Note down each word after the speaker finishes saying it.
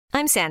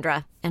I'm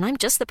Sandra, and I'm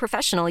just the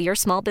professional your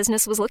small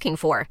business was looking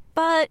for.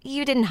 But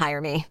you didn't hire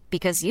me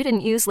because you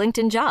didn't use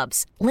LinkedIn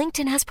Jobs.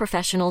 LinkedIn has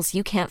professionals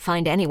you can't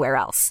find anywhere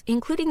else,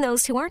 including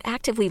those who aren't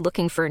actively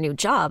looking for a new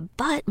job,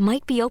 but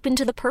might be open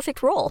to the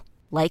perfect role,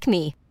 like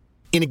me.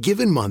 In a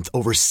given month,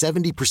 over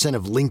 70%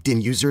 of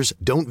LinkedIn users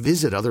don't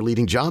visit other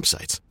leading job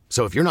sites.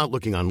 So if you're not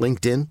looking on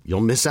LinkedIn,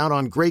 you'll miss out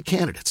on great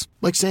candidates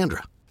like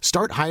Sandra.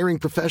 Start hiring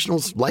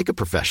professionals like a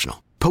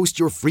professional. Post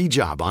your free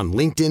job on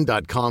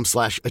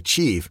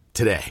linkedin.com/achieve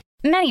today.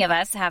 Many of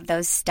us have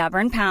those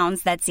stubborn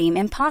pounds that seem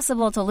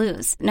impossible to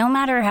lose, no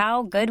matter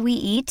how good we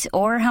eat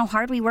or how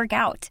hard we work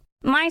out.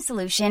 My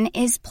solution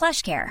is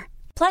PlushCare.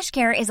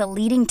 PlushCare is a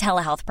leading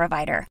telehealth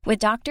provider with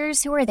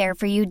doctors who are there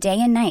for you day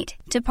and night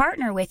to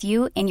partner with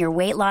you in your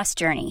weight loss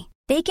journey.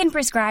 They can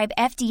prescribe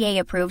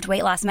FDA-approved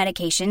weight loss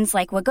medications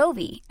like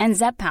Wegovy and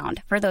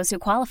Zepbound for those who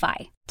qualify.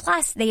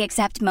 Plus, they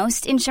accept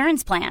most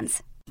insurance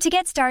plans. To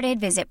get started,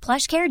 visit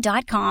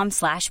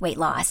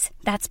plushcare.com/weightloss.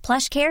 That's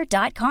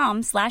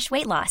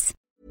plushcare.com/weightloss.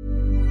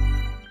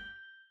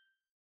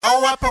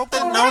 Oh, I poked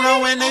the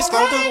no-no and they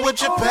scope it with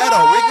your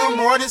pedal.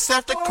 Rigor mortis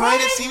after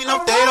credits, even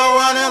if they don't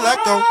wanna let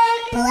go.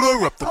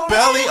 Pooter up the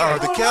belly or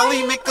the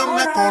Kelly, make them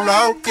echo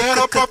loud. Get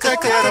up, get up,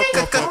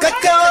 let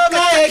go of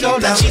my ego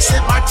now. She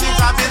said Martins,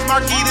 I'm Biz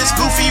Marquis, this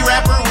goofy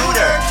rapper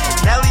Rooter.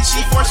 Nelly,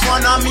 she forced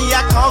one on me,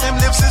 I call them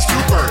lips as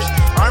troopers.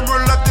 I'm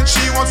reluctant,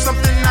 she wants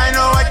something, I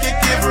know I can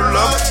give her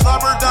love.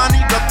 Slubber,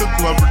 Donnie, duck the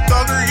blubber,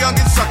 thugger, young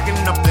and sucking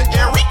up the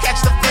air. We catch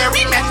the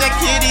fairy, match that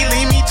kitty,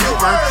 leave me to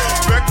her.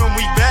 Back when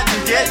we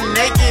betting, getting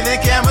naked in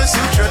Kama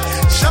Sutra.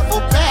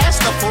 Shuffle past,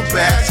 shuffle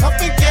back,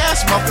 huffing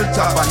gas, muffin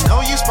top. I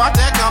know you spot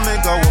that come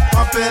and go, we're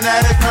pumping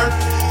at it, Kurt.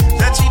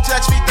 Then she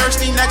text me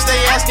thirsty, next day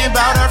asking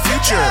about our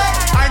future.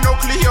 I know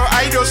Cleo,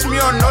 Idos, me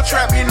on no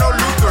trap, me no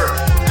lucre.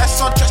 That's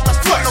on just that's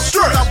foot, no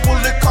stress. I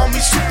bullet, call me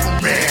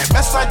Superman.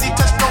 Best ID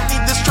test, don't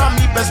need this, try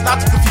me, best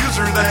not to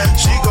confuse her. Then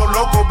she go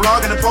local,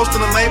 blogging and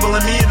posting a label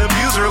and me an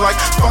abuser. Like,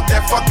 fuck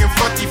that fucking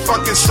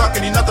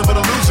sucking, he nothing but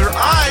a loser.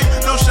 I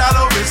no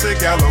shadow, Vincent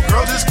Gallo,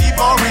 girl, just keep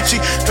on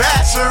reaching.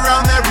 Pass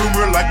around that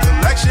rumor like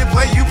election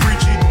play, you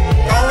preaching.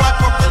 Oh, I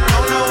pump the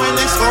no-no and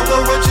they scope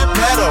with your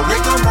pedal.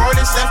 Rigor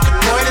mortis after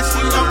coitus,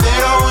 you know they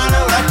don't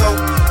wanna let go.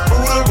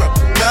 Pooter up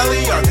the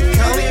belly or the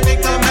Kelly,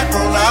 make them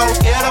echo loud.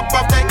 Get up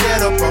off that,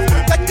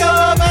 let go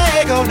of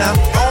my ego now.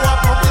 Oh, I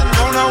pump the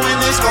no-no and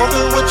they scope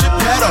with your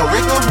pedal.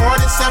 Rigor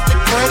mortis after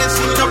coitus,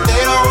 you know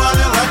they don't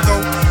wanna let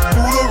go.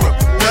 Pooter up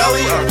the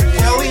belly or the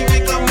Kelly,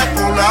 make them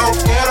echo loud.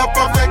 Get up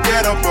off that,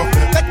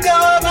 let go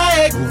of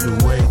my ego.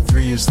 Moved away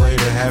 3 years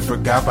later, had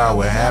forgot about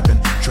what happened.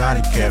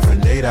 Tried to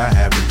caffeinate, I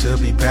happened to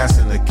be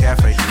passing the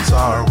cafe.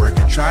 Saw her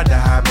working, tried to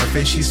hide my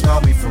face. She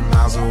smelled me from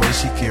miles away,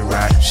 she can't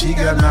ride. She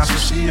got mouth, so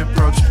she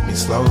approached me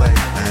slowly.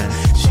 And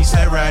she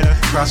sat right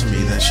across from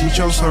me, then she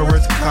chose her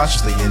words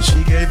cautiously. And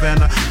she gave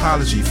an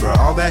apology for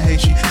all that hate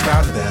she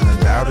spouted, and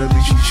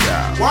undoubtedly she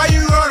shouted. Why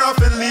you run off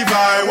in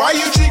Levi? Why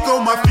you cheat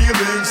on my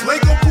feelings?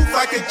 Lego poof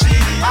like a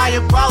genie. I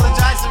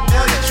apologize a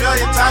million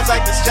trillion times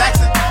like this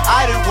Jackson.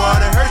 I didn't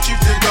wanna hurt you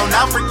to go,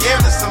 now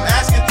forgiveness I'm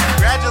asking.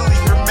 Gradually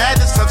her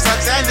madness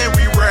subsides and then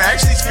we were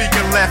actually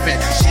speaking laughing.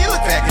 She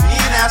looked back at me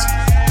and asked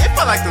if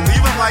I like to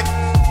leave him, like,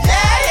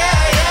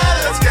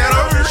 yeah, let's get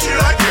over shit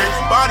like it.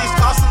 Bodies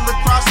tossing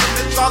across the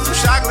lips, all some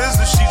shot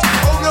lizard sheets.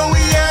 Oh no, we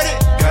had it.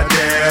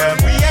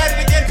 Goddamn, we had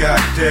it again.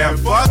 Goddamn,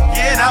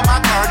 fucking out my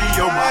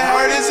cardio, my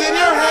heart is in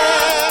your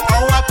head.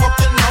 Oh, I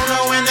poked the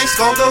no-no and they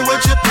scolded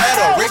with your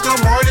pedal. Rigor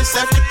mortis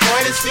after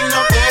coitus, you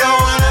know they don't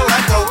wanna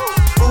let go.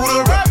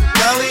 Pooter up the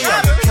belly or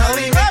the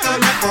Kelly, make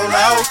them echo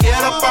loud. Get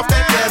up off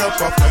that, let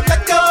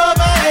go of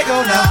my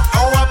ego now.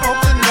 Oh, I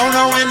poked the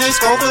no-no and they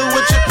scope it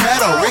with your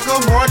pedal. Rigor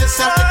mortis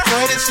after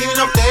coitus, you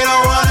know they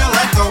don't wanna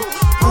let go.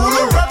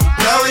 Pooter up the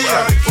belly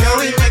or the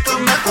Kelly, make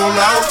them echo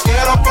loud.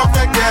 Get up off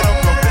that,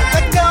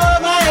 let go of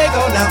my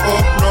ego now.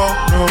 Oh, no,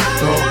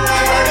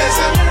 my heart is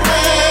in your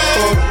head.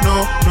 Oh, no,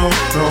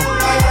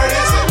 my heart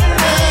is in your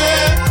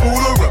head.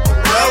 Pooter up the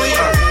belly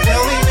or the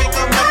Kelly, make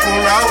them echo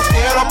loud.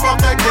 Get up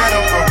off that,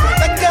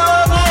 let go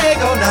of my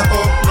ego now.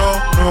 Oh, no,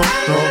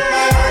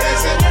 my heart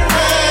is in your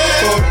head.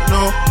 Oh,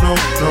 no,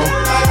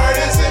 my heart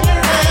is in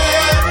your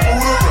head.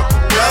 Pooter up the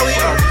belly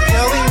or the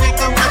Kelly, make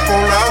them echo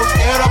loud.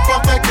 Get up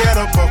off that,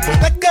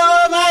 let go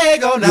of my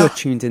ego now. You're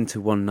tuned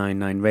into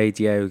 199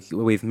 Radio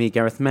with me,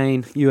 Gareth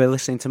Main. You are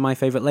listening to My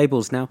Favourite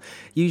Labels. Now,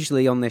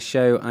 usually on this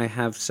show, I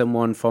have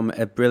someone from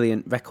a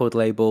brilliant record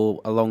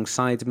label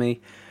alongside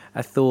me.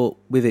 I thought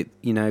with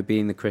it,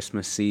 being the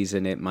Christmas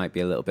season, it might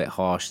be a little bit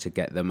harsh to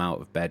get them out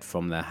of bed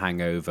from their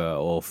hangover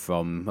or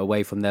from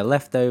away from their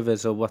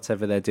leftovers or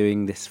whatever they're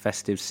doing this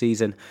festive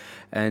season.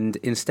 And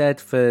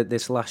instead, for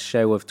this last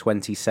show of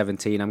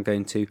 2017, I'm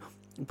going to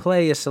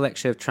play a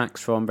selection of tracks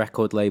from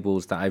record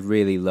labels that I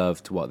really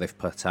loved what they've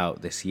put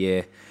out this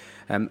year.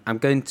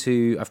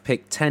 I've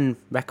picked 10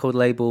 record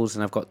labels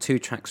and I've got 2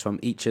 tracks from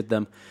each of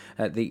them.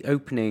 The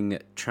opening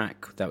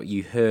track that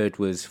you heard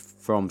was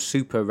from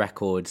Super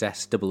Records,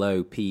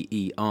 SOOPER.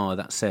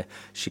 That's a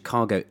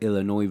Chicago,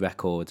 Illinois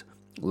record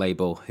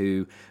label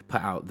who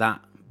put out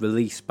that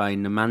release by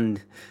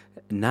Namdi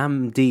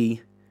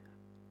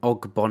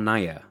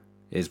Ogbonnaya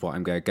is what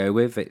I'm going to go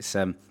with. It's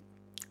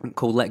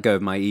called Let Go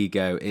of My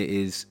Ego. It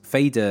is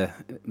Fader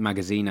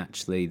magazine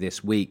actually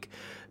this week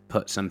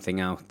put something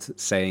out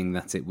saying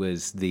that it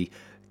was the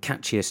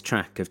catchiest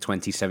track of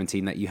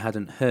 2017 that you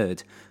hadn't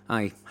heard.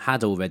 I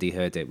had already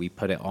heard it. We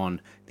put it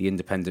on the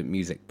Independent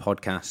Music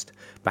podcast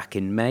back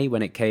in May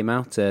when it came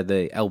out.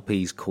 The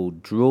LP's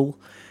called Drool,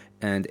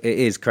 and it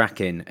is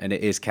cracking and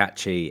it is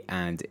catchy,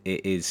 and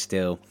it is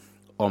still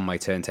on my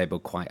turntable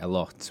quite a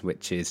lot,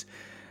 which is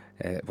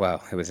it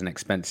was an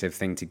expensive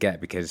thing to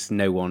get because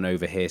no one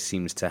over here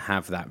seems to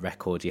have that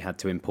record. You had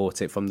to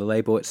import it from the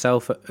label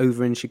itself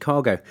over in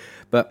Chicago.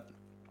 But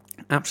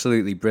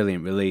absolutely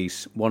brilliant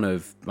release. One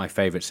of my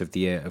favourites of the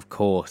year, of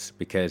course,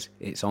 because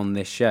it's on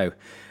this show.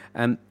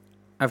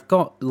 I've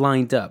got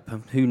lined up,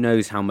 who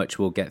knows how much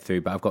we'll get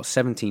through, but I've got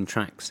 17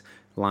 tracks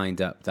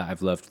lined up that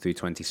I've loved through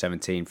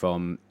 2017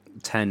 from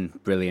 10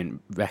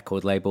 brilliant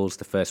record labels.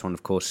 The first one,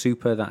 of course,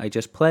 Super, that I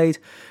just played.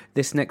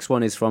 This next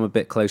one is from a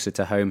bit closer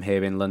to home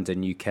here in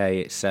London, UK.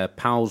 It's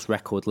Powell's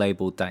record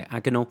label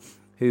Diagonal,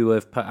 who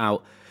have put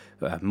out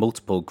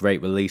multiple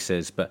great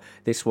releases, but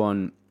this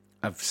one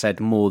I've said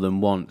more than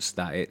once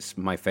that it's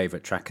my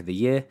favourite track of the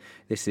year.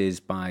 This is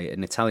by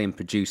an Italian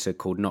producer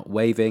called Not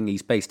Waving.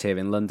 He's based here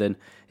in London.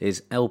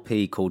 His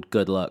LP called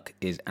Good Luck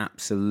is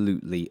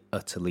absolutely,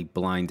 utterly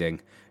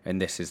blinding,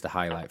 and this is the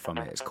highlight from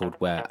it. It's called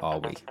Where Are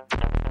We?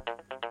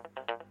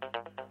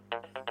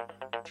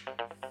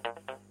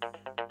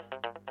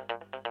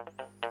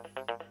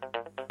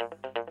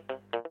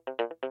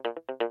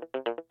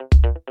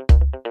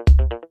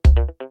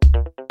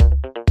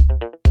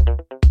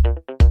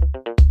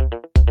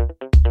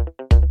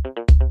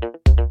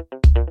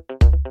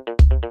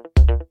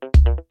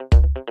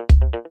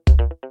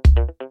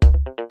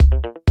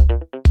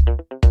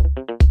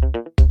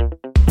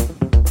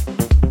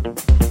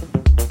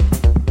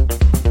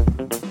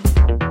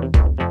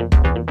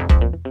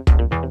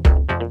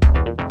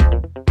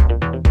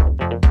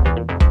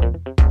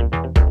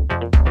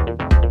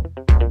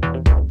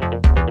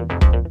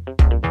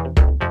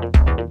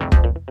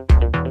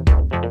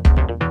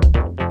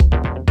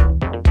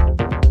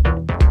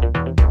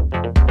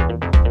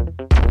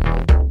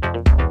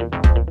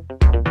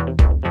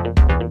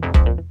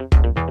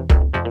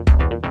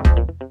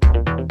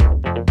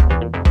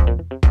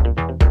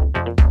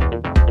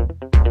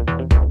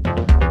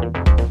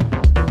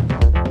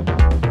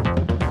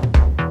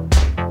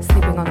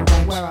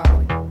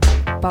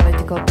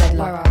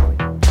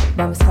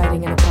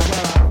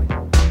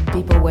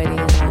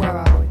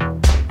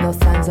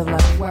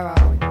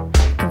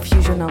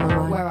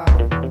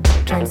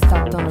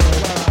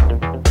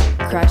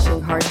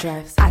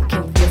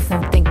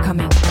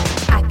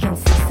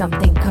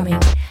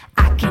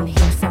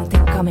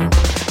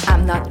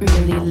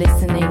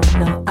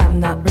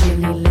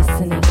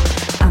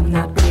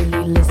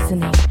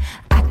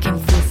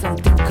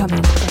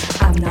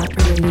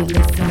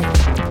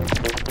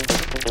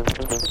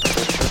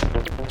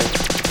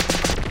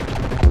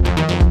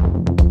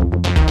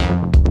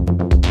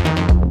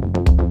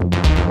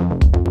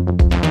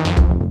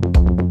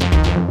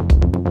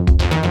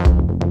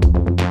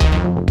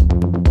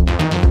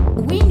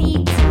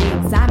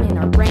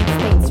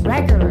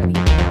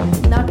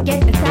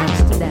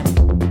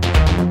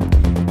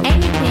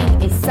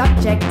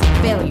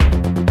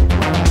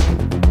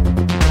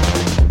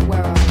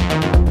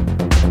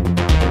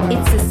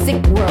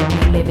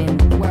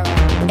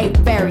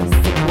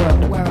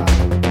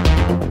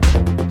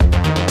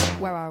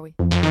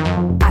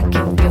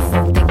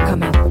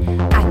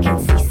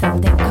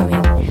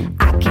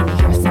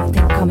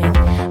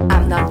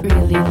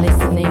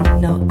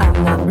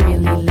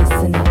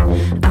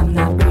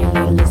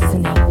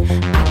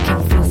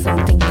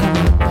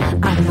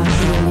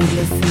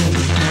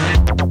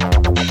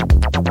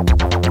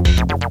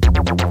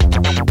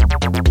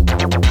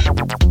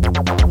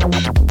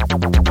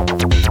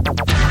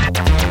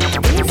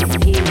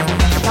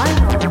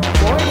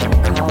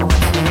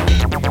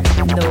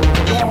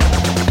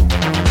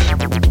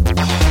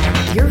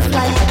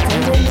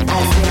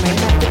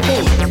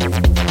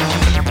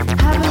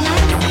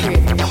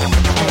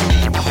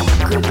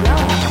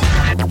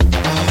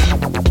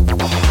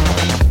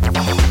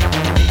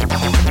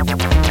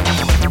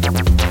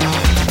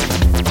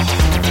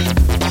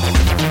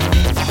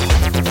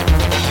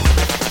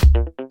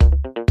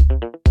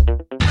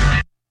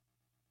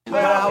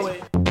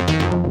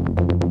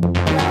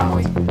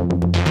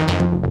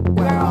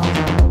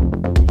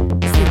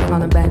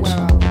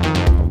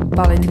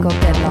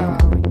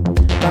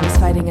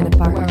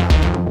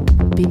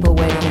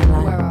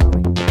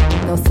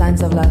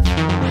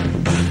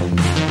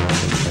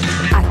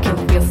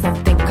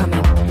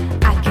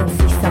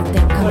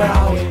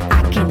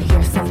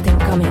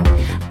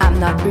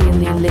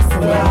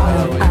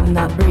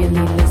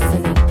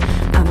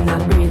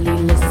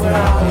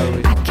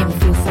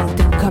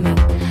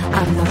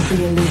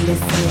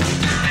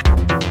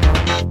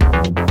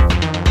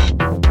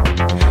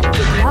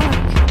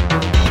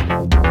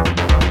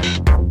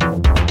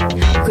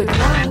 Good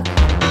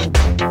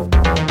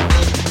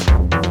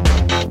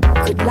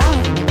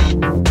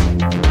luck.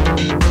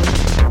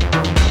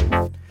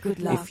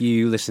 If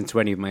you listen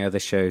to any of my other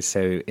shows,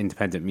 so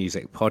Independent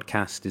Music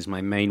Podcast is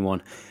my main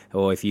one,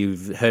 or if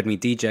you've heard me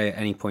DJ at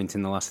any point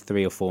in the last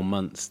 3 or 4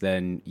 months,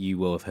 then you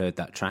will have heard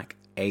that track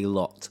a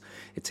lot.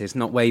 It is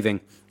Not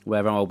Waving,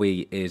 Where Are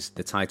We is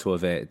the title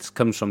of it. It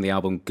comes from the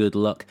album Good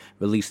Luck,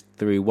 released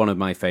through one of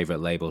my favourite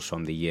labels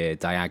from the year,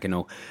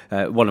 Diagonal.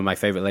 One of my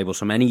favourite labels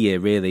from any year,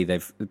 really.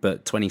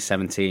 But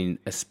 2017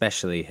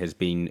 especially has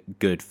been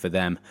good for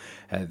them.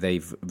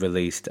 They've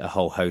released a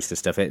whole host of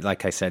stuff.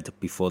 Like I said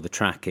before the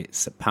track,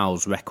 it's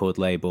Pal's record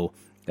label,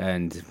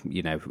 and,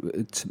 you know,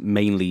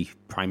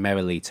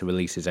 primarily to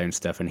release his own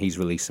stuff, and he's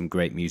released some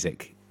great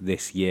music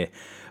this year.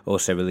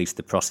 Also released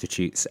the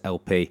Prostitutes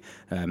LP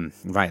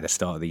right at the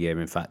start of the year,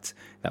 in fact.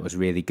 That was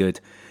really good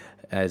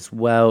as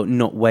well.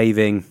 Not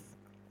Waving,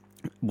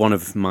 one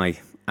of my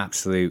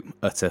absolute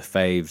utter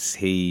faves.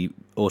 He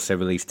also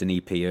released an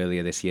EP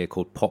earlier this year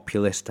called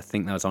Populist. I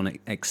think that was on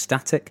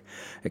Ecstatic.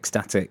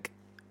 Ecstatic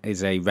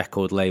is a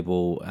record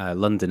label,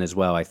 London as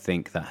well, I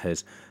think, that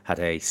has had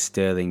a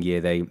sterling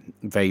year. They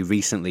very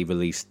recently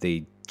released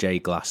the J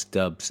Glass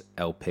Dubs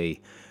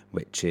LP,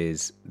 which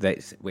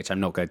I'm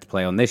not going to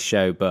play on this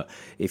show, but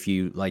if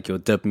you like your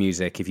dub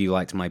music, if you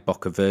liked my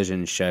Boca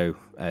Version show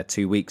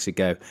 2 weeks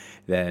ago,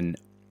 then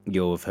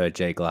you'll have heard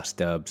J Glass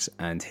Dubs,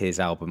 and his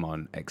album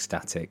on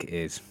Ecstatic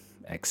is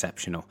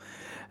exceptional.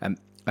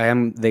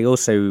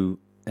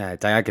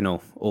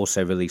 Diagonal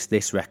also released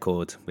this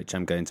record, which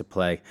I'm going to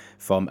play,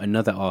 from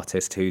another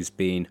artist who's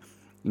been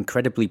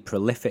incredibly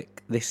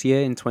prolific this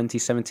year in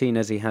 2017,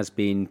 as he has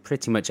been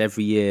pretty much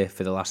every year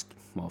for the last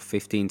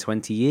 15,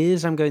 20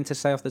 years, I'm going to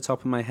say off the top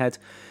of my head.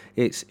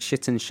 It's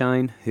Shit and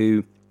Shine,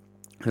 who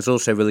has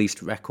also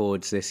released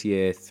records this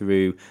year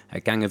through A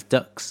Gang of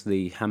Ducks,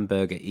 the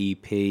Hamburger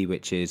EP,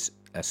 which is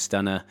a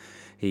stunner.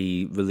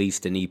 He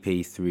released an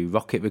EP through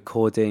Rocket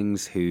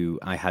Recordings, who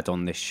I had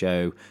on this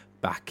show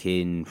back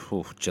in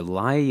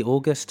July,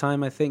 August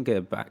time, I think,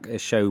 a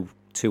show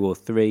 2 or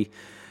 3.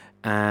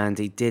 And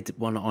he did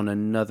one on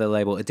another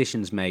label,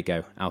 Editions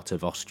Mago, out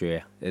of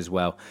Austria as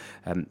well.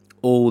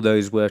 All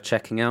those were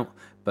checking out,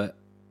 but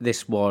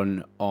this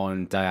one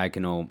on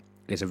Diagonal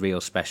is a real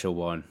special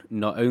one,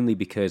 not only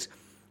because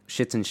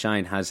Shit and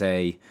Shine has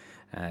a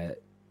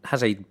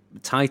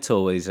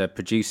title, is a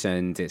producer,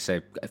 and it's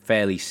a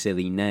fairly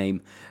silly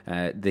name.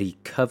 The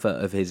cover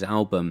of his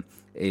album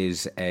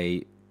is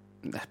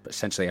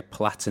essentially a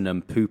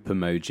platinum poop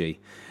emoji,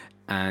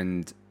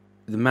 and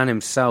the man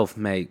himself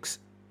makes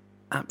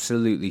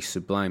absolutely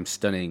sublime,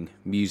 stunning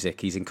music.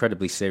 He's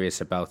incredibly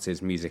serious about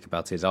his music,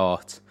 about his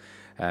art.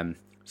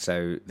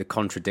 So the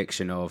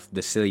contradiction of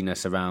the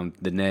silliness around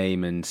the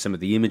name and some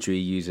of the imagery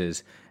he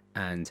uses,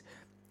 and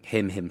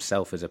him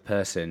himself as a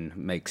person,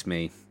 makes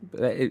me,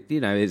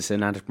 it's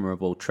an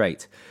admirable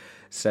trait.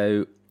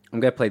 So I'm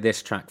going to play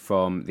this track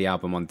from the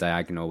album on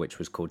Diagonal, which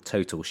was called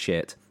Total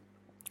Shit,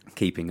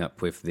 keeping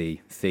up with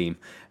the theme.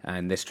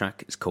 And this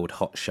track is called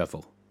Hot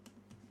Shovel.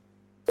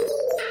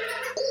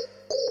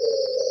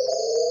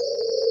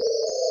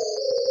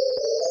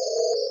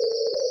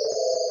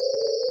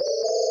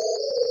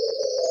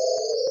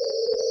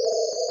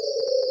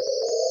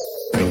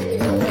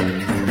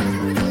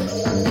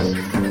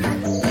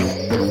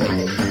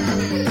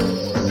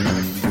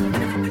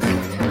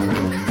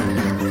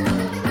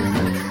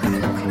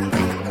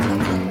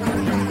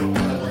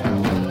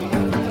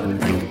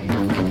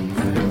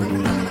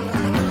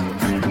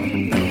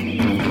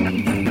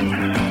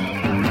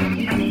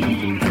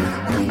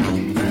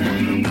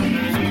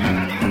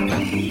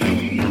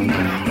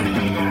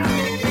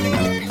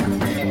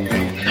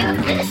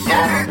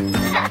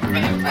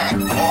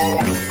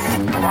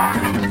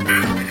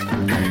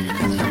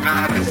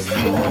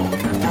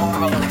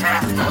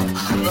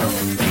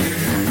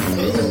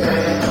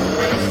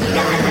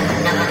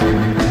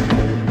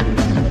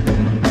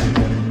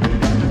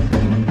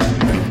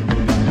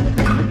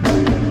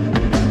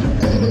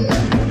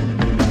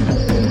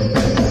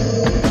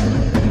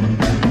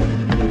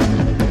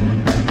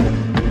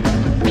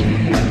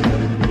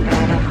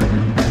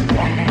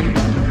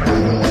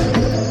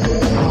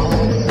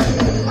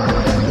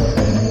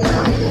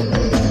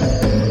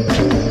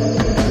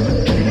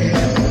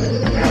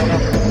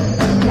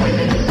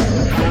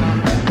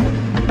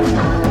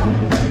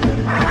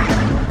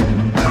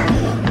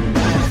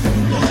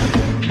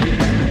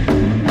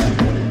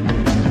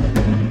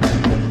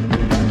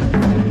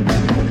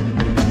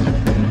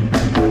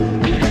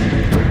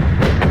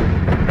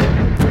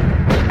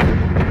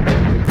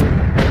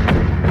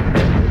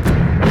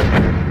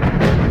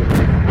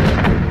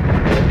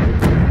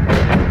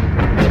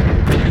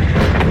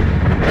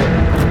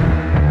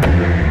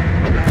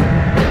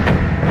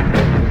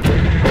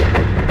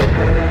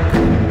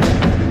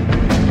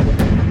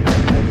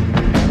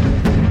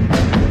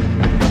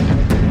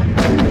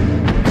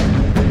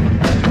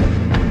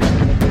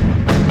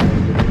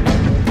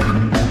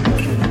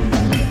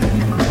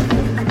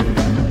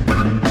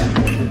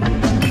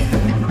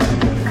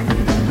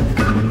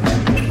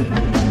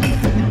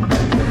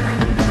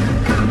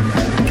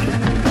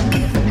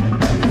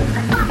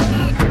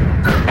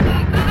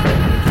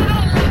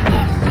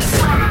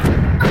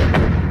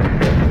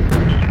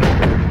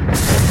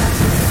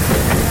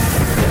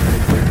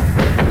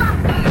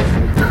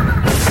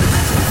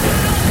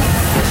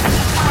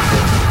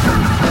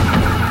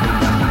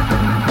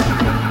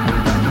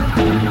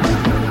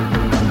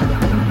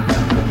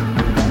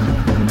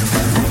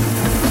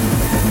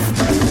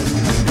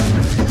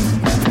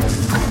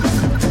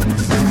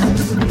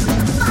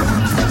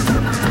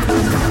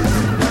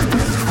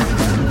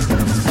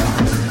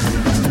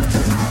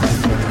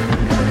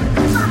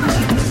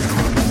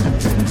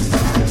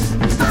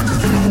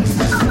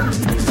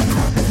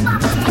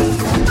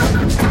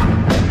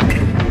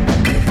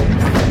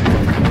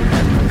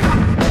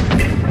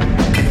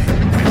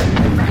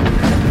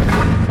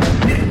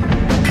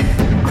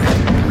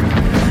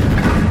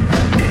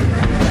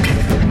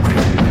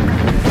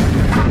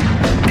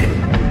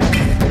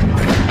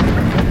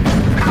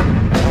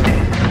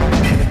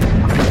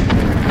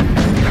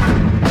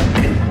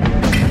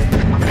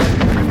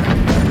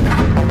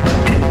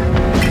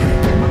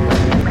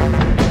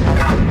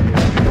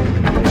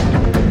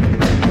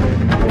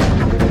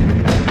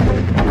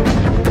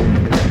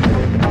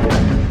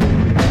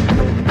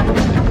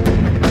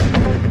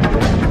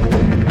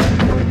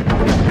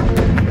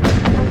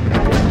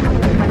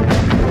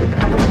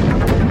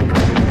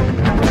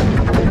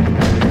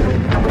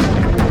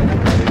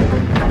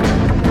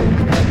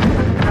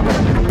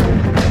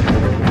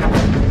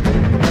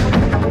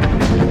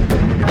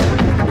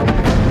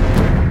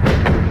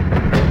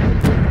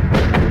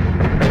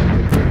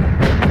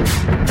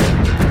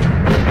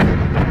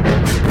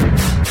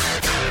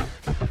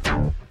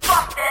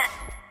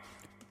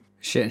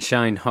 Shit and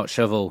Shine, Hot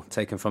Shovel,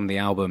 taken from the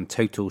album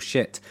Total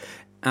Shit.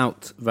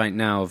 Out right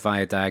now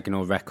via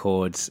Diagonal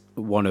Records,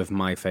 one of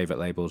my favourite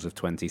labels of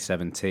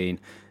 2017.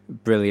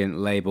 Brilliant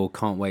label,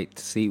 can't wait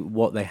to see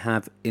what they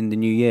have in the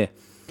new year.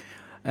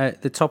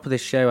 At the top of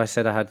this show, I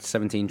said I had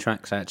 17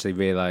 tracks. I actually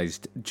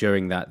realised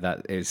during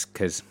that is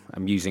because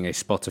I'm using a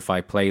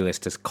Spotify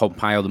playlist to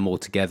compile them all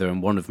together,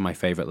 and one of my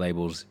favourite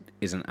labels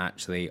isn't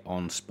actually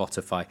on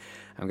Spotify.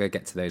 I'm going to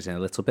get to those in a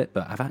little bit,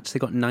 but I've actually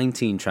got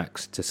 19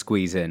 tracks to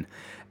squeeze in,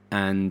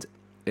 and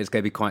it's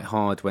going to be quite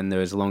hard when they're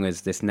as long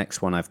as this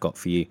next one I've got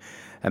for you.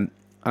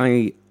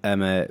 I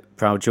am a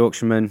proud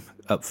Yorkshireman,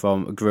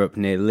 grew up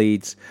near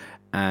Leeds,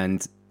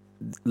 and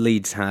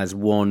Leeds has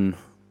one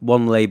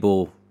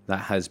label that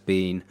has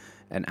been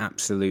an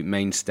absolute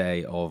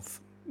mainstay of,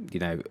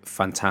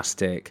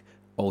 fantastic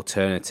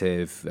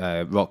alternative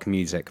rock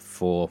music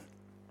for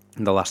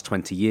the last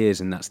 20 years,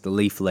 and that's the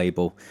Leaf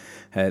label.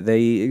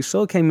 They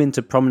sort of came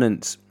into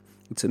prominence,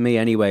 to me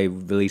anyway,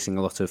 releasing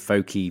a lot of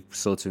folky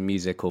sort of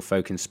music or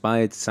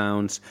folk-inspired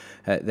sounds.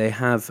 They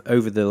have,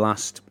 over the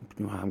last,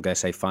 I'm going to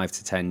say 5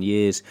 to 10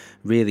 years,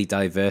 really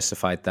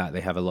diversified that.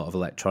 They have a lot of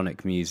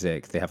electronic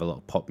music, they have a lot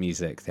of pop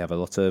music, they have a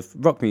lot of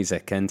rock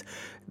music, and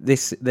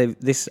this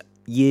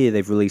year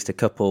they've released a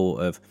couple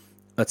of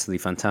utterly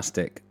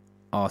fantastic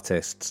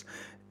artists.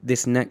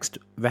 This next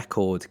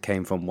record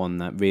came from one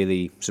that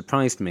really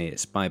surprised me.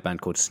 It's by a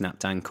band called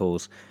Snapped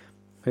Ankles,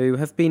 who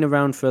have been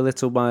around for a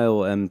little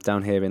while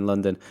down here in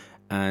London,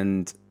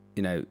 and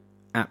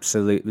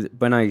absolutely,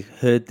 when I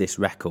heard this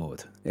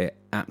record, it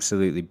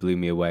absolutely blew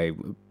me away,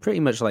 pretty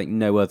much like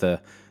no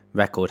other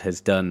record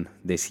has done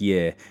this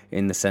year,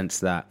 in the sense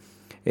that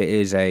it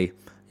is a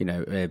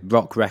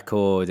rock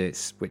record.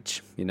 I've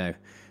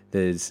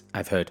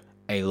heard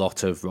a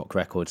lot of rock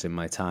records in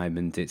my time,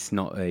 and it's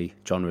not a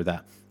genre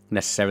that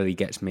necessarily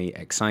gets me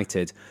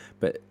excited,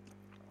 but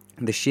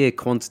the sheer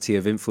quantity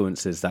of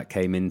influences that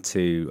came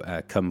into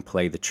Come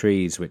Play the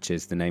Trees, which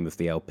is the name of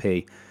the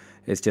LP,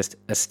 is just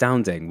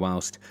astounding,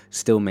 whilst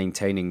still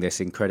maintaining this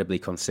incredibly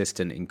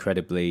consistent,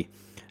 incredibly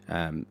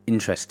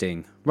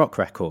interesting rock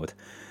record.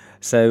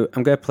 So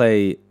I'm going to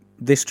play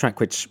this track,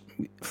 which,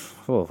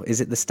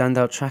 is it the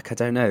standout track? I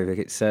don't know.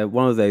 It's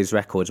one of those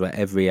records where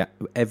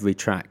every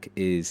track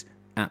is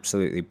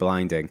absolutely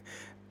blinding,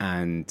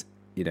 and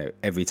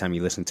every time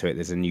you listen to it,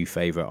 there's a new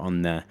favourite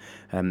on there.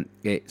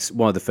 It's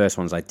one of the first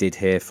ones I did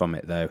hear from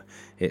it, though.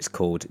 It's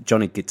called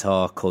Johnny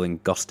Guitar Calling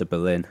Gosta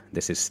Berlin.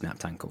 This is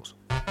Snapped Ankles.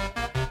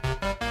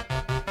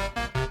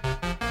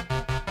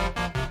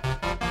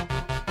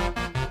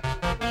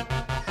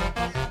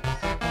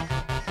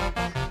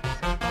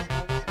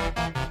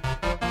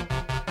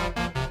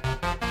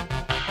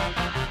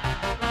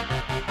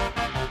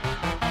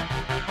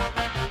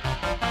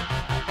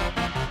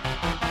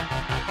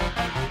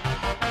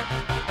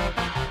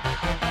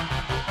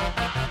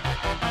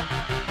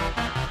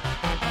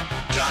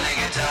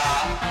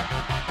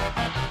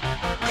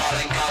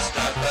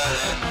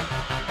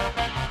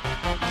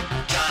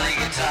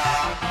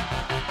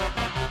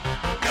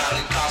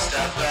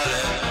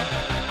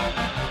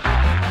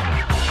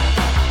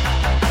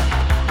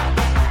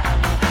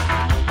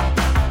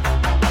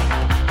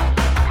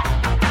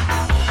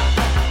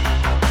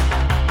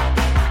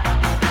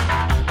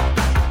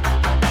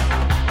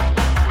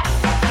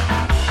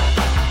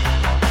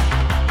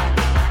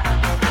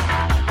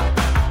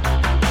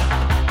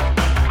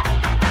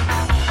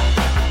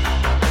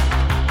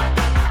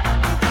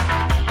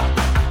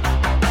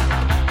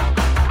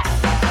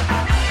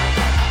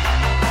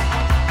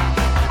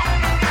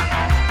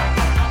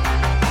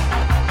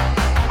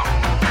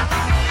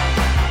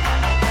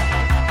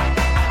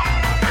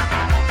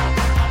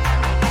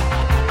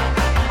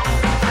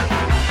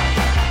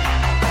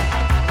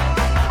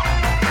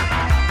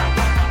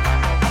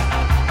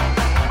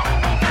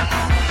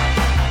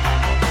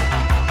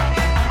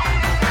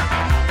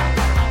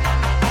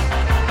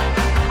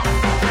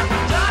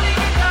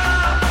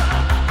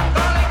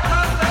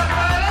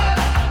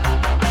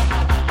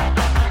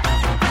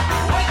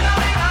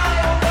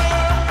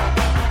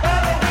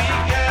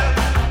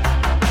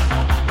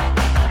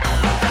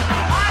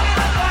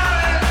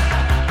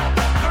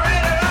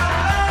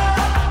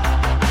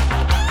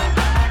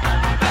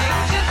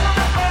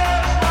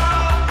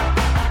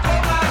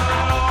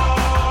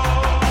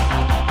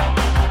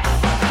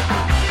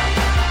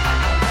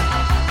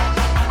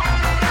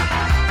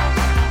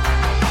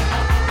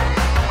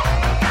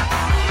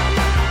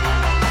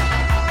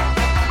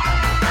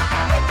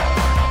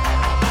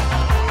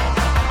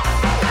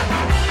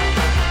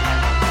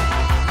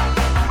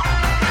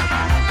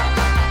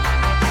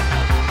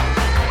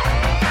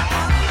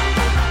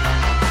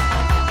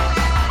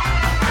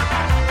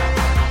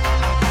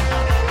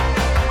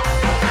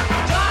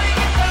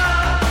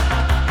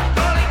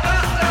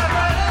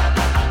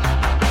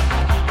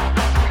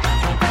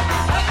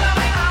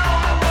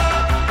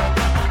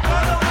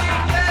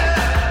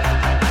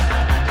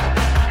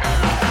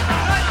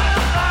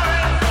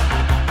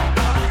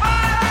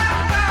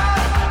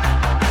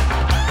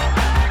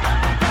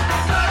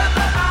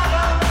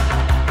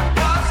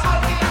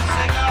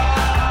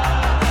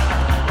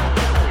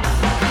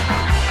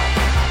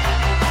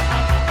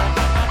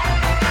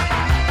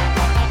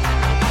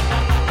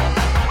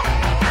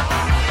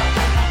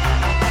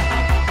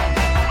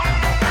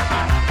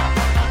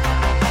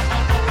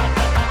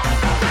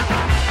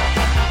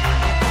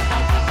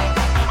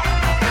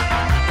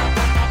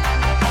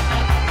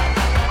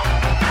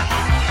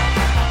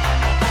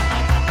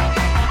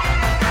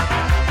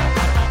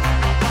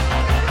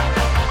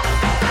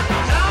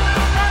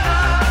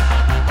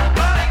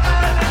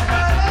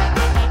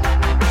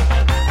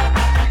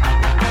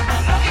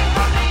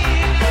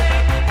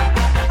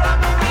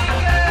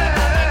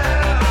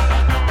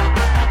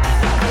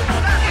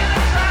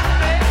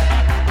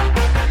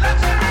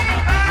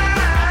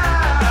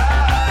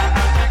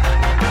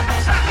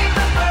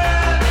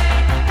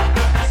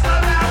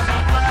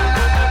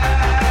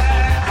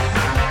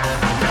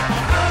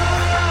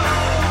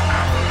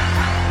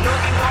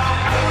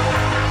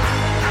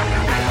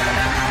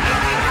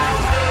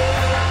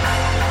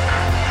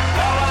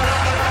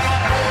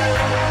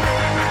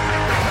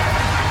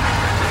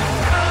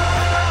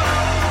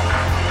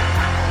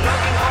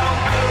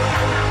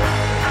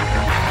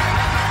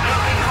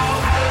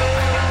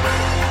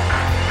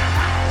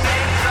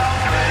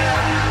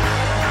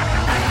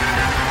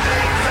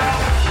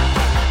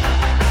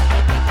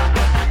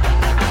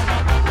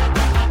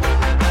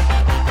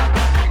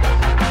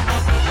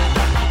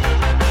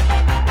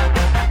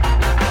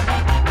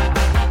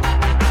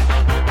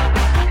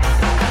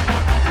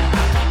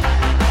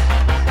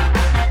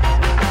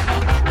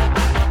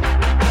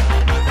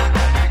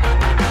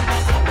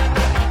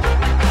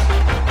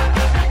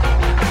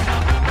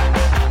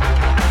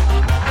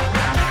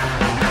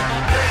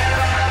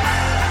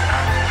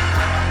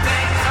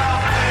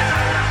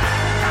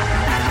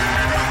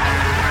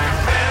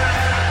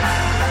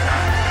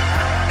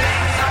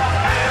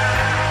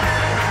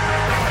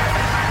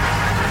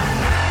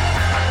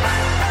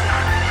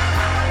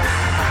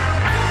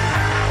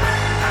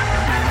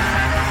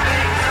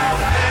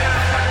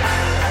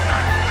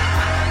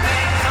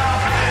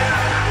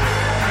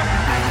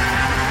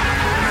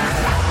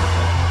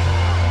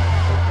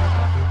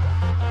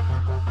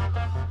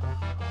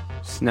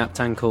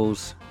 Snapped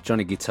Ankles,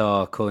 Johnny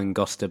Guitar calling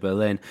Gosta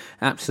Berlin.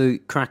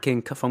 Absolute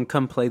cracking from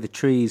Come Play the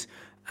Trees,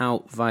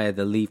 out via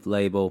the Leaf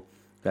label,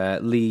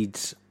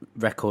 Leeds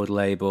record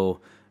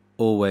label,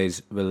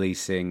 always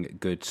releasing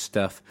good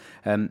stuff.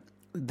 One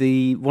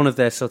of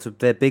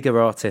their bigger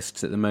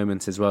artists at the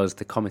moment, as well as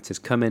The Comet Is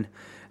Coming,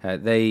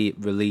 they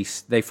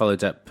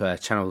followed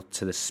up Channel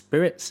to the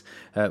Spirits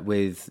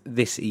with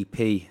this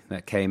EP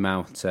that came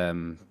out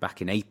back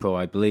in April,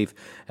 I believe.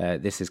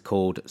 This is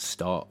called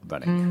Start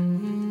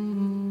Running.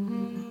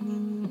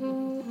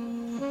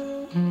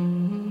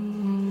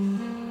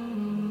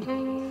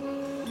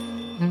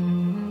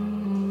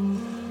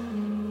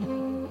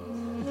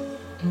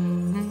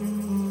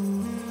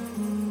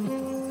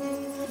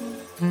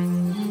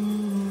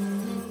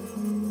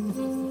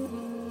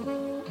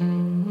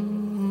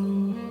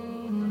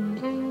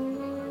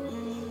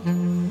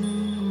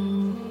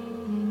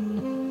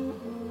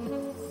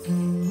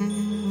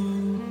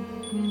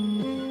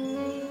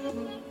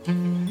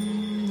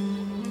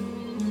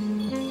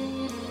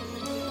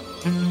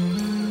 Mm-hmm.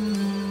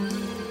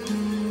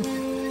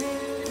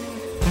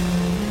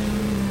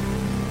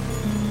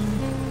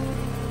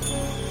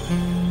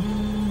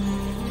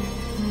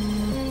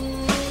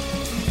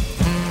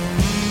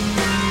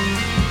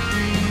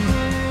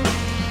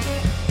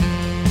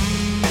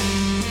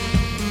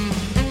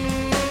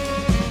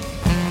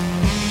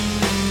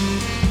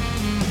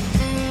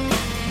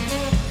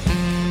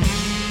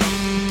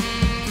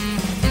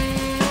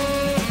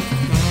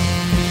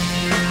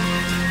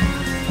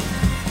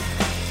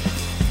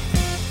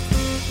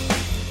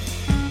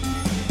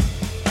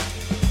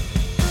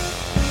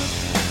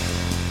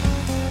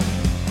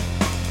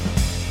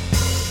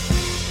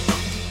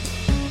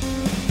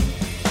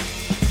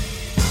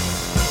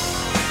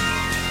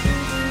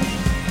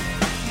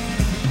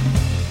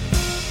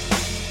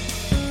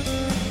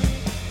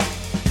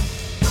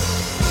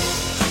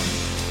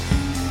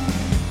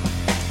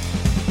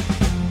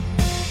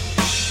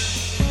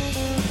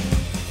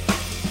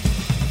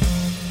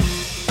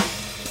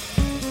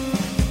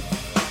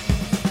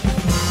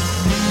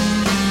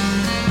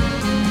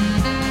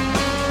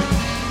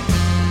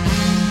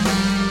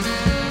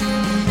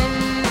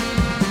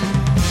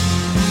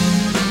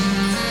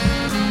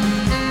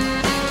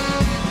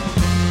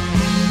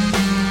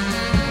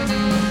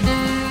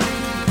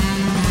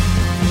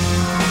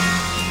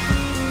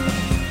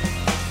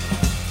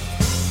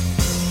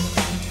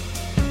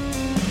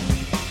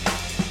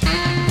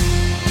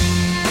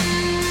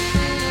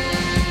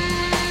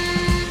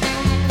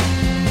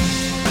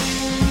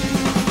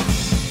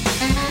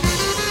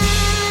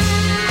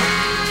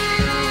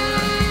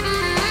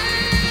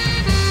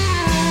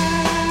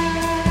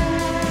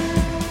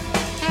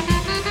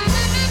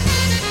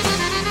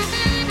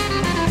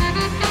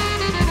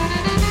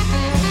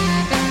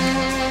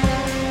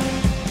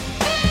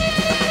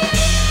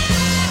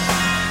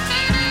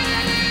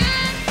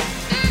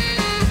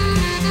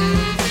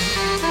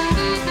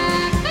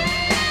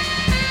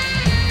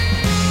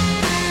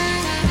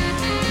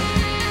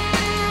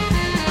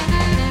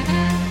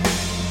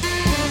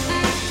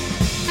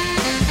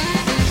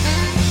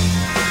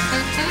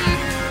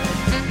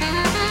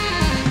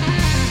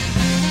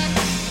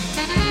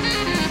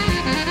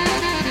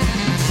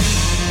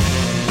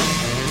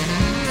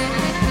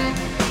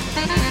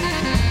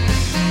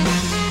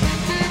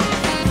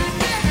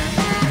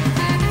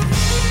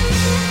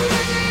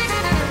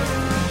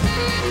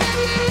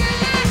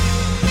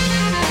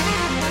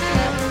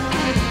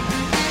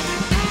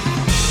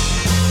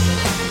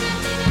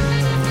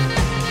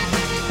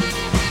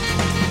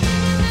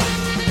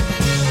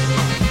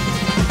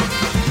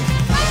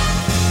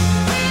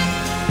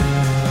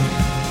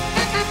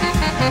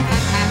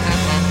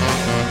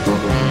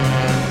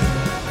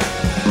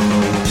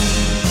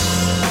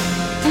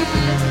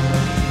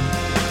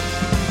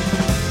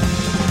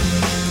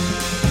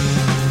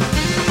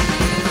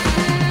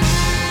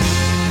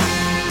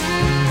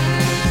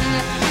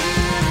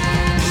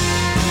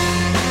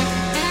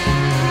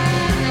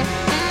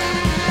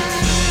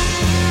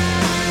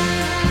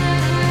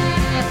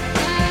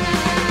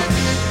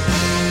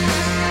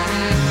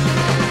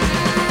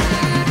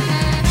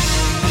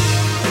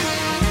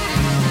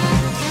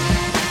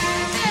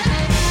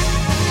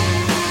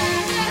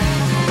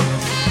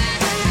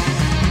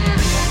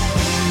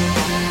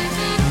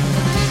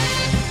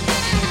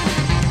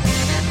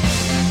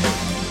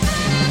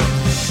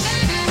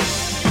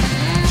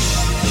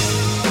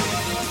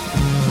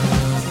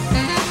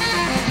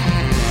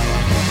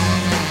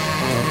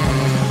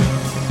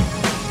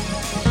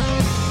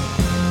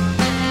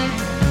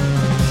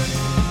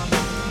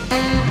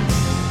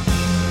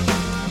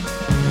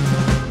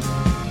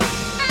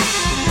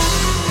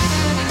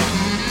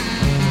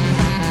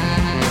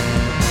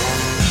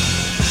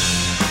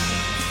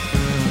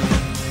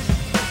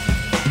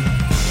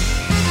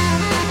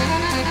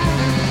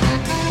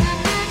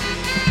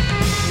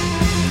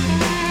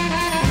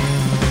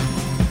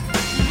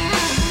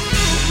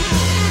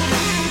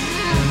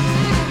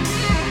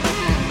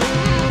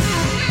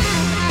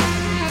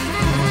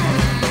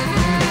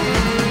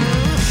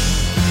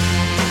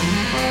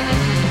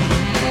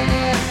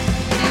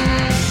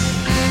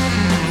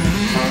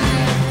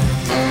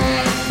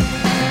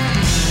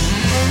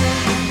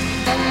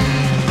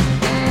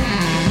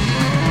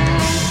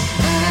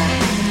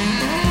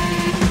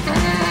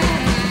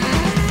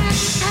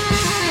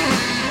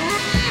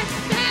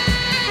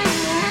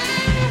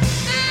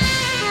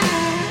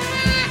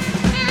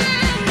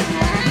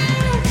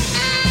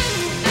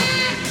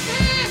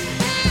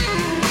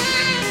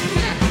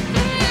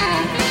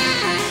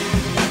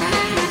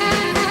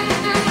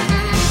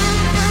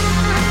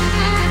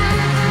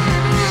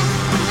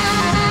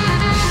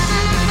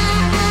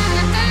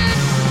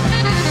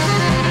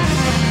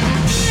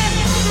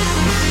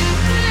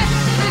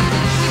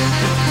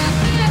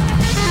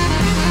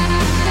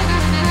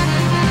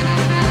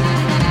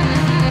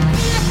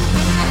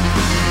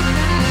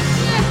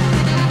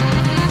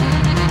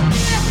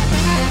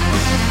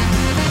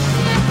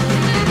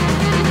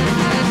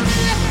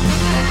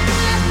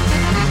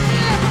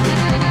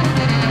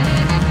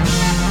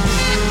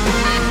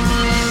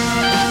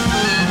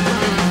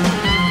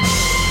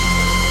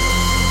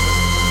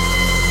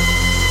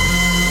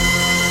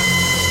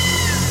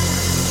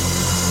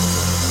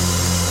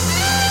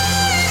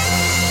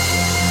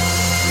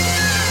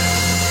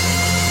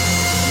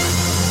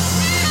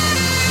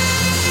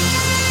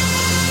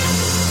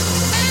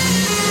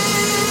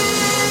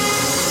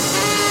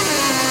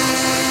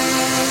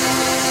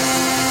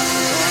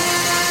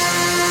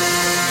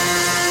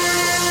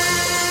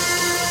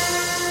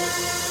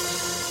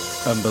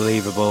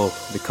 Unbelievable.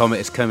 The Comet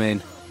is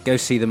coming. Go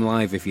see them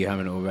live if you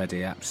haven't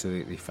already.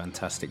 Absolutely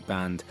fantastic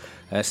band.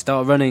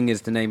 Start Running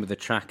is the name of the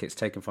track. It's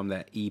taken from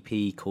their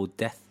EP called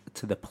Death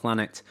to the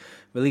Planet,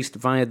 released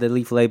via the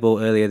Leaf label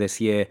earlier this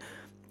year.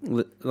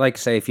 Like I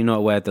say, if you're not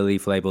aware of the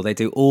Leaf label, they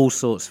do all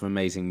sorts of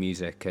amazing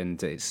music,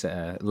 and it's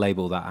a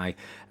label that I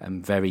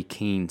am very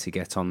keen to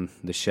get on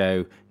the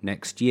show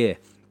next year.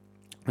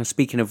 And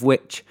speaking of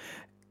which,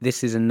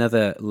 this is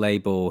another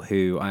label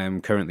who I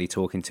am currently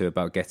talking to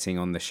about getting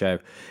on the show.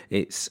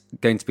 It's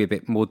going to be a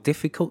bit more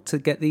difficult to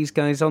get these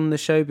guys on the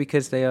show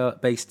because they are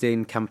based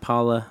in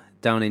Kampala,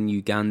 down in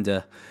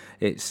Uganda.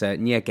 It's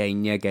Nyege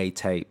Nyege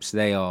Tapes.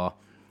 They are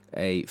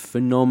a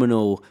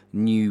phenomenal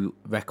new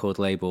record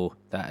label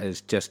that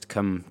has just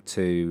come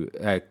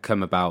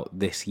about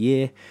this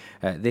year.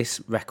 This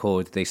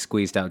record they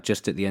squeezed out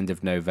just at the end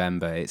of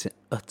November. It's an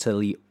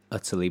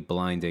utterly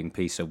blinding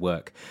piece of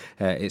work.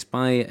 It's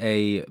by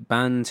a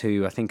band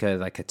who I think are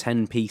like a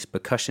 10-piece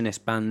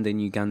percussionist band in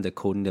Uganda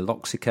called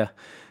Niloxica.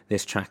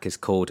 This track is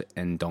called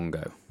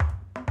Endongo.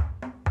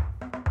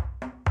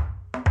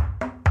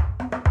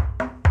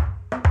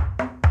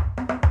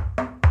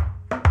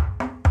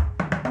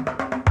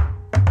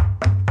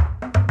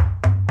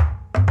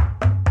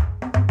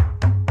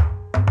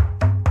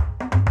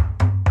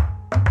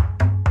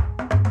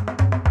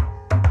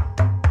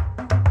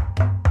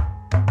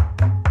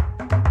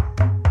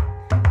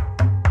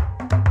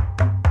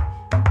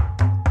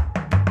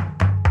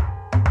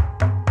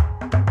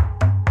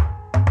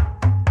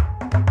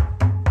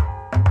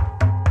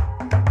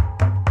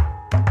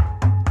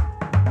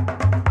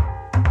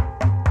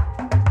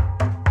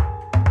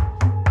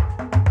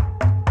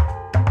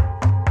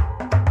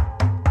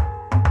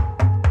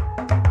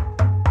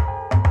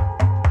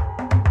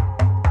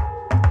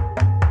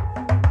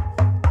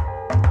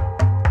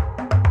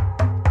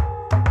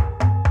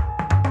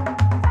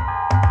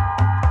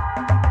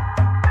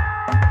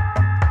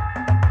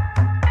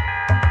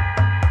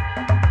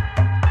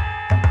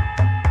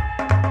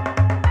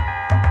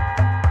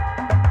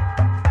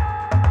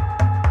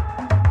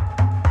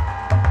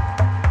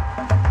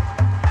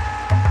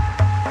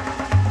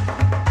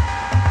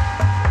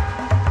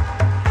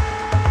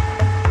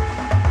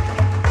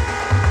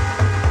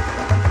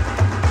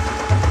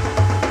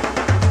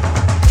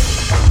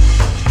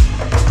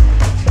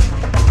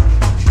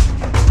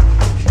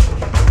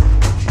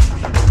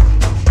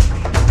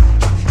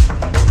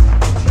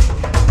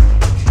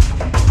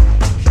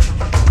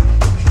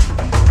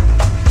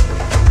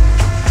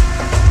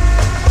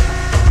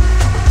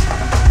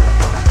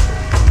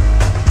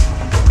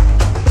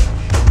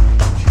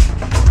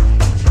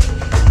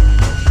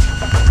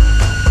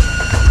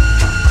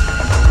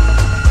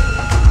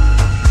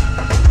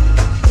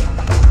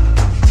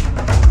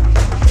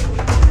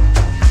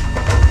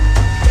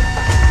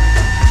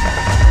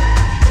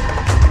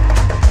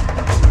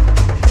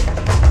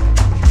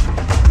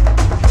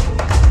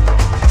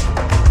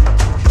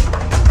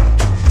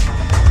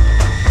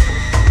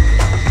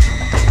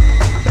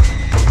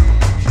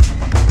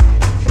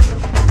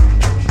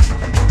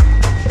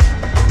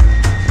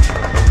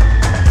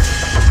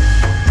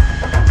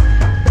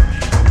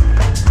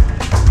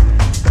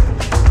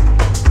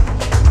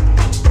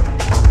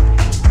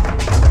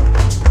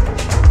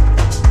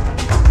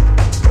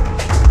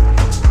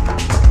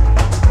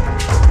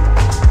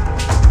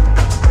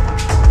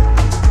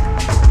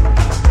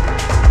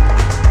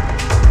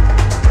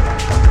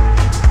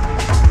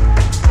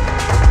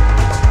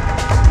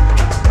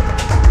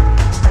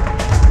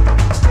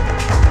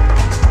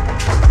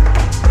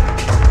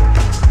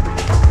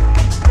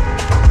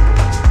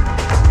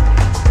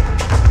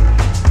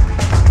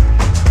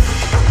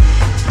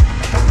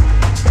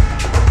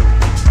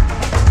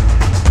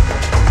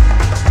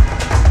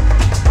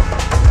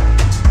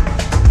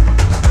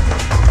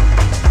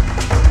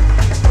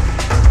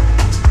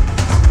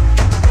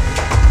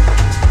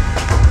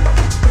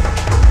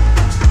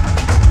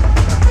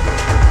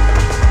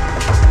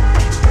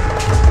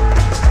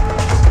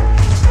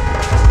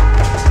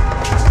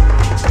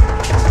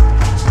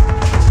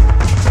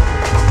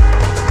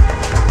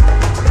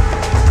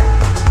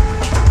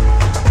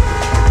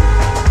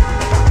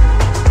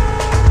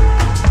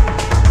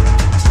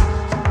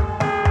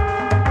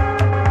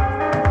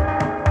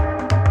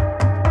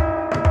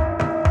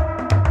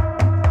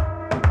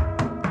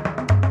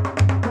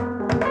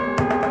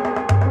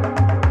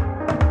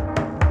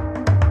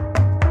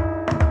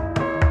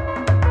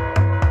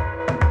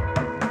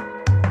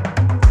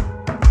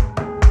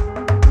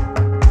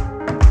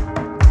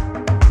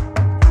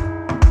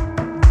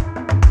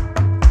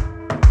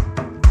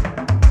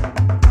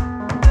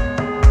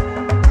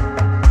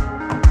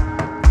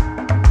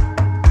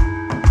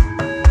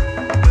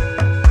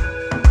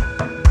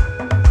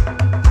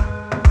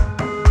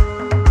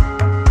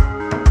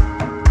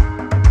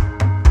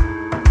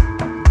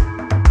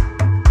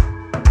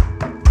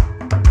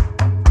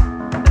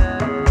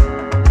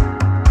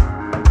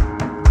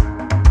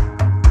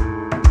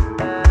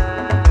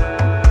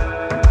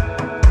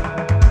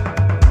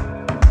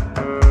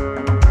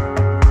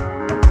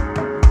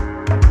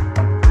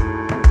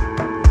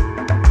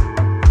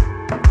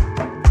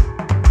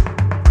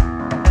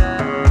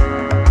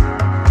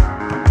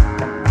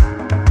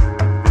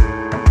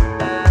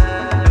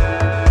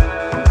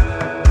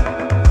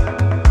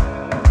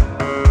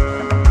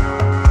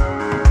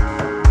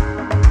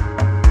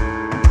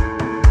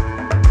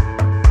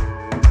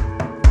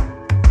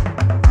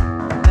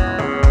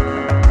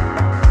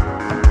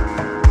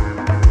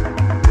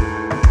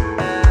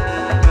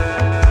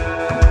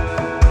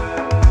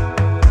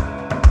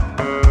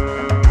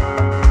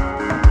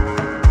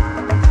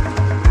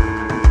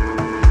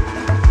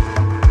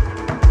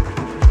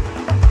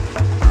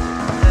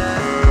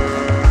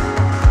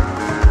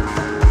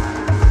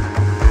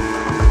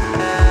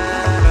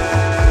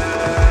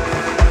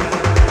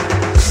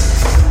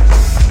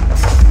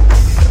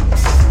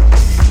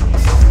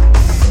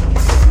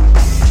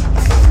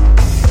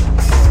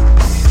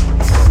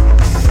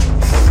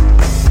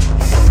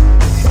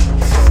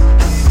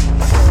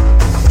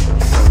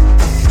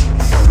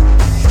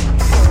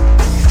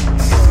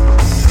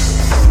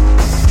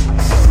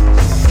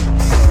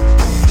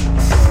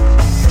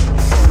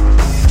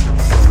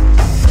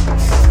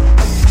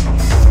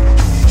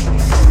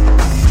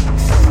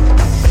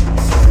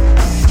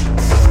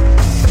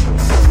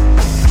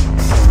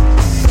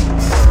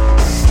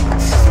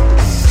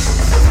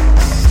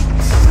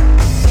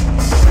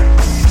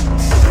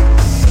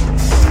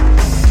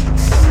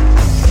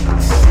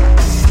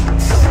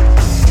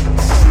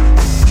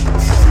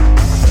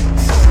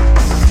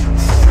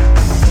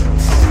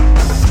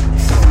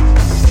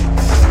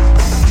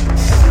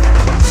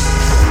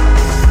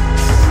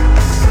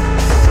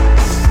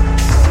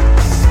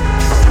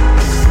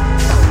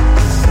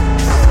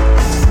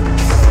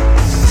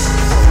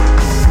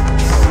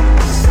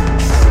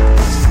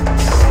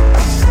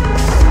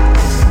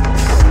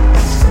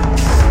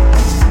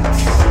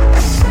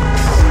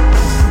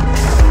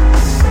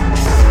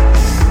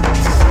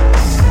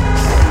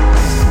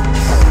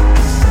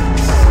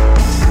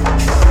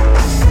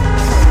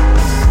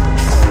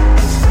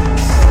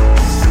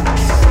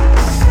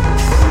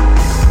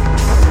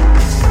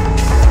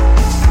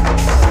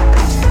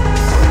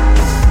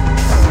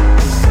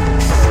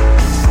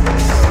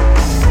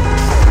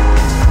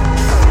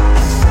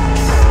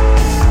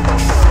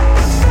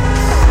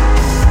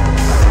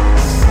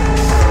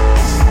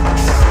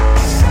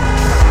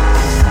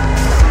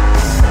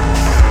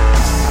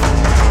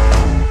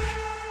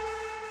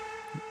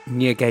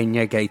 Nyege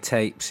Nyege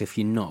Tapes. If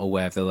you're not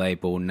aware of the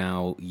label,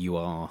 now you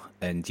are,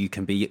 and you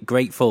can be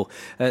grateful.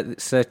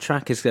 This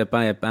track is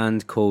by a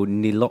band called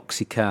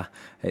Niloxica.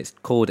 It's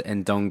called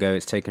Ndongo.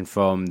 It's taken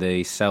from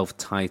the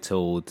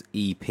self-titled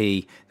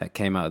EP that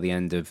came out at the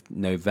end of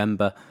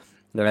November.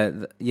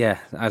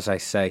 As I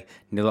say,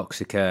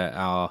 Niloxica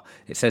are,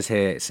 it says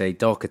here, it's a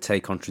darker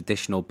take on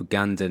traditional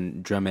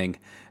Bugandan drumming.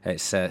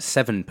 It's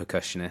 7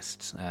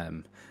 percussionists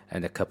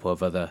and a couple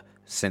of other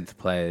synth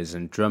players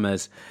and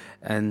drummers,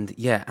 and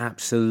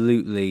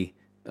absolutely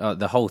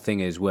the whole thing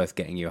is worth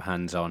getting your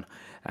hands on,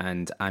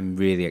 and I'm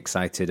really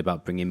excited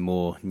about bringing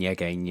more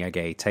Nyege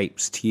Nyege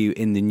Tapes to you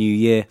in the new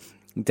year.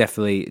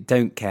 Definitely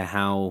don't care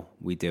how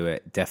we do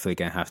it, definitely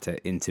going to have to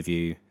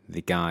interview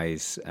the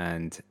guys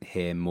and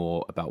hear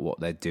more about what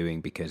they're doing,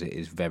 because it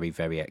is very,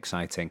 very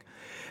exciting.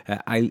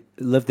 I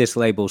love this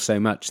label so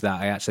much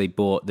that I actually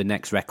bought the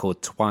next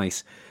record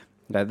twice.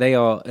 They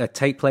are a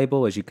tape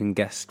label, as you can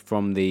guess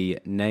from the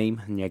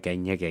name, Nyege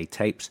Nyege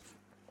Tapes.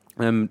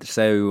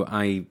 So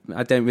I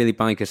don't really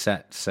buy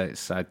cassettes,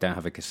 so I don't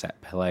have a cassette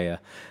player.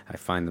 I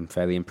find them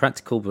fairly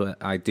impractical, but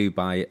I do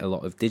buy a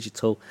lot of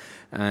digital.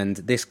 And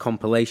this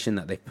compilation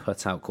that they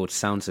put out called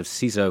Sounds of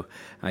Sizo,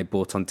 I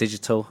bought on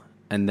digital,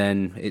 and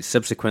then it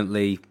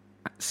subsequently,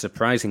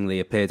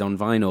 surprisingly, appeared on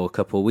vinyl a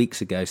couple of weeks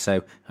ago,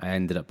 so I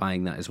ended up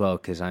buying that as well,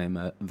 because I am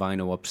a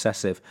vinyl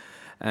obsessive.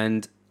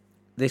 And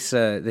this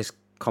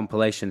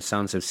compilation,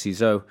 Sounds of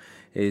Sizo,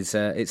 is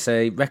it's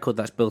a record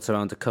that's built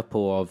around a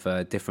couple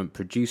of different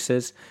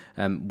producers,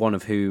 one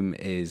of whom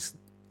is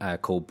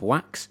called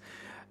Blacks,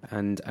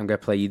 and I'm going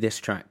to play you this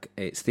track.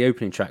 It's the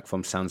opening track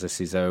from Sounds of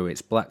Sizo.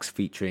 It's Blacks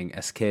featuring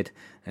Eskid,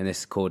 and this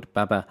is called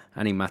Baba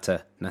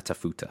Animata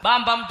Natafuta.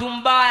 Bamba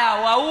mtumbaya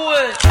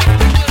waue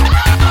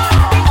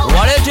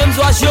walete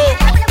mzwasho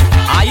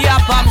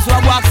ayapa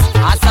mzwabwax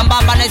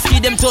asambamba na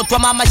Eskid mtoto wa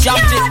mama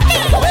Shamte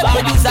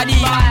producer D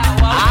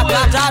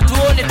akata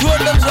tuone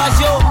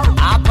mzwasho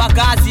hapa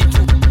kazi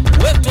tu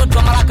we mtoto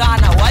wa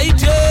Marakana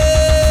waite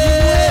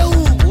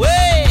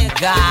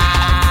weka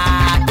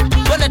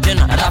twende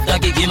tena natafuta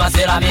kiki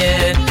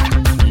maseramie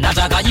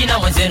nataka jina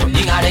mwenzenu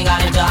ningare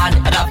mtaani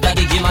natafuta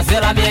kiki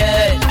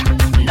maseramie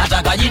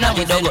nataka jina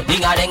kidogo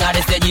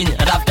ningare stejini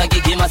natafuta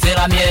kiki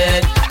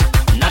maseramie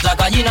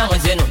nataka jina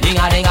mwenzenu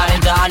ningare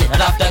mtaani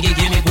natafuta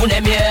kiki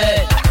mikune mie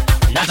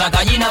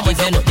nataka jina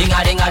mwenzenu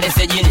ningare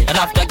stejini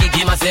natafuta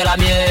kiki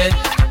maseramie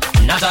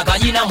nataka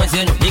jina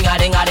mwenzenu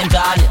ningare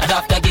mtaani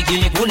natafuta kiki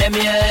mikune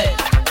mie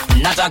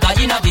nataka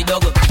jina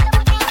kidogo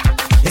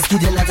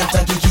Eskid nataka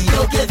kiki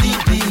yoke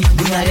vipi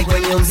ningare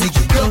kwenye muziki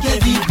yoke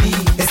vipi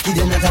Eskid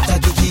nataka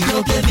kiki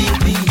yoke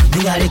vipi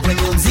ningare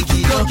kwenye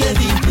muziki yoke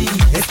vipi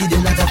Eskid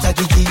nataka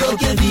kiki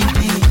yoke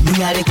vipi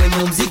ningare kwenye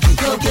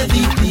muziki yoke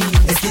vipi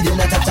Eskid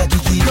nataka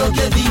kiki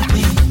yoke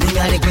vipi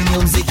ningare kwenye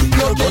muziki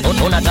yoke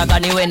vipi unataka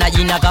niwe na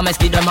jina kama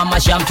Eskid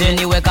mama Shamte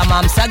niwe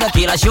kama Msaga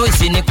kila show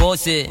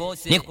isinikose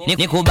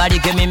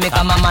nikubalike mimi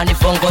kama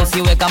Manifongo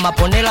siwe kama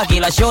Ponela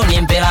kila show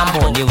ni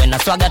mpelambo niwe na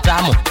swaga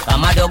tamu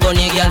kama dogo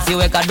nigia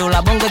siwe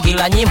kadula bonge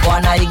kila nyimbo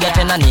anaiga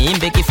tena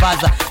niimbe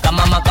kifaza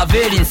kama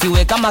Makaveli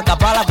nsiwe kama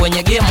Kapala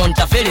kwenye game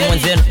nitafeli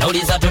mwenzenu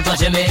nauliza tutwa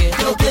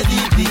Temeke yoke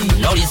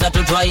vipi nauliza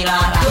tutwa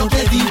Ilala yoke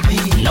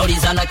vipi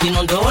nauliza na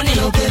Kinondoni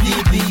yoke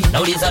vipi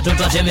nauliza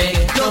tutwa Temeke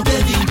yoke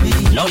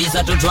vipi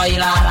nauliza tutwa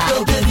Ilala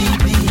yoke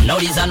vipi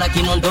nauliza na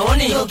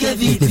Kinondoni yoke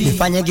vipi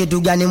nifanye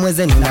kitu gani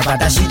mwenzenu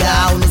napata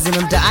shida unizime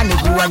mtaani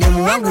kuwa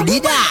demu wangu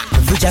dida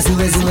ficha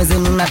siwezi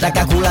mwenzenu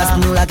nataka kula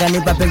snula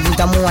kanipa penzi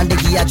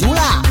kamuandikia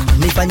chula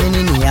nifanye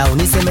nini au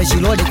niseme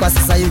Shilode kwa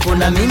sasa yuko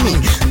na mimi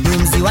ni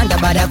mziwanda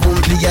baada ya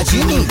kumpiga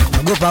chini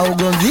nagopa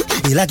ugomvi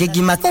ila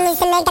kikima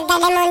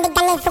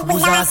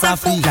kuza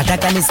safi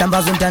nataka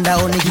nisambaze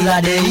mtandaoni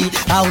kila day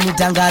au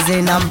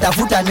nitangaze na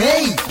mtafuta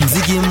nei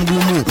mziki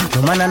mgumu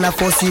kwa maana na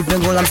force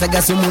pengo la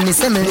Msaga sumu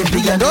niseme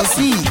nipiga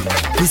ndosi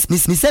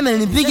niseme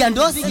nipiga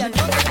ndosi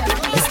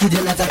Eskid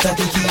nataka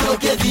kiki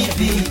yoke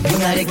vipi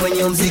ningare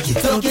kwenye muziki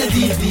yoke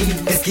vipi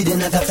Eskid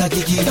nataka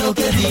kiki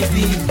yoke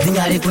vipi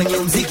ningare kwenye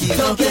muziki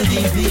yoke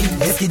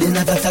vipi Eskid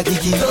nataka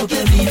kiki yoke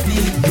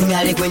vipi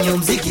ningare kwenye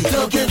muziki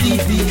yoke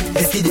vipi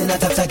Eskid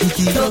nataka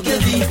kiki yoke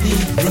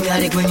vipi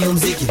ningare kwenye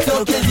muziki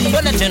yoke vipi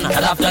twende tena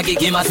natafuta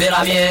kiki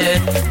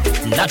maseramie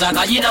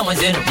nataka jina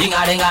mwenzenu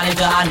ningare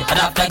mtaani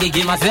natafuta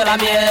kiki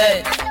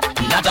maseramie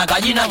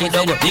nataka jina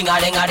kidogo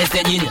ningare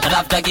stejini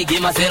natafuta kiki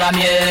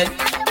maseramie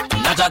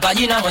nataka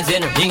jina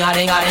mwenzenu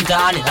ningare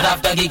mtaani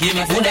natafuta kiki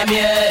mikune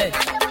mie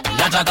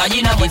nataka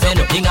jina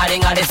mwenzenu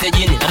ningare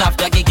stejini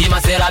natafuta kiki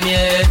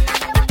maseramie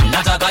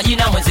nataka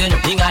jina mwenzenu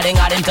ningare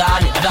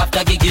mtaani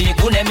natafuta kiki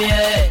mikune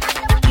mie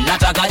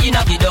nataka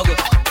jina kidogo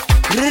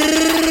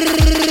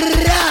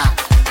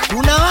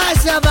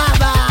unawasha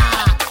baba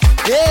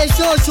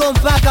shosho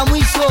mpaka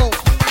mwisho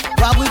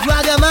kwa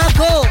kuitwaga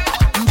Mako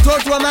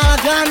mtoto wa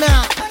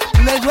Marakana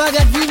unaitwaga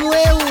timu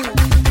weu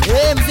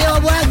mzee wa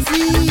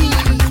Bwaksi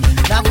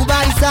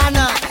nakubali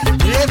sana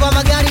dereva wa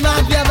magari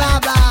mapya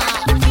baba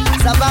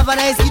sambamba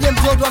na Eskid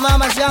mtoto wa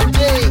mama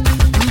Shamte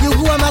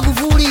mjukuu wa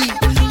Magufuli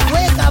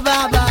weka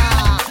baba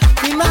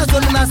Kimazo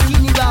ni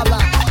maskini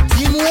baba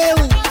timu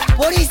weu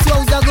polisi wa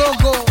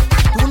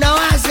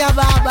weka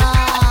baba.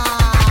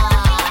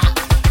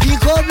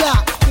 Kikobla,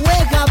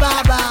 weka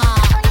baba.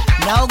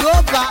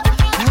 Naogopa,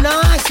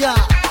 unawasha,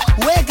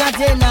 weka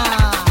tena.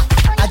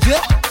 Ajwe,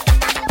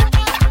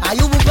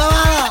 Ayubu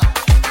Kawala,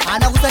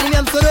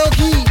 anakusalimia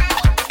Msoroki.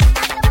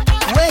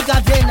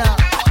 Weka tena,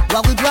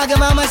 wakuitwage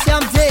Mama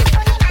Shamte,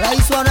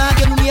 rais wa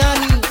wanawake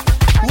duniani.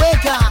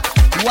 Weka,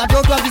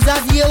 watoto wa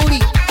vizazi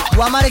jeuri,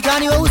 wa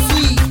Marekani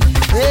weusi.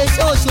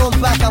 Shosho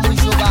mpaka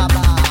mwisho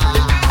baba.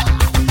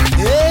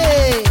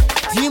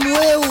 Timu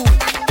weu.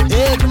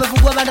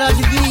 Tumefungua Bandara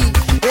TV.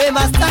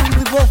 Mastaki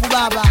vipofu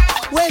baba.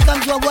 Weka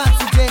mtu wa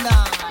bwasi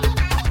tena.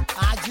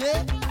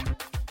 Aje.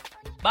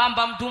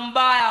 Bamba mtu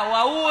mbaya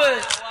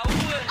waue.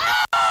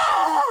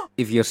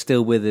 If you're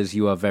still with us,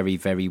 you are very,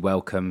 very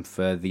welcome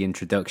for the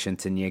introduction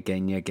to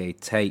Nyege Nyege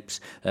Tapes.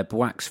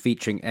 Bwax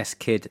featuring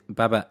S-Kid,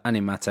 Baba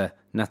Animata,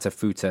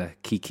 Natafuta,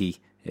 Kiki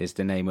is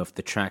the name of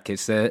the track.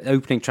 It's the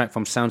opening track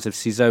from Sounds of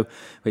Sizo,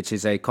 which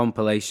is a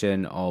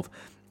compilation of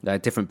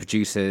different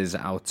producers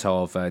out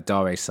of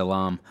Dar es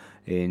Salaam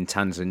in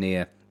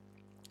Tanzania.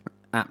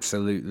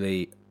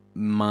 Absolutely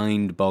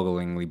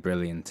mind-bogglingly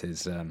brilliant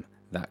is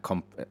that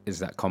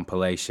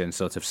compilation.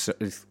 Sort of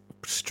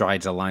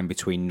strides a line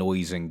between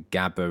noise and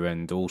gabba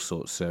and all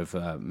sorts of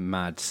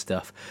mad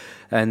stuff.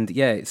 And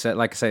yeah, it's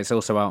like I say, it's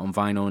also out on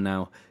vinyl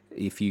now.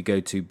 If you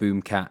go to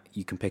Boomcat,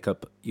 you can pick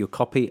up your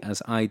copy,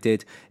 as I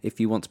did. If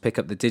you want to pick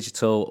up the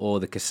digital or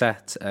the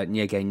cassette,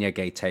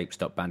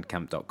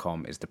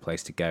 nyegenyegetapes.bandcamp.com is the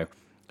place to go.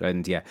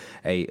 And yeah,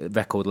 a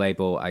record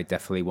label I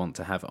definitely want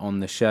to have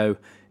on the show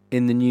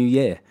in the new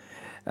year.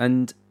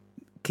 And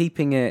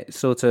keeping it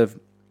sort of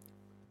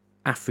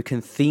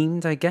African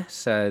themed, I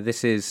guess.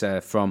 This is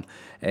from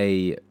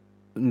the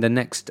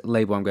next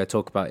label I'm going to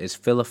talk about is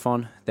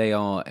Philophon. They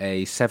are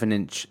a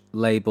 7-inch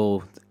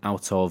label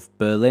out of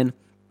Berlin.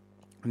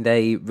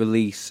 They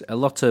release a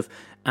lot of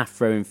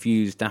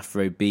Afro-infused,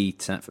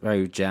 Afro-beat,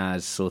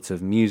 Afro-jazz sort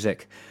of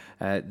music.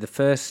 The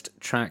first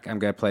track I'm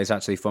going to play is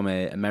actually from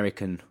an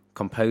American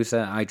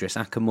composer, Idris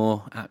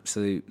Ackamore,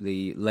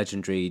 absolutely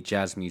legendary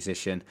jazz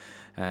musician.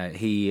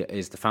 He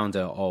is the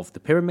founder of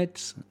The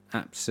Pyramids,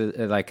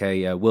 like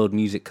a world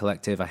music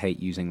collective. I hate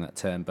using that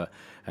term, but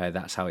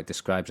that's how it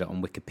describes it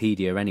on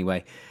Wikipedia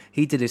anyway.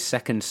 He did his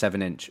second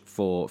 7-inch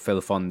for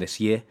Philophon this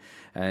year,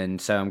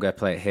 and so I'm going to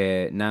play it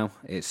here now.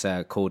 It's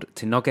called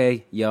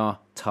Tinoge Ya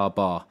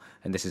Tarbar,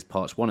 and this is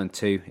parts 1 and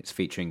 2. It's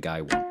featuring Guy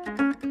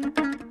 1.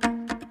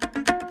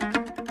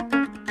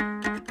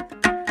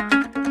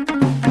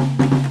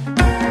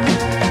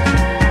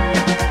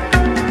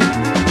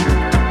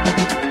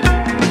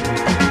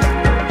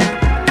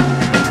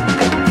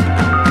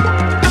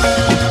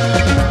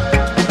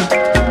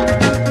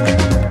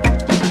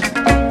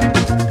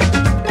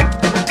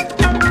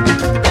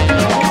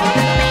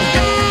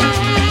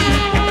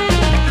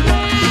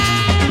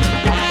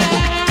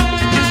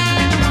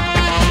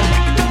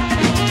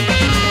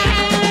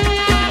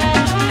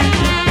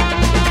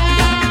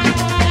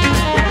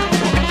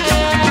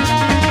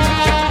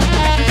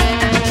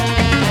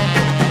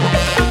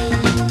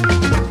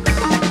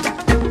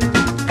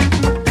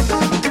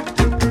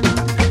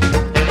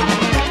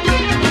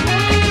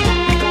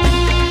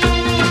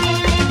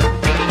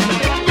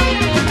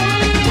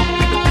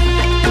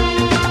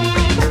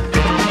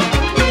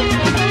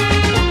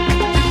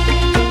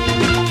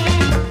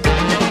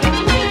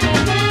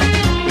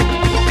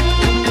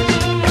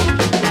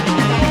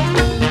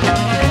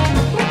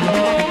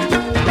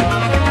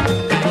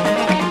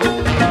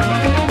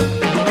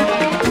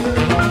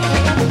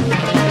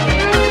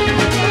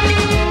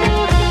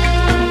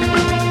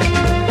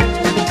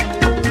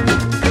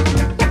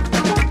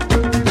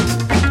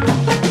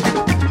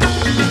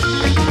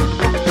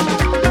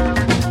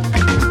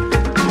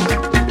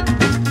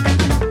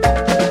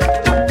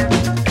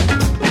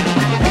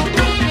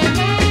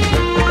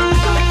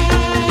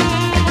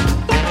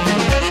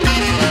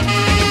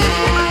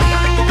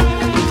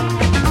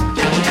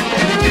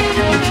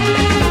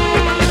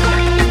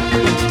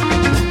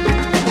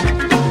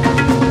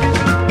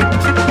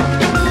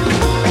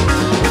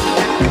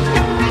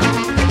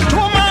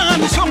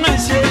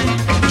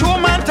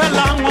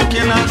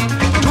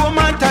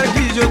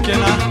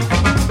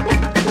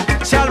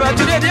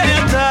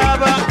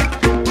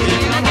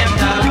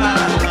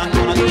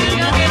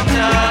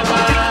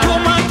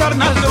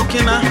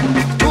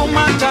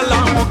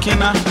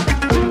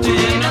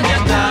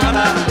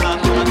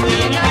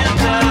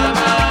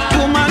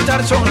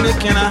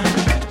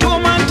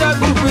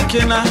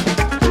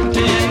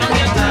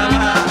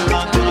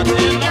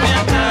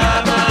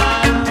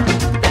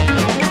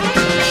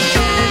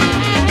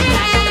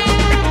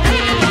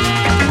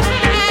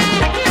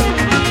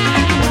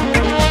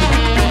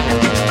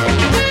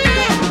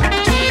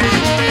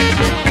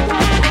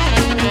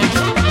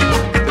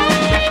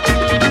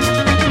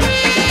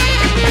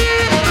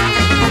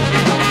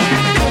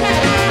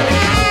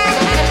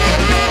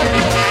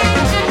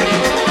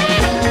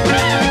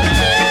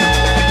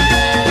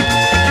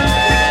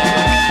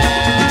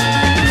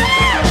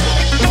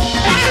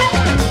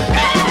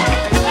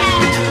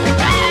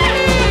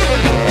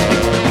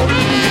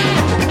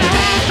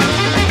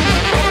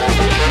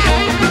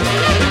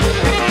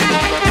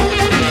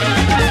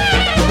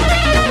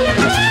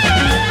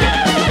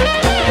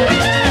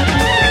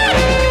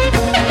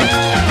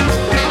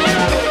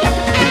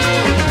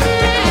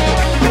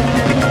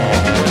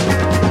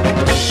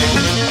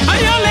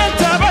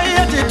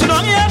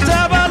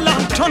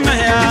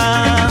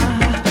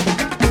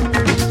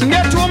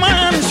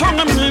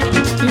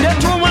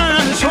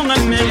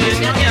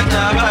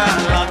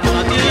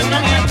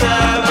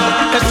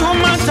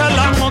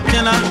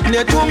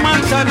 de tu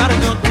manta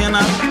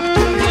narjokena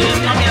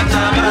no me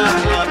ataba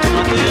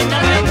no me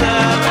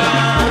ataba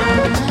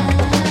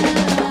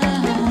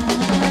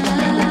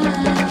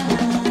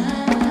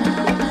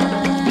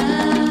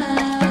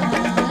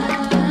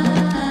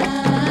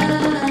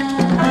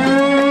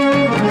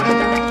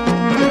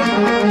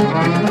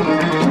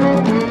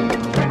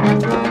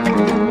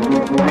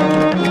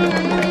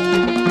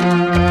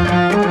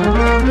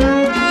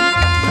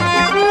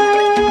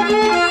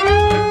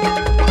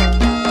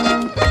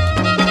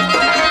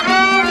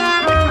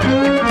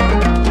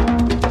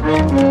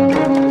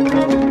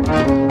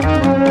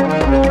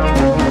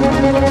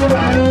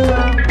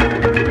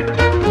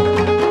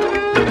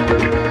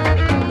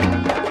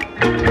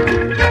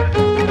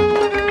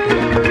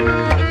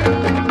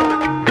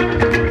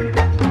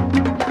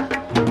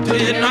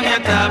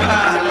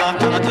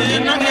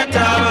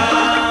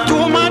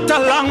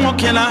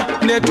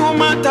de tu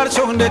matar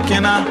son de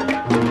kena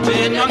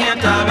no me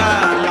ataba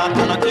la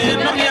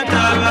no me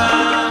ataba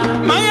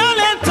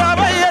mayale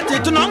taba yeti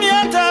tu no me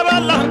ataba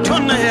la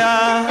tonaya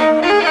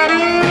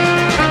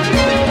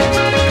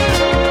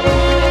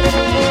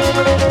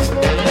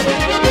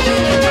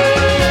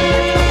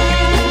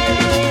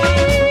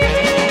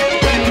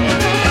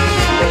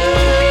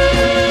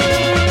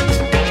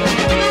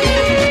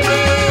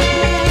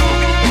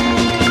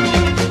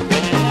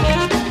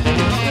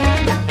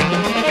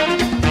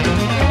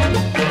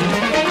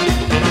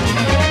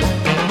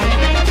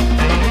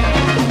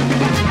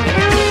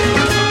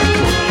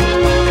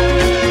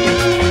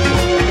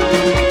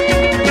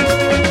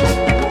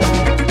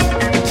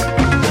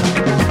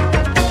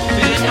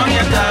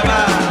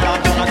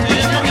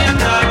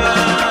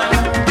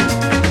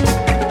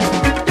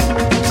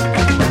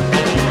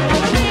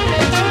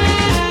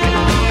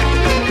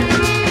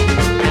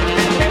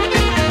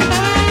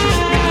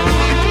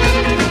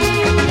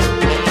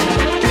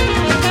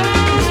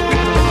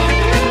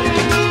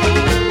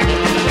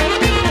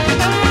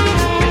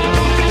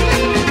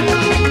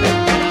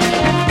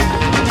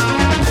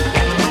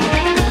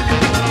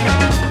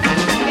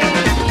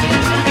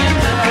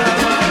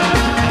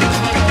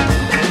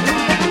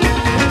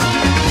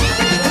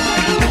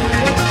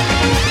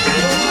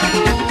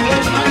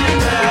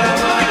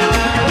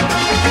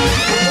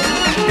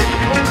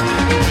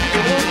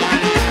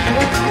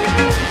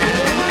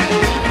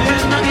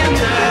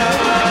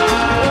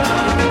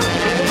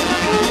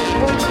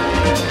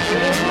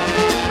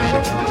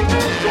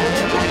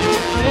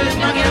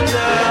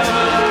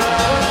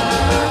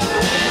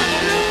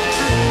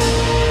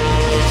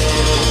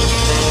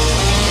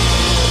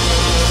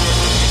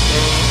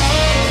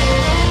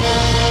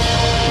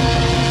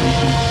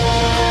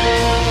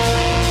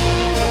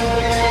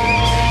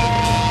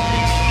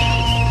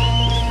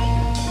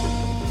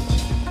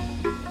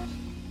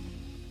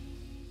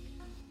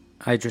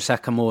Idris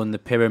Ackamoor and the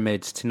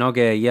Pyramids,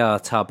 Tinoge Ya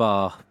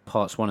Tabar,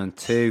 parts 1 and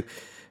 2,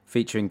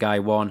 featuring Guy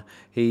One.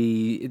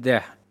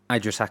 Idris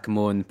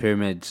Ackamoor and the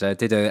Pyramids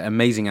did an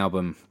amazing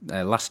album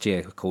last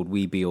year called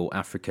We Be All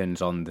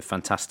Africans on the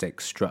fantastic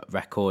Strut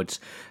Records.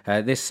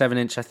 This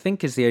 7-inch, I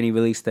think, is the only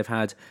release they've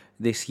had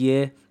this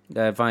year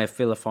via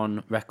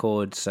Philophon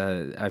Records.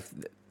 I've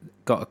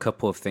got a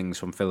couple of things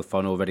from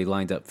Philophon already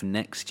lined up for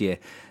next year,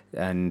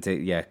 and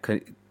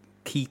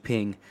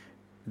keeping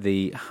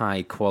the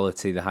high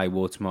quality, the high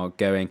watermark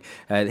going.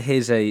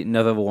 Here's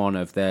another one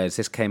of theirs.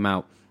 This came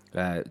out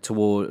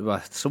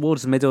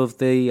towards the middle of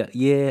the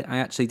year. I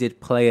actually did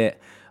play it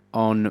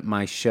on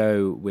my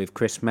show with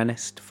Chris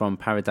Menist from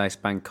Paradise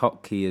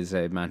Bangkok. He is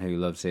a man who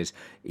loves his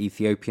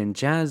Ethiopian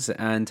jazz,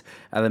 and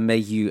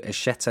Alameyu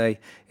Eshete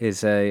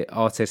is an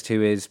artist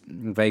who is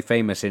very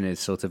famous in his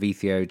sort of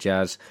Ethio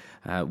jazz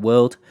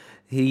world.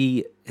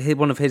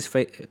 One of his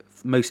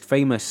most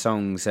famous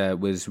songs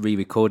was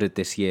re-recorded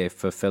this year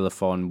for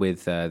Philophon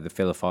with the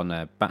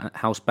Philophon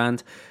house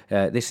band.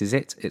 This is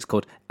it. It's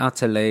called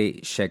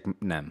Atale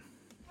Shegnam.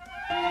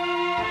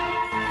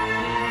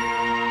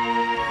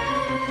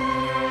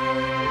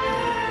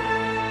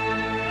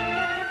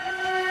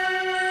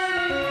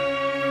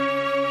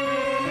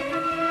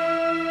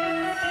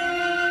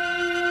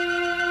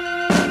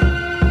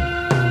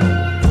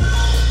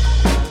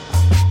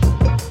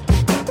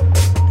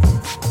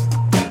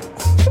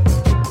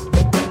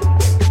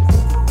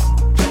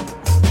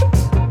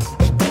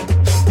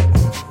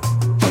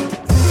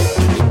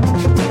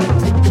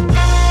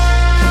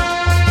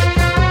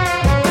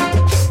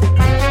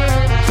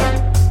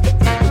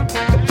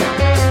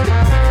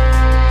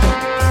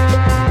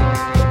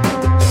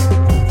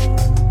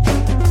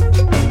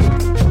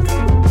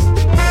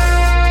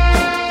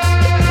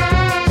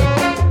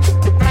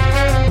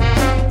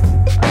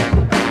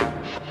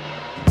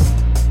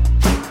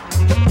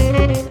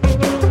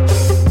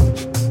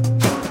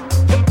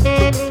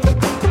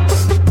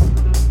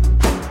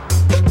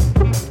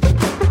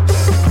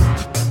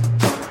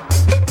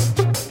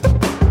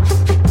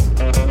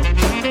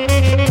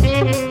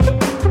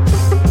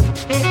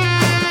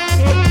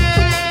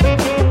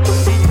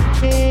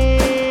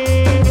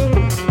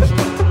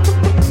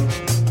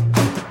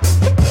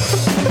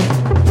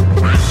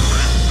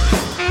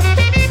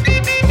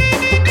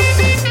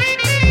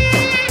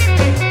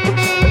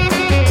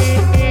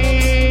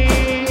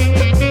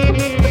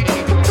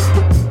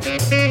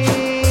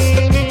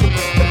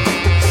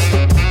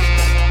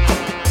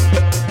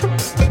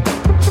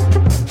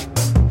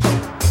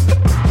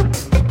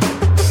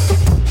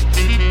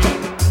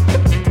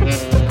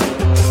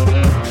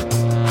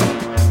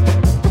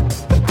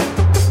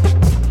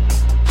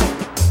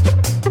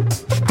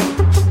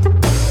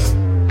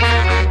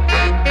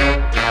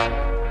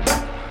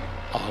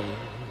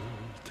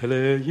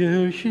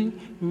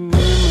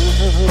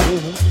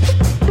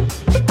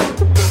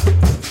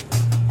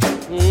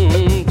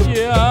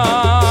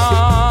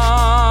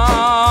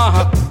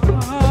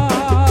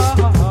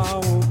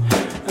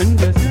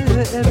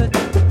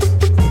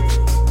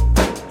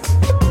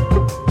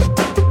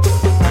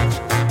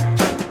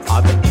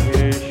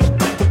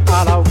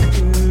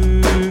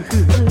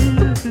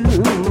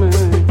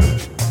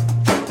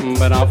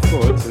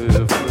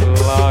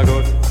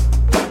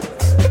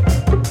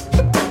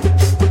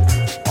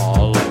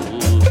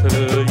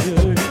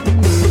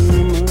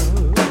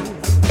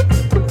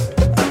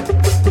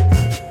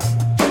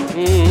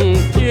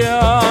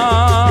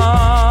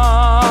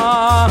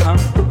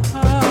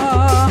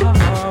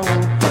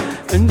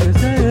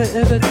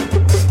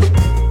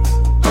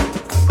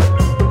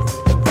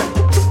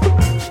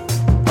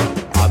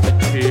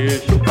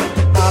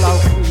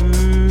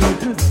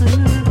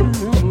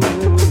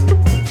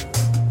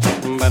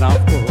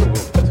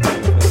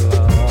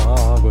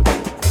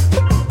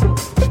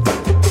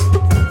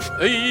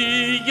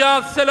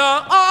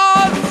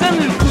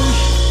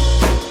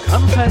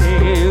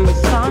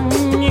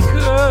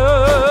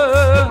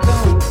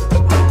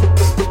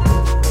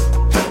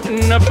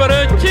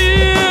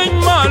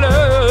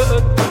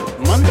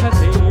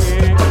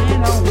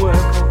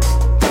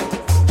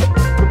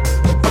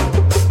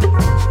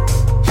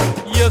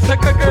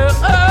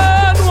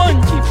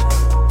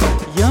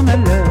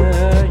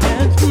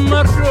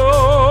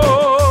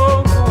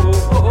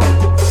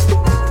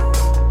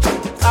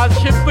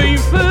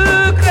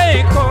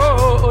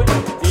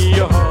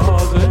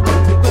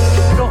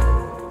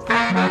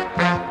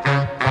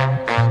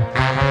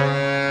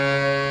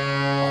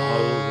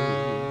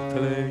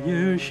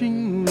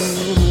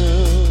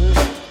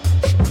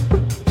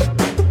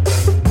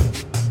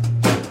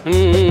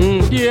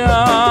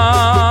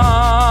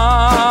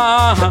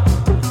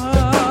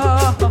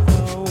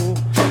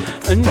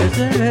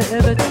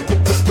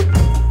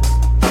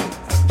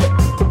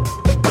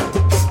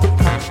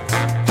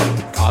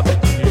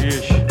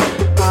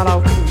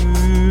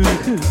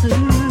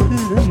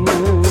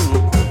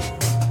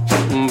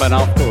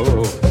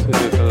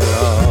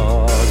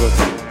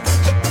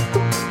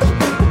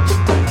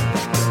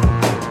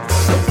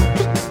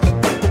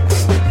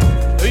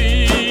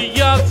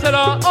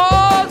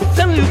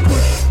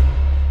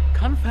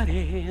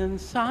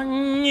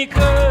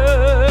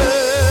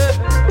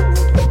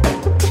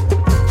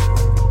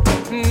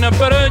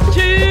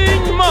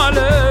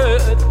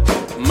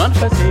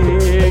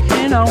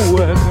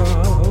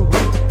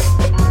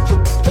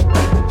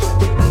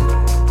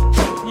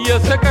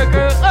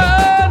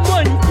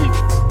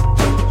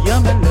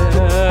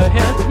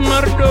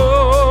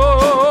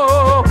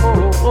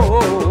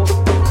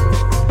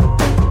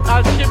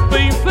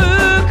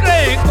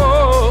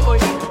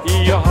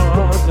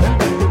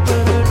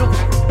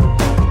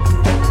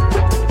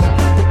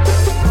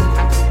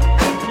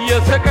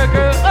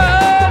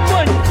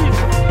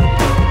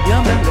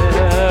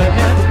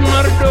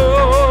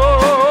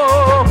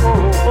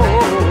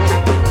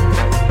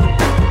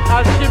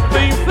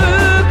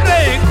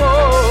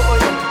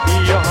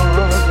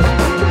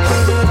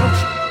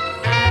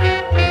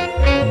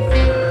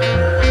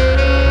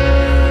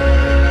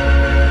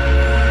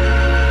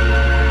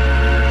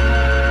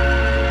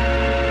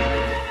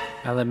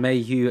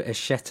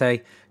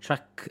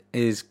 Track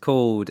is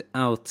called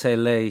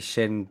Altele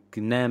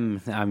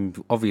Shengnem. I'm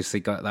obviously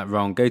got that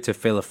wrong. Go to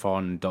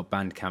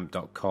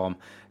philophon.bandcamp.com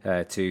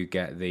to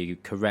get the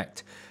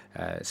correct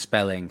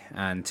spelling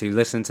and to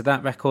listen to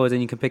that record,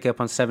 and you can pick it up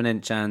on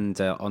 7-inch and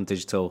on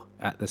digital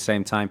at the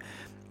same time.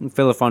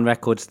 Philophon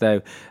Records,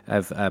 though,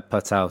 have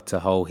put out a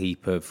whole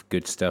heap of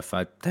good stuff.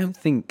 I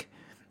think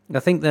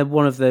they're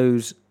one of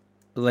those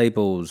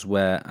labels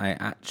where I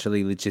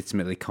actually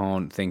legitimately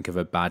can't think of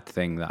a bad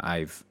thing that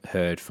I've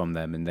heard from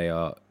them, and they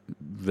are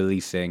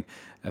releasing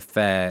a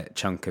fair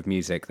chunk of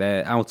music.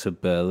 They're out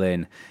of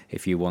Berlin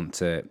if you want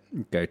to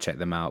go check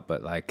them out,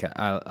 but like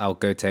I'll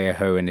go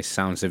Teho and his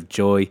Sounds of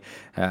Joy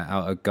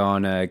out of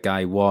Ghana,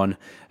 Guy One,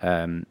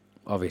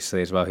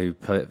 obviously as well, who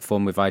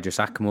performed with Idris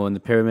Ackamoor and the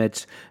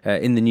Pyramids.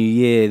 In the new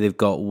year, they've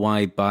got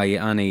Wai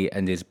Bayani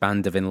and his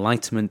Band of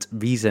Enlightenment,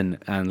 Reason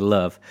and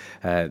Love.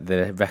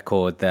 The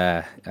record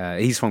there,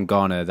 he's from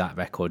Ghana. That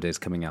record is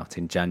coming out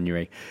in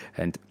January,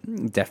 and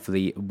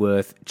definitely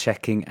worth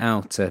checking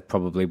out.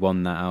 Probably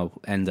one that I'll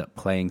end up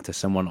playing to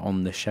someone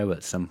on the show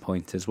at some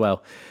point as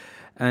well.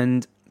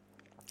 And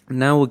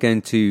now we're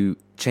going to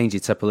change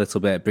it up a little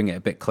bit, bring it a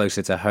bit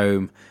closer to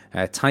home.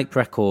 Type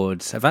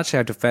Records have actually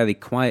had a fairly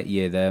quiet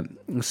year. They're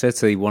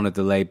certainly one of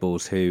the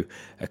labels who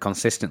are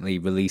consistently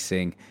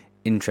releasing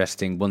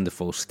interesting,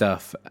 wonderful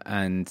stuff,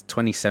 and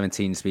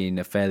 2017's been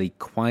a fairly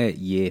quiet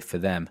year for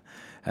them.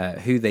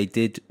 Who they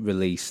did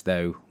release,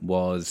 though,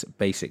 was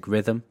Basic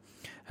Rhythm.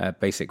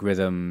 Basic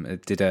Rhythm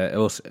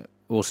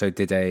also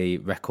did a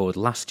record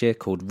last year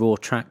called Raw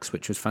Tracks,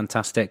 which was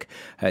fantastic.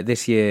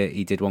 This year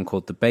he did one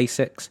called The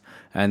Basics,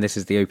 and this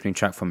is the opening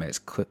track from it. It's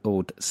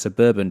called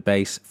Suburban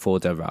Bass for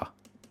Dara.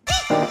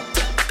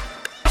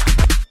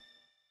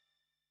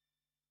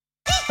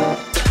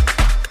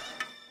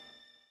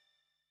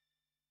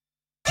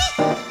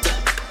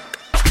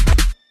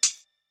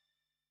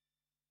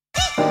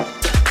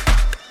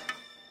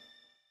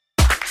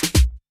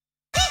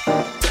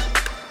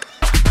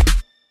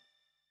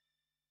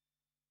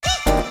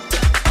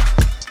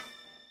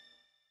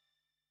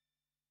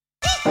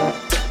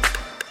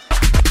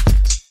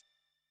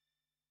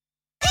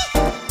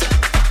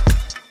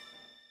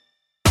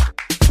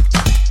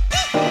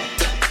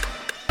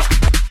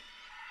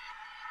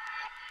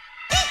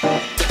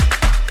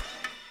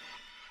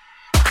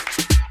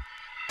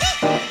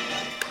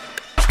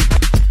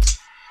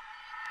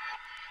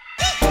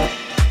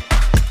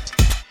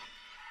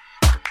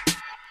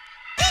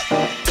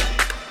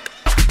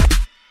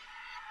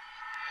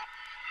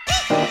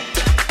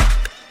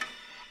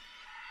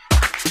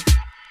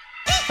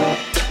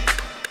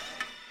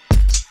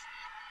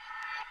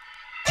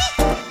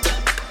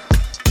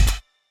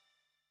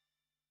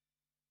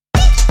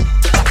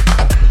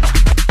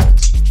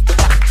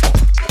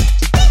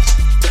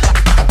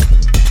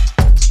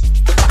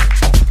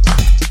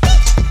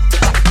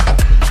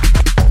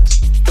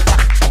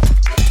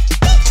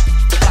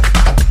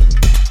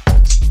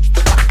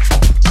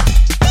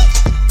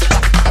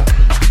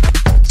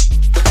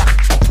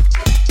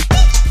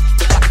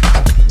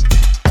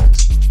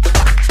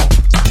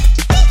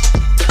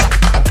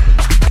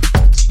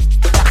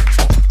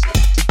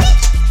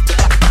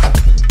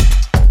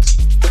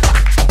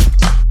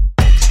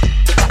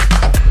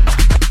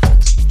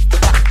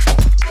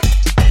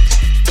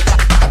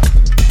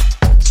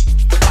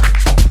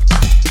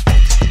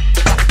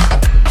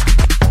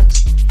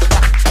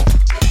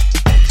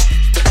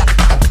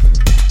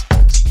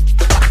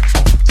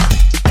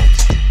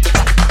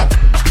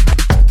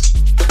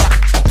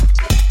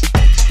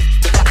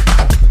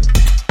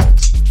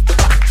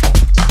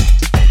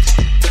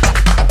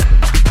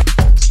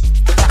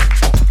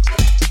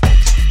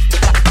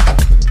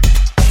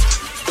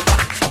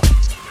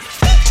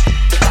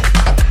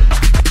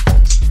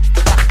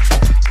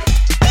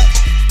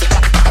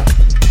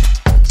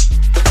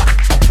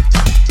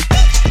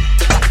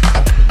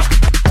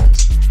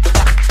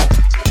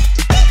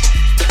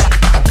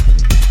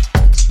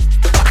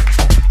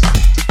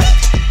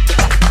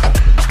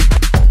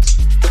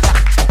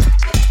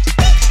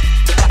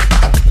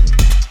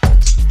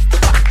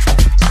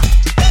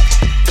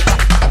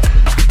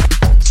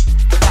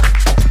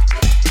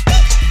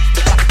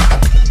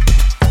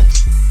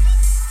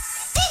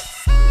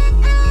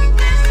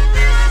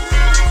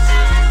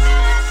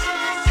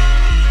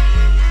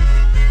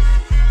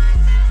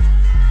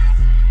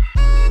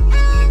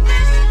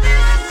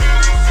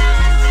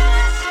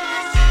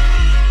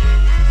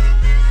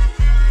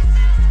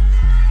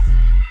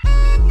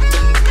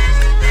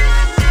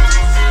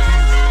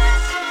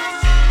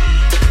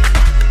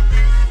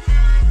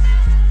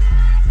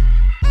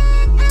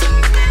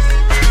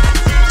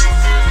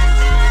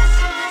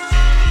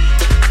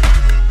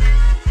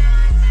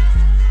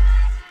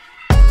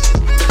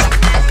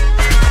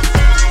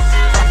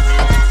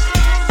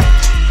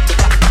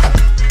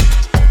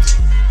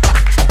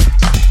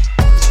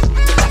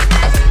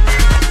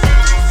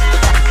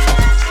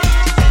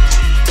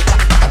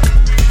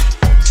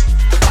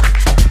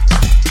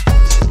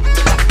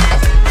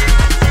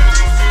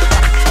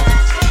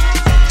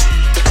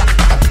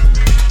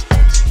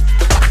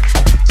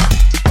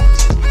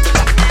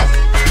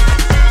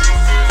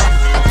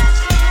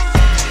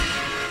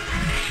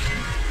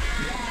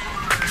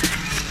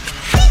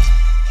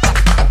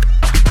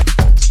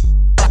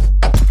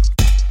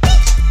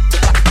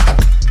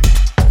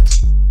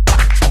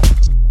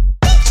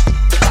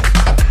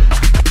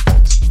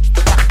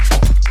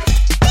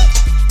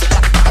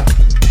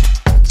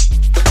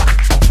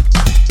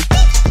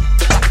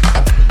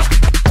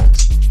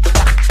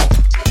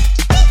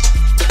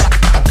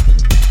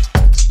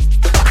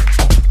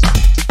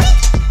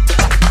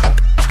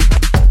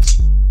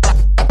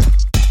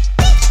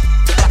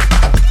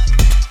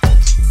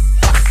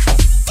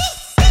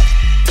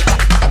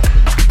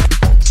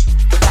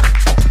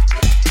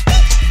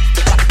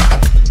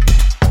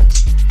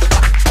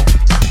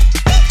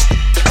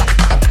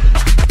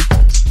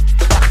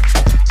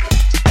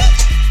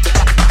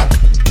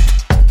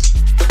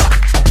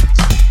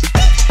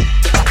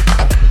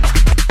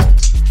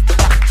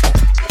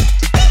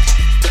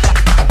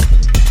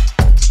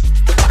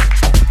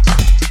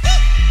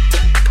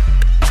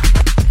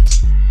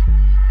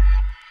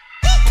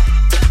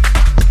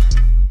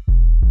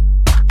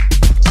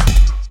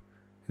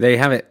 There you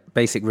have it.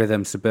 Basic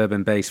rhythm,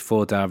 suburban bass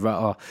for Da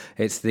Ra.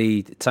 It's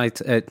the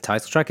title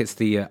track. It's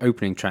the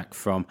opening track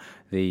from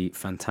the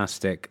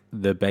fantastic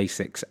The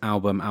Basics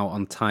album out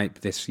on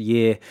Type this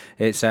year.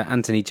 It's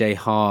Anthony J.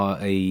 Ha.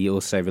 He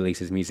also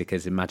releases music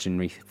as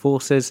Imaginary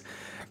Forces.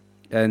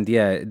 And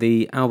yeah,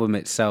 the album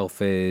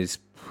itself is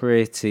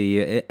pretty...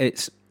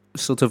 It's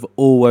sort of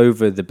all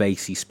over the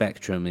bassy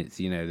spectrum. It's,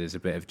 you know, there's a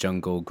bit of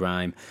jungle,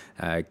 grime,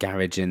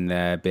 garage in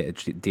there, a bit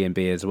of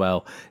D&B as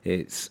well.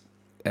 It's...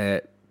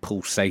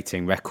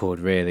 pulsating record,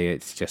 really.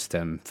 It's just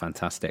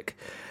fantastic.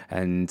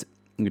 And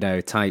you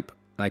know, Type,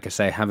 like I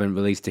say, haven't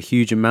released a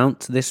huge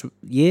amount this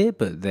year,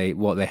 but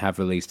what they have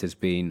released has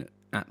been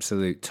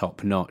absolute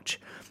top notch.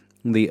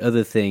 The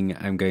other thing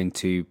I'm going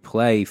to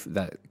play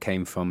that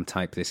came from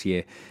Type this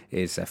year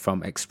is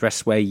from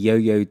Expressway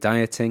Yo-Yo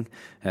Dieting,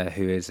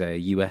 who is a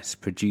US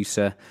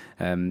producer.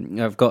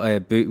 I've got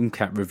a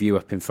Boomcat review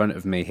up in front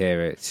of me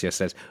here. It just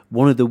says,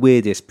 one of the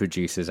weirdest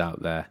producers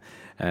out there.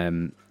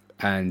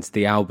 And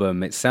the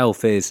album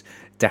itself is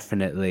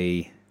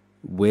definitely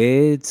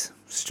weird,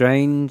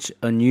 strange,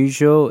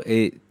 unusual.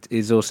 It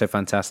is also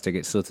fantastic.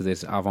 It's sort of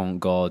this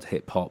avant-garde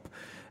hip-hop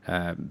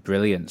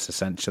brilliance,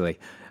 essentially.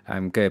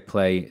 I'm going to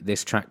play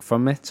this track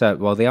from it.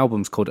 The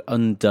album's called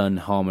Undone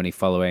Harmony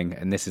Following,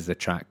 and this is the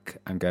track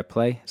I'm going to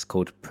play. It's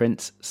called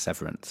Prince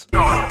Severance.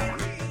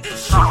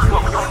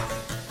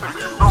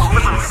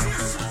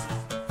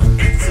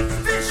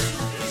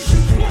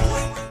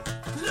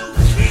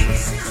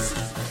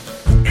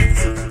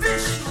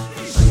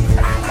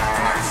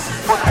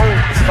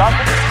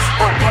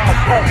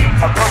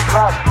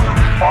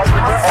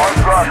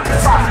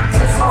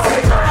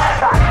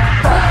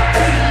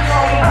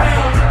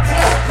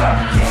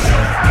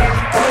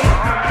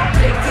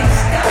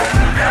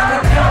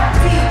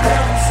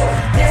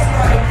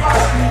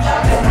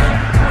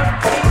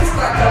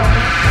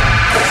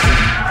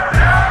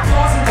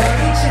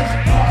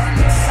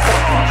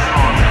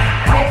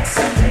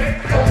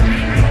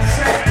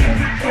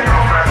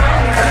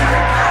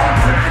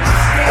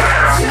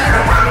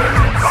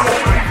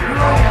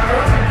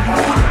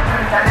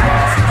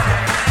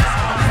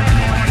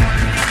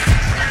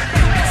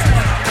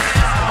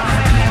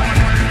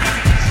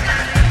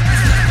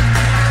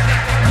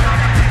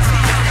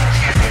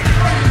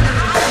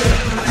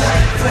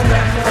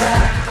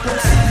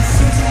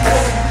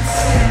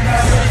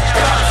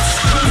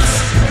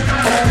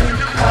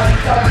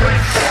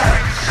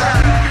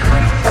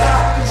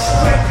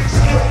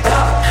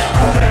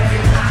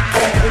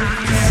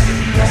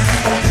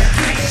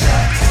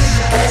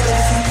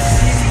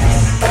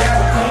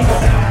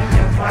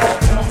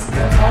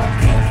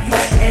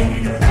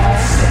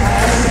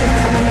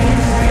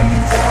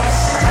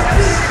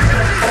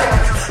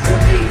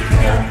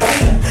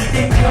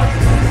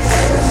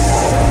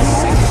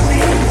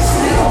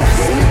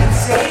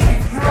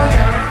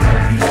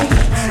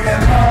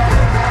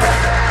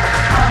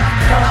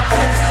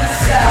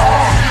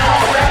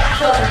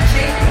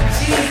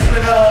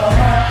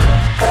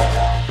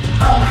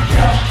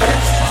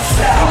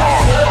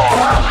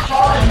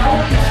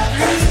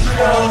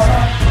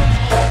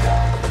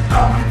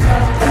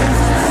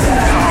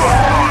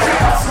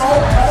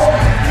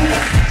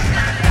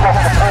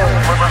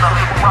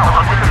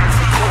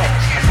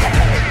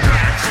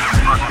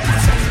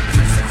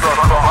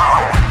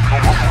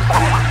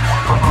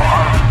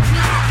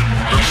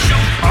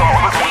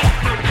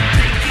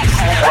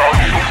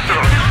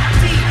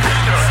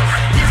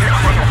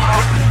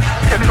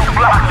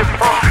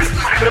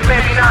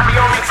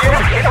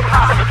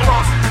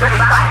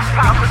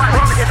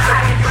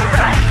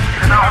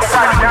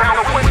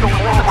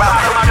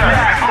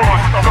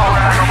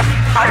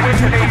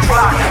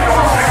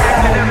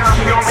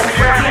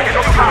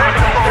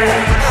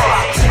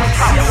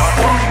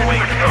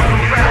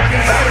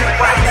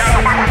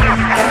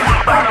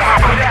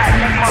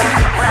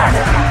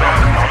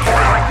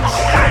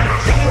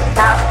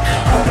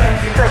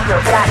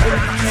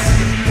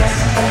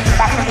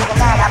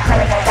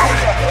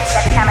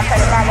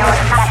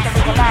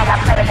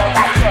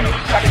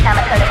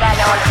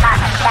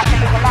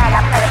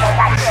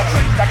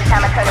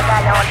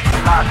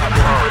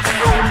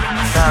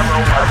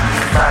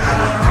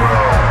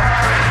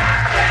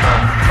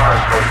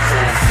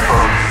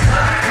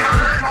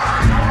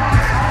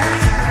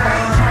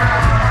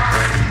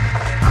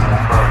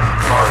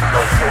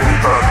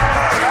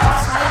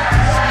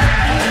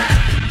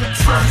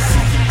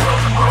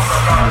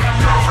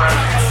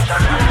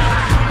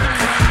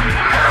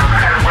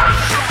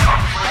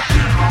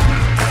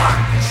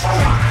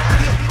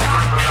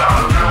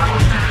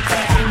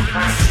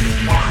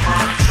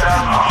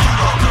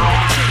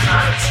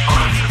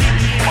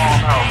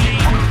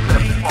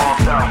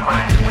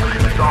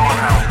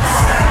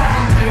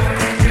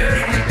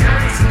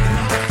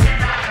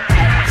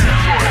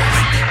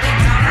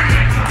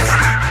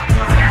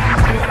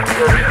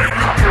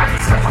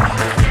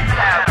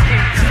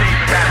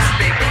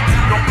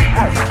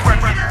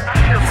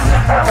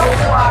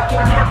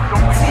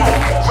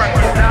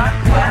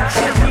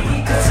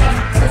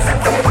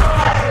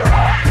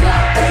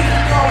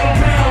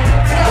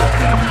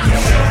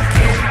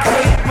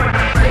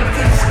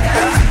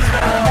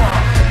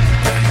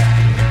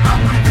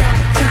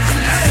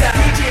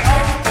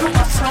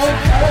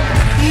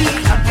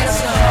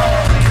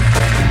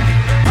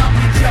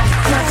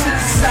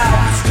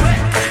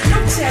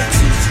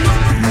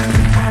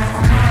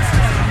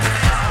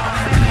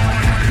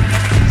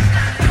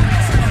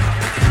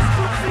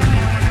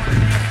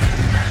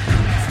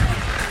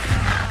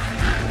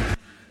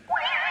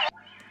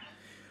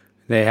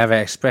 They have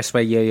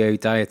Expressway Yo-Yo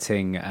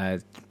Dieting.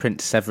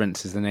 Prince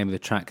Severance is the name of the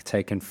track,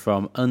 taken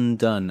from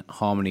Undone,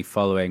 Harmony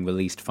Following,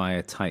 released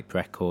via Type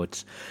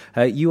Records.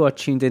 You are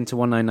tuned into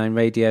 199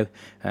 Radio,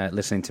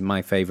 listening to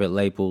my favourite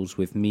labels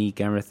with me,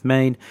 Gareth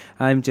Main.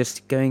 I'm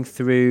just going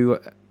through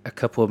a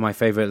couple of my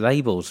favourite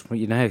labels. Well,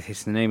 you know,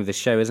 it's the name of the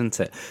show, isn't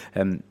it?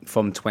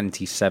 From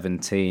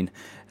 2017.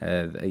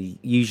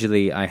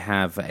 Usually I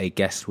have a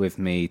guest with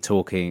me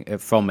talking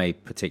from a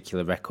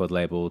particular record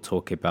label,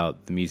 talking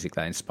about the music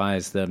that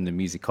inspires them, the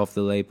music of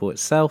the label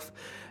itself.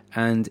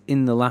 And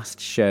in the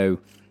last show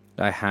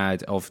I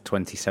had of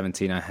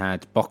 2017, I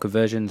had Boca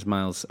Versions,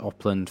 Miles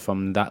Opland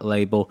from that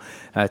label,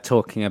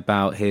 talking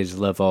about his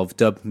love of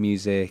dub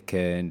music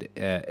and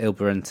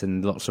Ilberant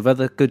and lots of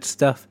other good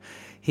stuff.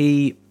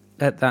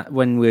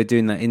 When we were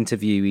doing that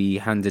interview, he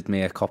handed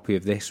me a copy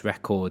of this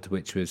record,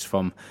 which was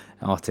from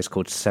an artist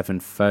called Seven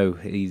Foe.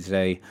 He's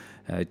a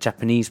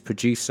Japanese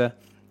producer,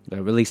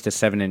 released a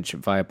 7-inch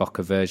via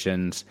Boca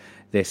Versions.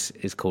 This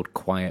is called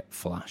Quiet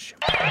Flash.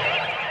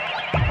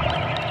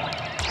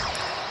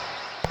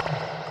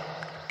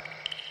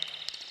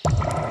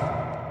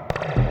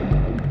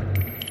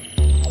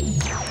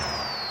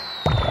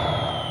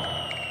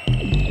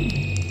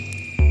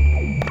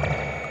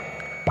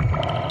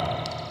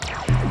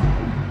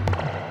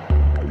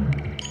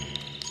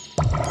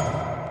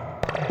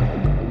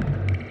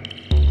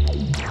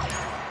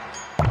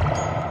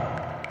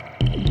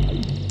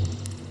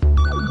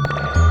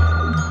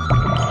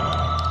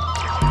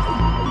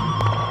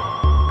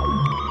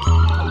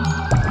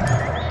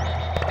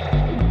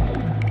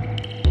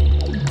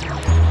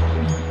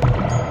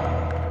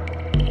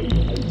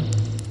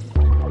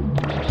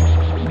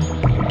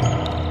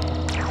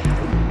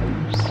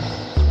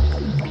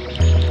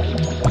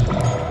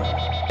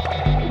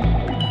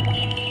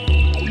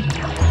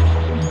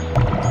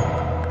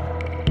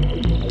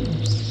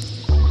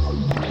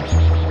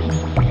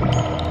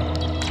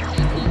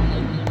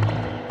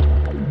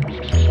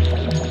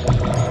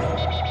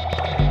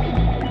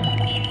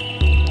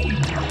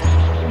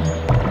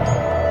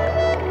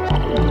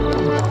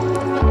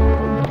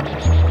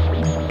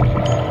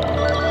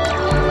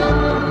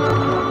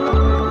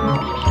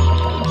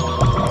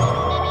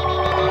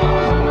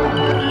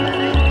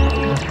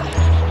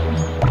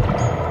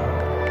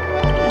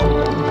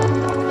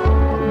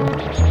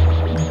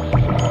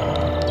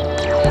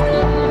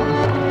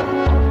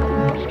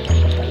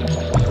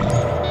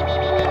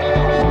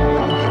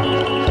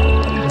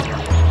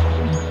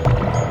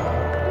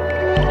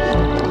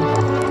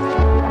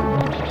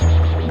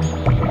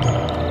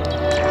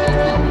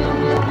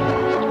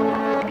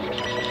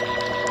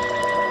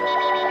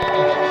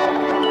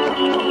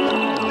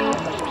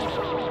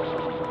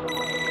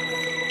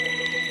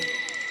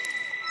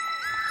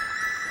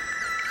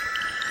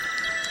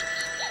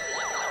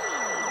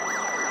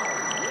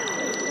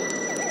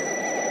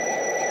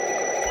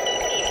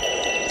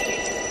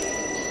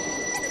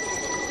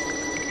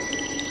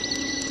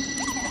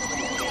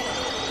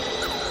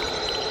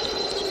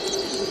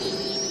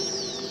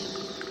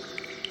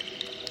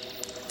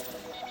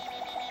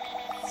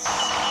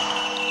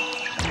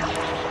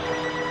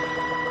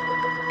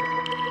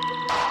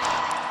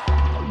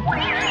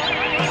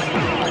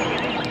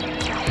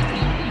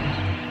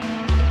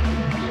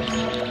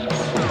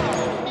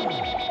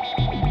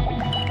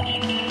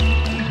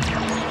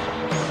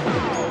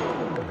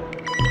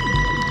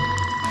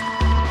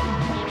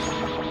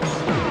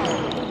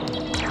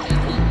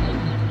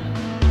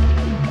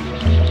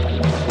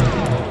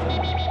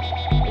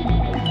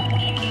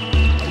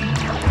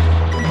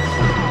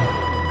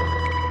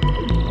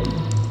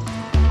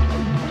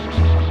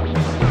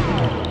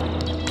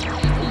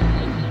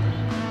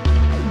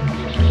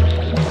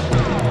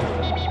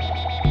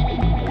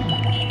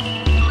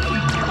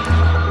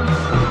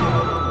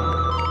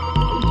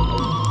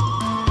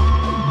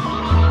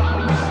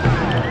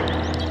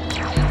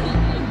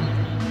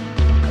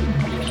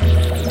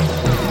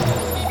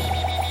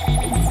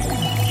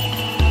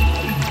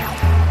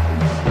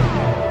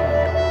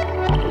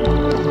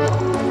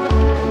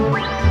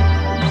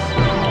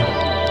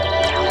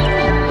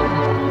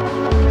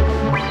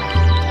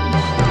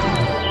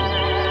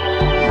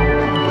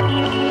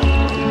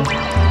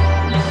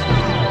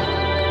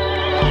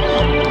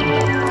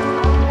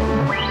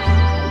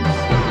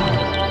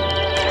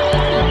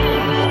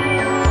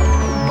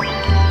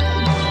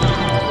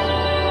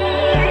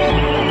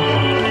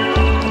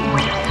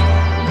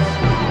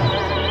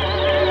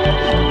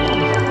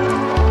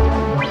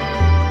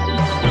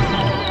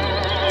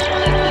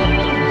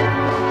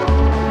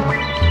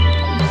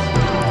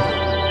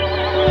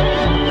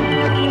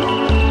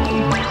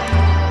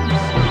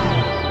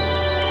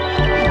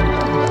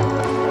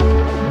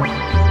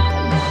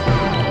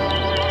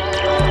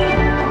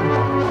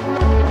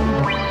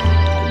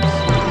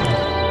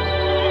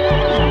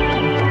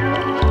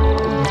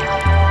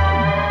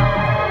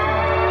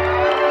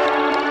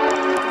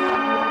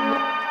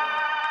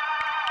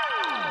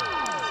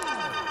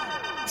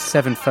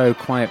 Seven Foe,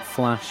 Quiet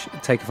Flash,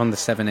 taken from the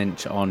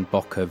 7-inch on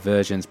Boca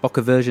Versions.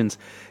 Boca Versions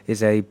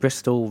is a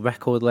Bristol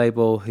record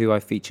label who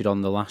I featured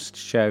on the last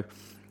show.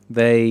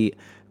 They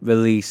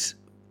release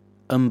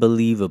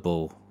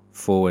unbelievable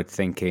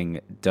forward-thinking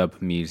dub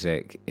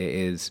music. It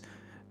is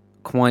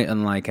quite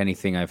unlike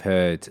anything I've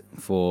heard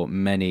for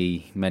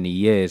many, many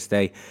years.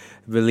 They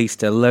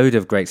released a load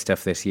of great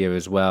stuff this year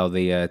as well.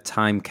 The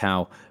Time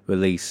Cow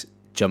release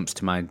jumps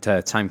to mind.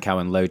 Time Cow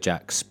and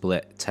LoJack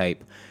split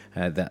tape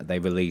that they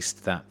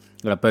released. That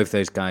both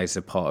those guys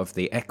are part of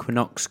the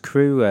Equinox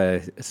crew,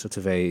 sort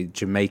of a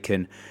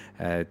Jamaican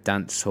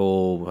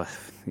dancehall.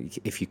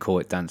 If you call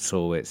it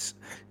dancehall, it's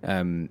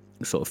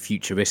sort of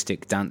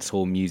futuristic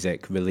dancehall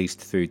music released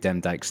through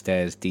Demdike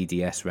Stairs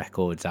DDS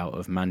Records out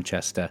of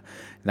Manchester.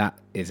 That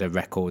is a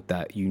record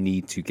that you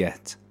need to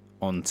get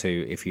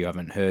onto if you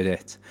haven't heard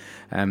it.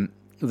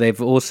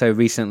 They've also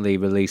recently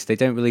released, they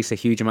don't release a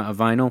huge amount of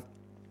vinyl,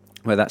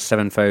 but that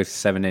 7/4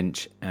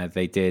 7-inch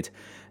they did,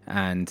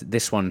 and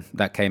this one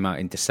that came out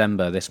in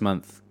December this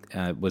month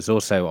was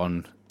also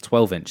on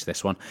 12-inch.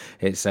 This one,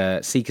 it's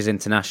Seekers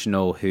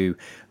International, who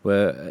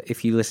were,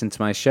 if you listen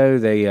to my show,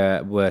 they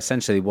were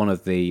essentially one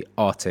of the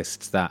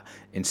artists that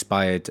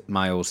inspired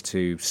Miles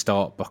to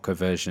start Boca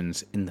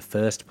Versions in the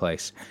first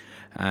place.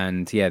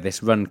 And yeah,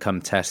 this Run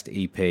Come Test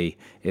EP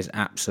is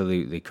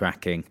absolutely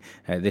cracking.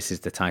 This is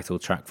the title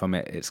track from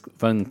it. It's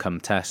Run Come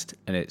Test,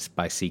 and it's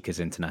by Seekers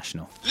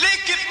International.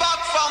 Lick it back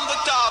from the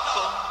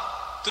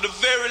top to the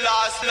very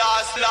last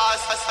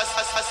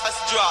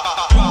drop.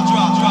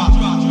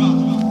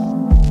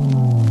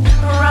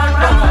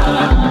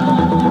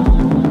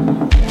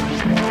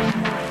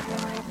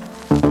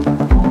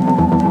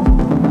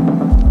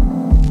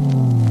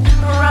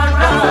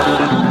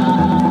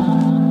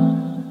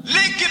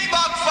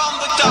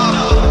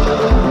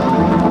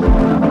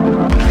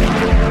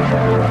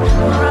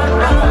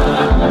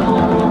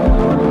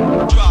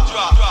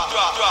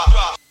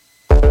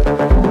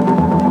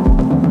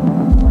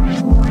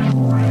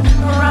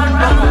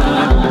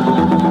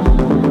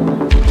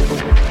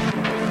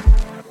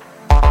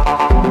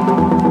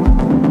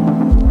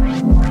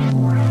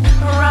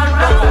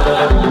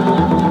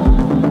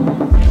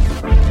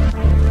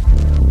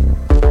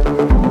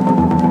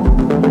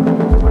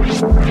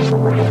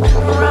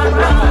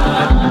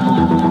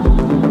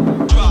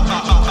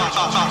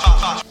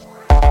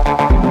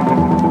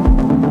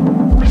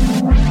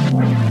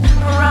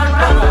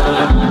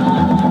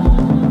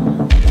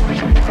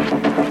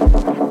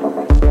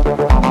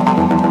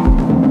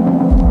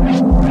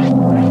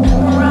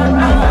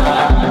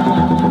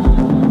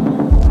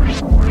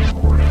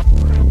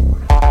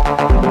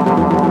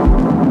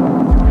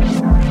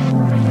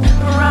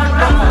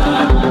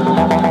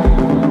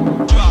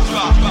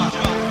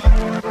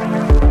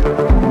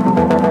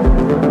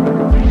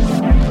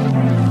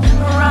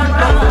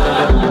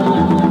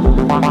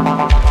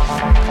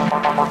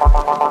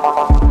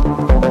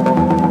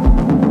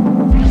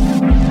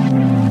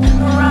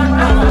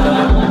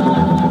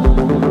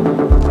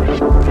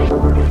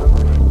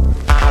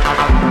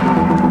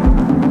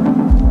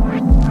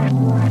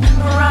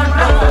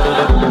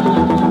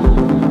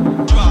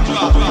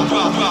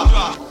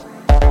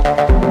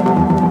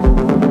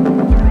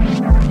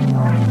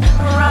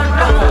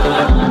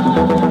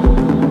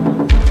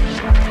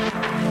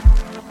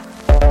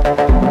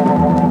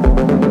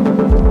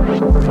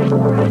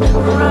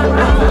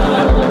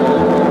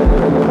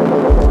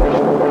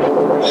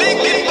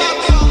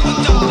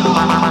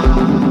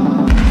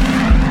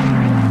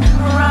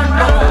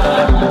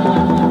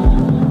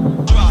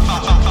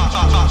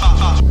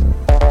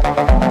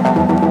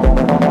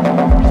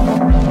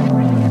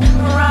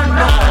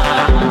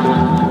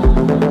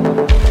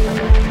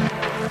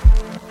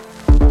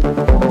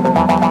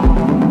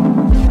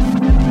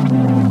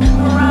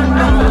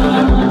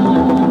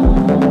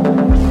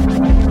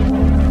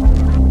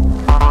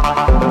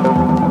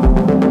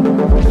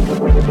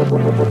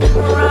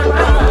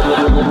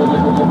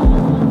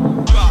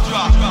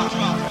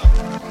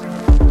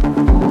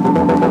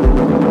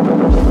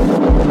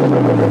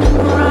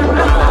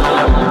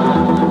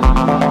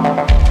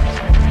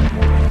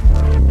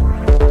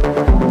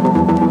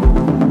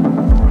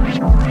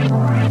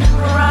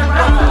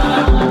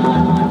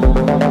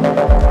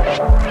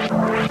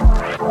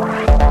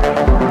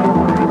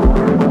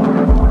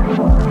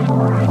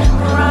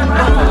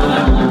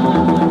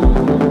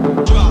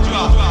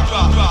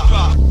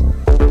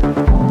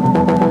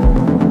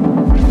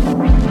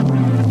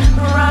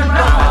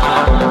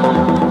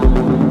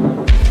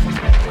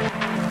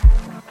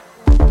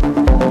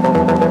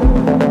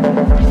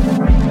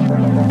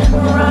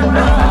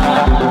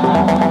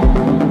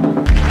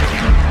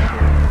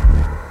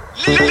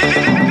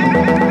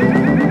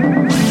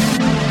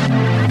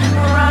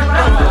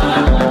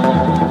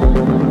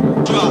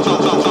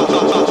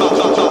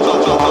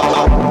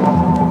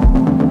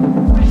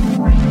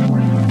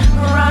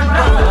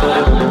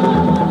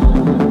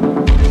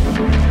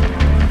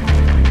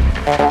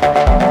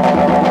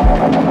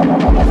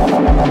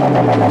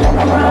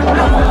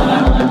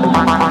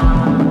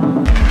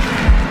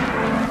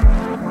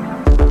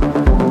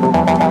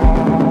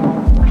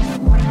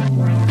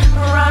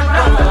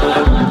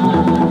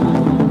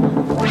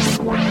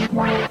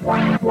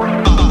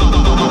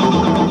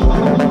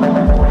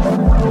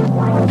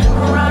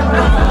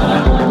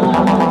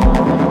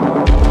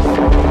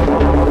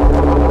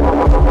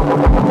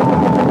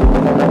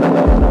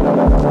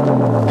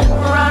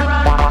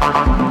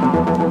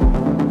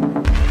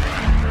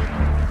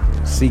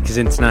 is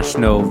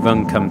International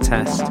Run Come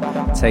Test,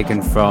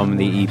 taken from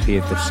the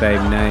EP of the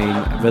same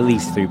name,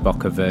 released through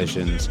Boca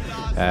Versions,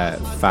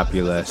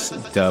 fabulous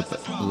dub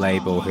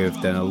label who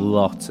have done a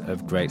lot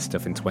of great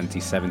stuff in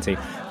 2017.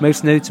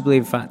 Most notably,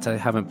 in fact, I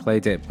haven't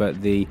played it, but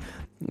the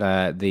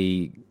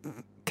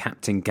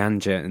Captain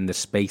Ganja and the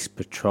Space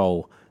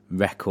Patrol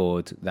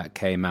record that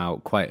came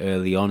out quite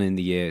early on in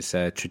the year. It's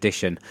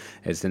Tradition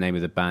is the name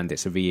of the band.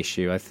 It's a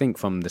reissue, I think,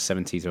 from the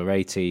 70s or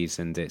 80s,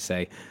 and it's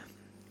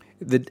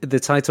the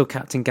title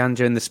Captain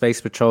Ganja and the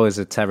Space Patrol is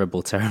a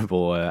terrible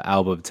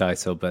album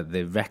title, but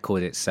the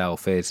record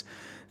itself is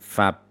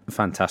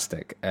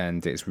fantastic,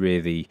 and it's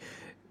really,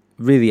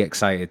 really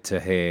excited to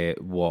hear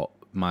what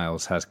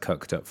Miles has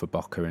cooked up for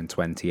Boca in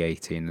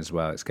 2018 as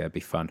well. It's going to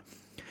be fun.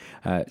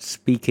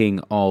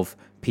 Speaking of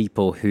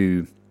people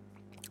who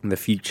the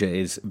future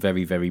is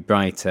very, very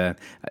bright, a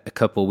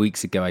couple of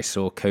weeks ago I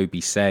saw Kobe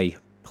Say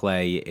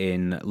play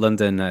in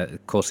London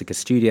at Corsica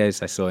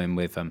Studios. I saw him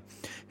with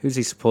who's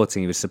he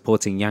supporting? He was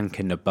supporting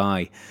Yanka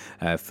Nabai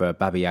for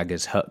Baba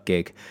Yaga's Hut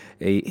gig.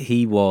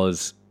 He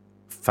was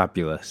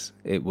fabulous.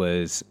 It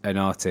was an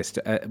artist.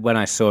 When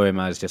I saw him,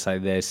 I was just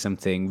like, there's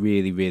something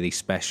really, really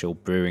special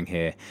brewing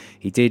here.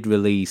 He did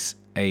release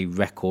a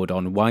record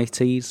on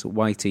Whitey's.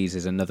 Whitey's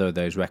is another of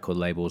those record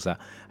labels that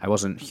I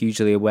wasn't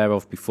hugely aware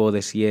of before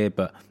this year,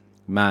 but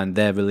man,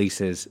 their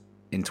releases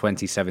in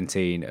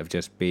 2017 have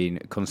just been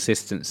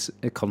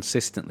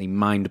consistently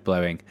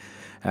mind-blowing.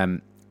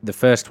 The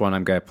first one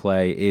I'm going to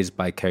play is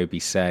by Kobe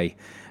Say.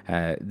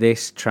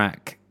 This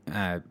track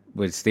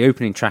was the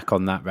opening track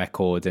on that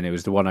record, and it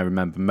was the one I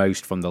remember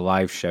most from the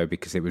live show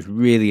because it was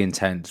really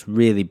intense,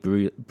 really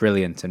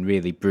brilliant, and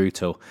really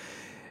brutal.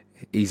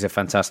 He's a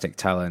fantastic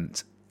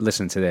talent.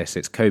 Listen to this.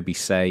 It's Kobe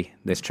Say.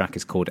 This track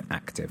is called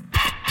Active.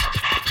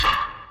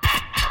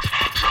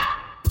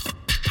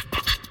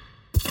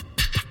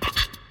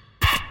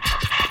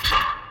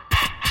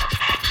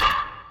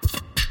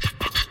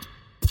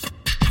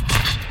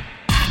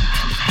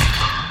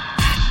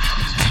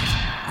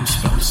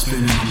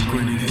 Spinning, I'm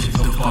grinning, hit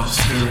the bar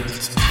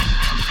spirit.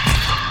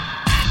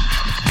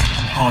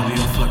 I'm hardly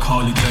off like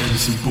Harley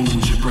Davidson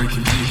balls, you're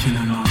breaking, taking,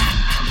 and I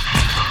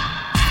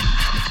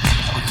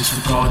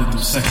disregarded them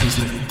seconds,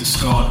 let you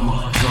discard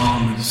my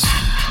garments.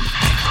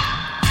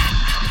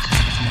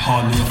 I'm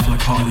hardly off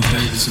like Harley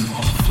Davidson,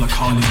 off like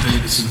Harley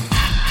Davidson.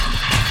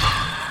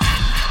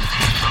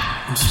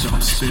 I'm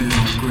spinning,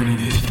 I'm grinning,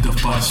 hit the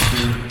bar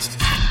spirit.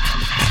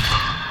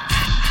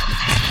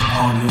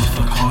 Hardly off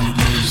like Harley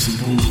Davidson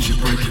balls, you're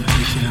breaking,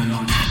 taking, and I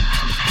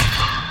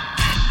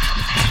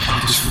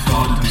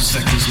disregarded them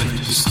seconds, let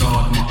you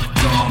discard my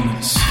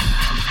garments.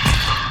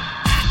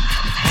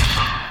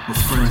 My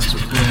friends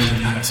were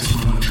barely active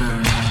when we're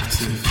very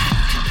active.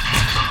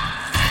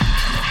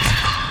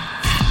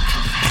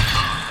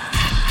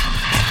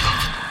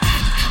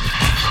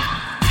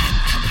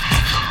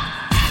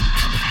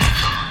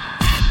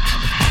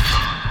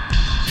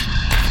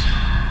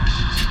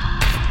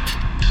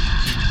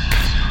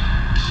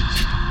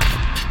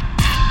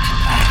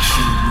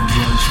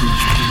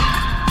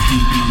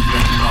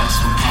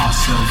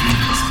 Ourselves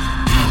meet,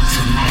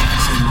 melting my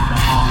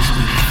arms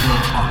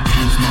before I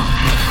lose my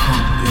breath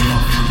from your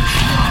lovely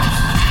charms.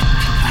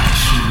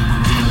 Action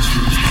when words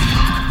reach peak,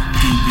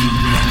 DB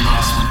red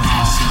lights when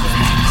ourselves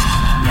meet,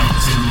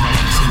 melting my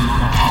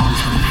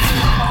arms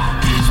before I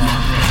lose my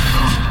breath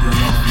from your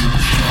lovely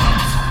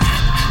charms.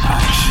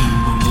 Action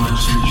when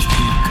words reach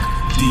peak,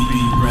 DB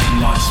red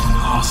lights when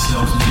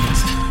ourselves meet,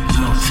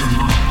 melting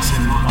my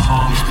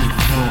arms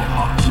before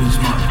I lose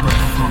my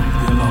breath from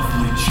your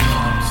lovely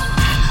charms.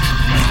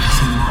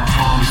 Melting my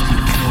arms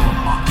before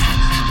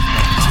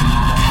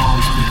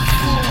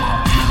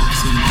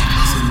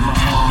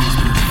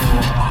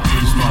I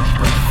lose my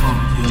breath from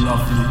your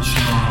lovely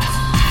charms.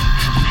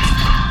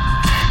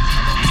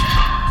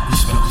 The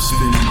spell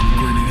spinning, I'm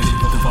grinning, hit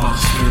the vibe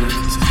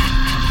spirit.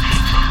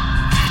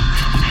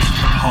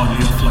 Hardly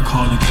off like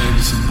Harley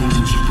Davidson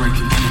balls, you're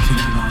breaking, taking,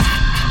 and I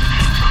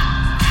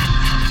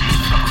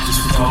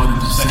disregarded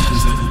the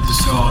seconds that you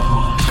discard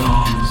my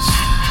garments.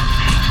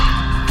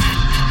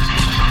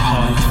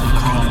 Hardly off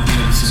like Harley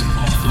Davidson,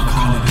 off like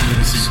Harley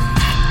Davidson.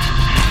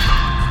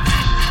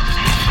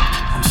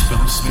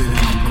 I'm spinning,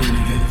 I'm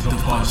grinning, hit the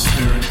vibe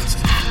spirit.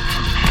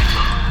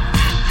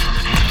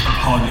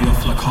 Hardly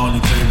off like Harley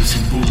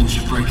Davidson balls,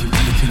 you're breaking,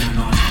 taking, and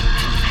I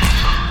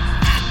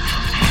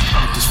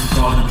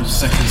disregarded the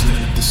seconds that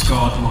you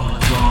discard my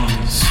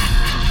garments.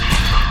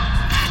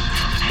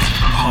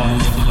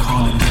 Hardly off like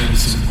Harley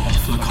Davidson,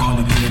 off like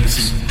Harley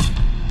Davidson.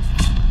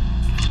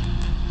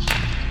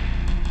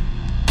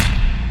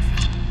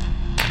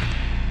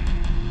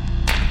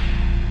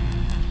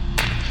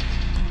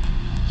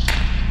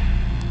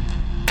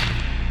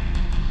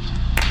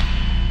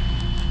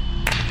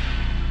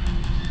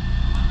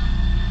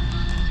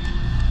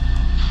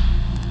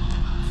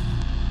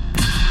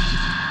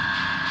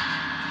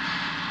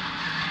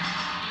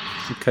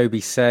 Kobe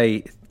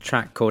Say,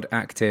 track called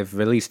Active,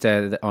 released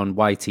on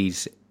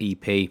Whitey's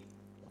EP,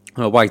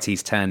 or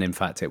Whitey's 10 in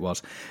fact it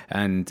was,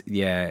 and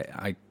yeah,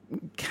 I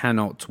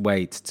cannot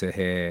wait to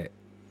hear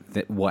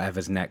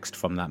whatever's next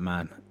from that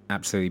man.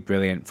 Absolutely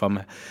brilliant.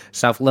 From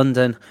South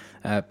London,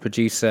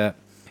 producer,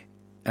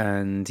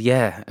 and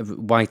yeah,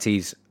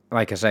 Whitey's,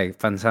 like I say,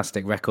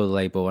 fantastic record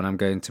label, and I'm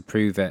going to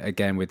prove it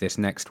again with this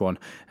next one.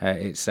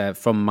 It's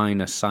from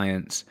Minus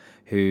Science,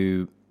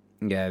 who,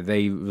 yeah,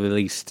 they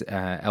released EP,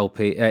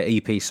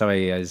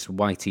 as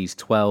Whitey's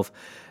 12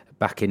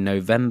 back in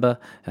November.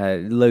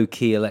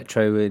 Low-key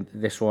electro,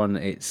 this one,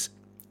 it's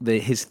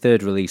his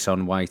third release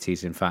on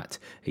Whitey's. In fact,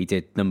 he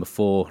did number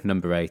 4,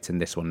 number 8,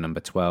 and this one number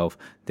 12.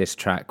 This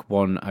track,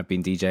 one I've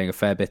been DJing a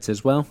fair bit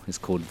as well, it's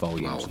called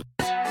Volumes.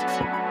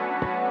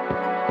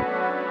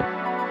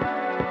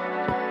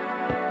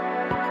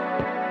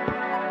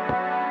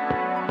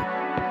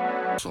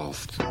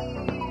 Soft.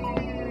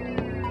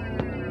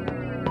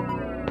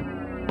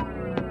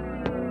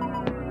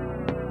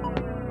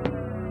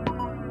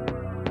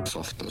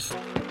 Softness.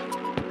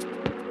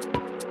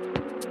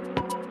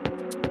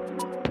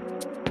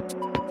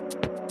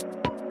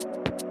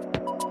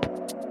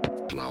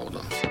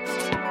 Louder.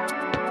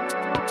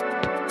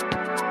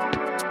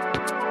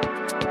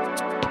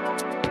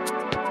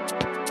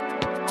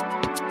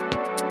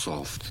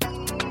 Soft.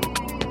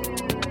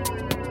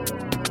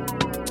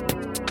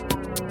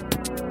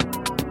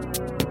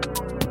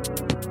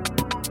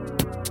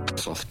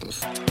 Softness.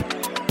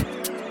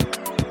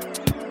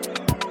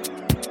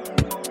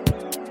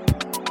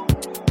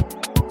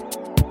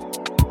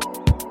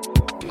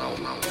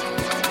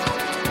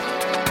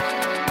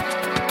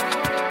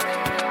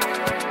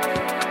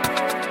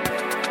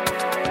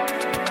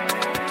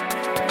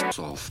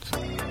 Soft.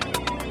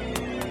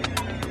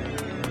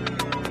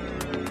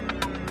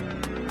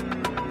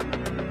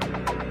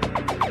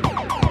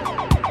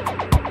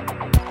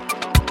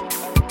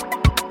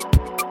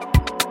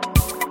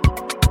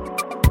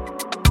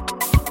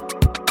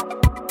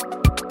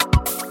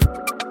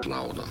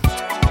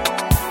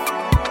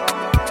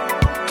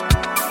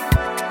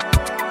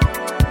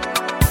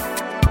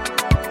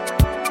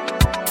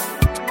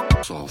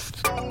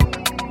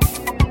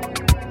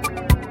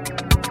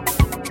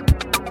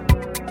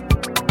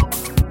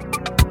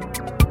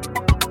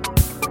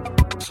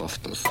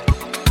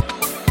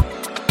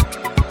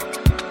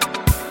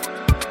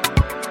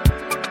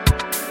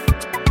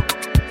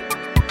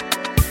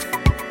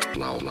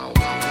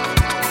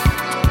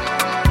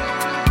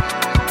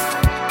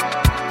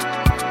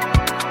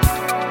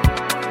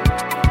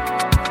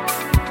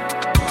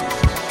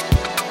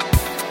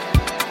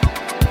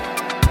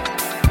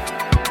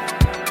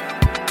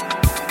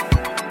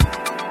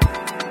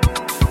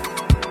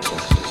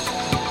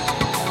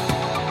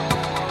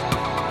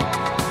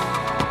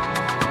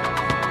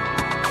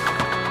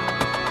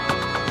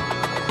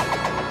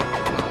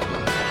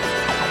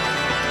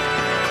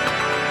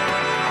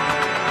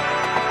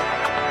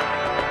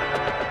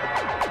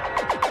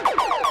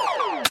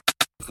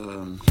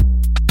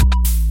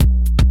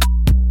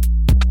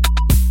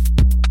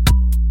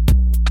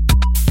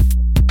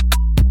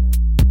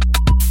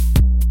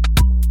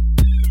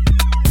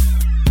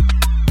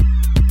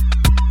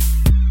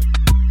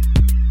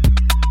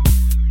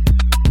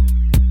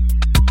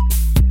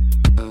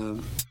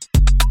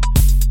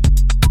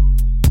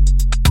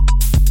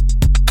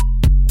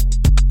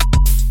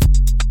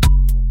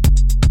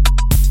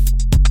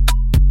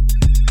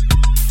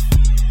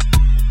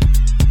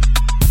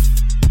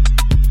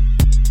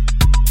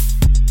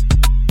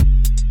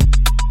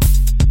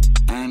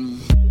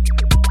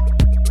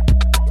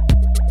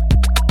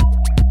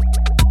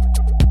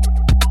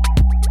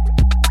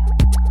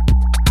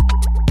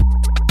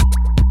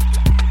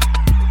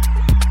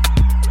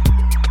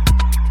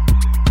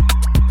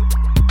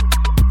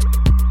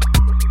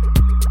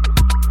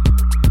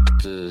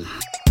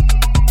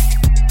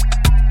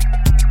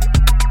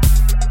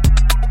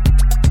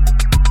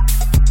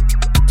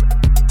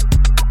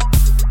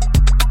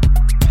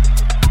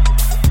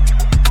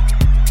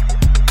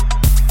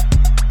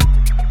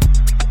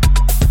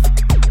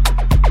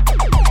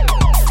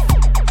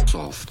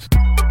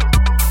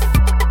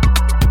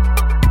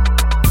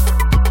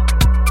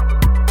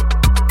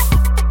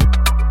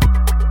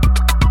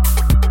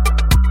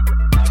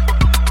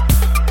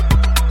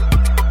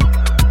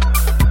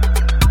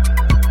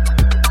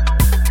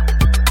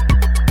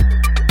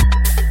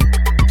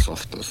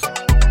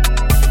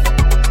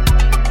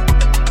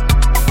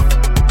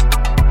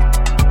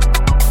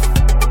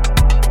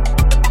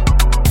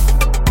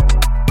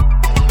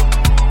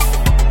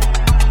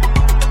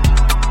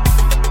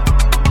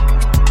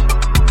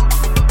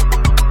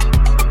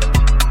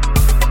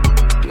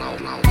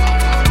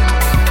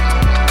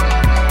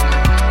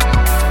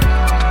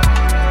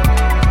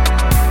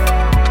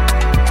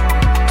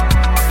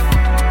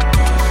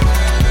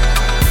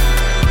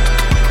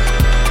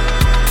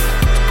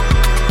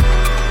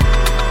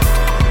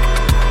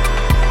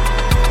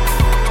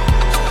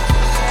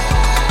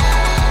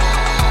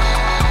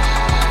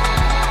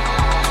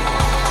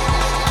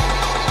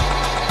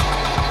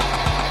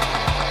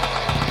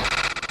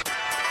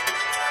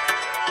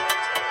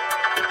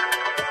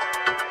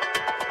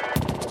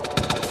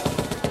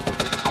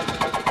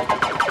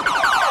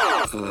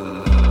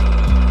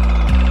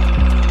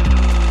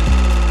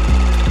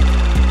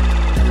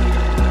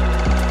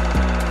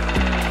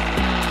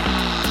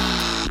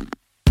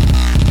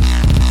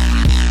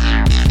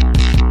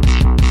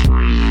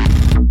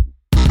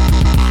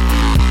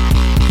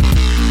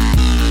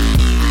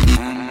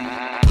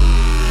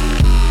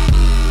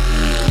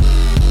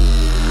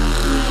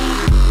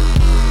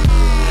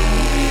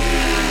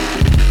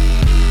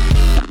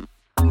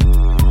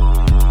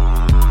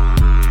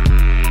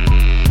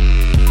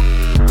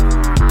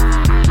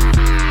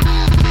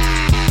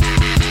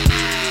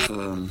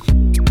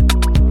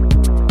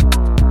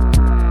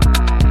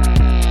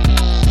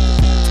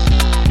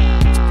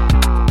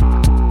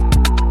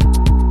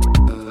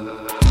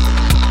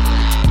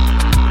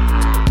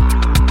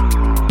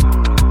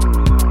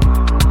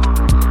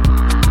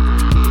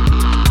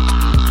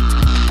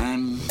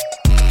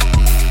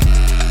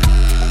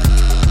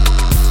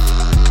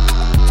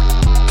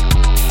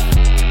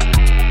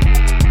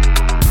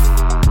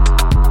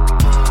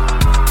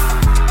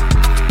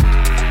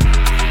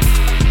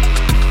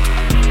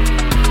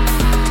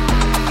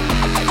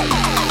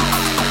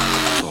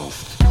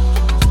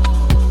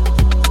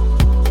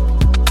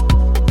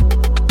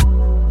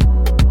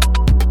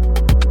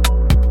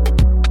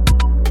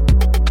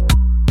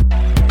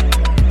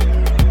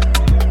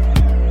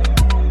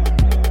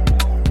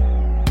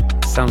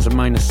 Sounds of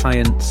Minor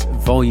Science.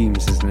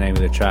 Volumes is the name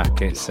of the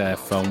track. It's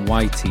from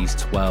Whitey's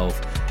 12,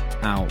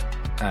 out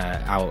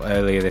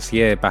earlier this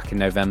year, back in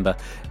November.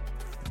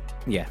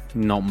 Yeah,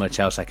 not much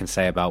else I can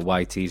say about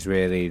Whitey's,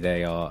 really.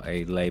 They are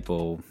a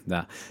label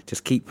that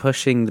just keep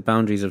pushing the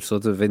boundaries of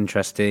sort of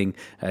interesting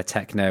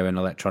techno and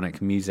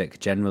electronic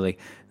music generally.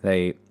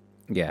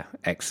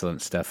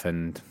 Excellent stuff.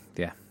 And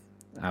yeah,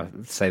 I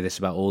say this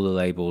about all the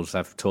labels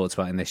I've talked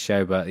about in this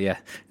show, but yeah,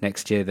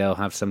 next year they'll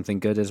have something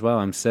good as well,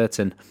 I'm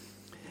certain.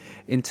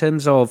 In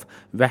terms of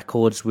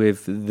records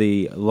with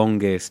the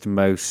longest,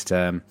 most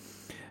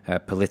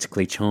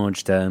politically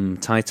charged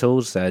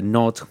titles,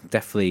 Nod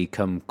definitely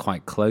come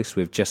quite close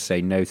with Just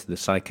Say No to the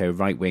Psycho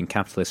Right-Wing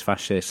Capitalist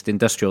Fascist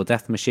Industrial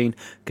Death Machine.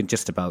 Can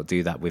just about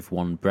do that with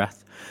one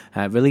breath.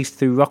 Released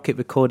through Rocket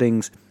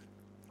Recordings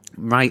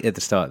right at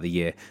the start of the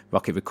year.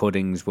 Rocket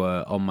Recordings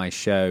were on my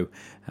show,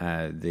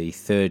 the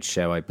third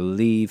show I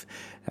believe,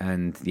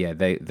 and yeah,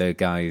 the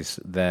guys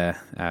there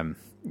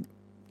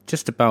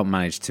just about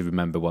managed to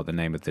remember what the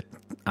name of the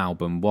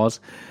album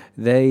was.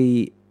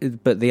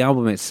 But the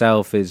album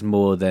itself is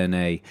more than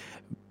a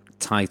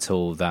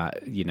title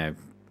that, you know,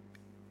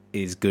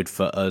 is good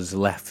for us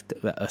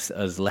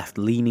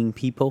left-leaning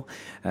people.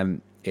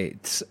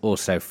 It's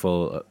also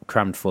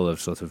crammed full of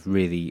sort of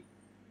really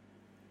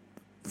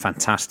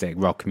fantastic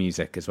rock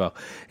music as well.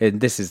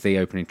 And this is the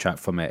opening track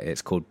from it.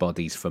 It's called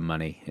Bodies for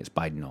Money. It's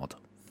by Nod.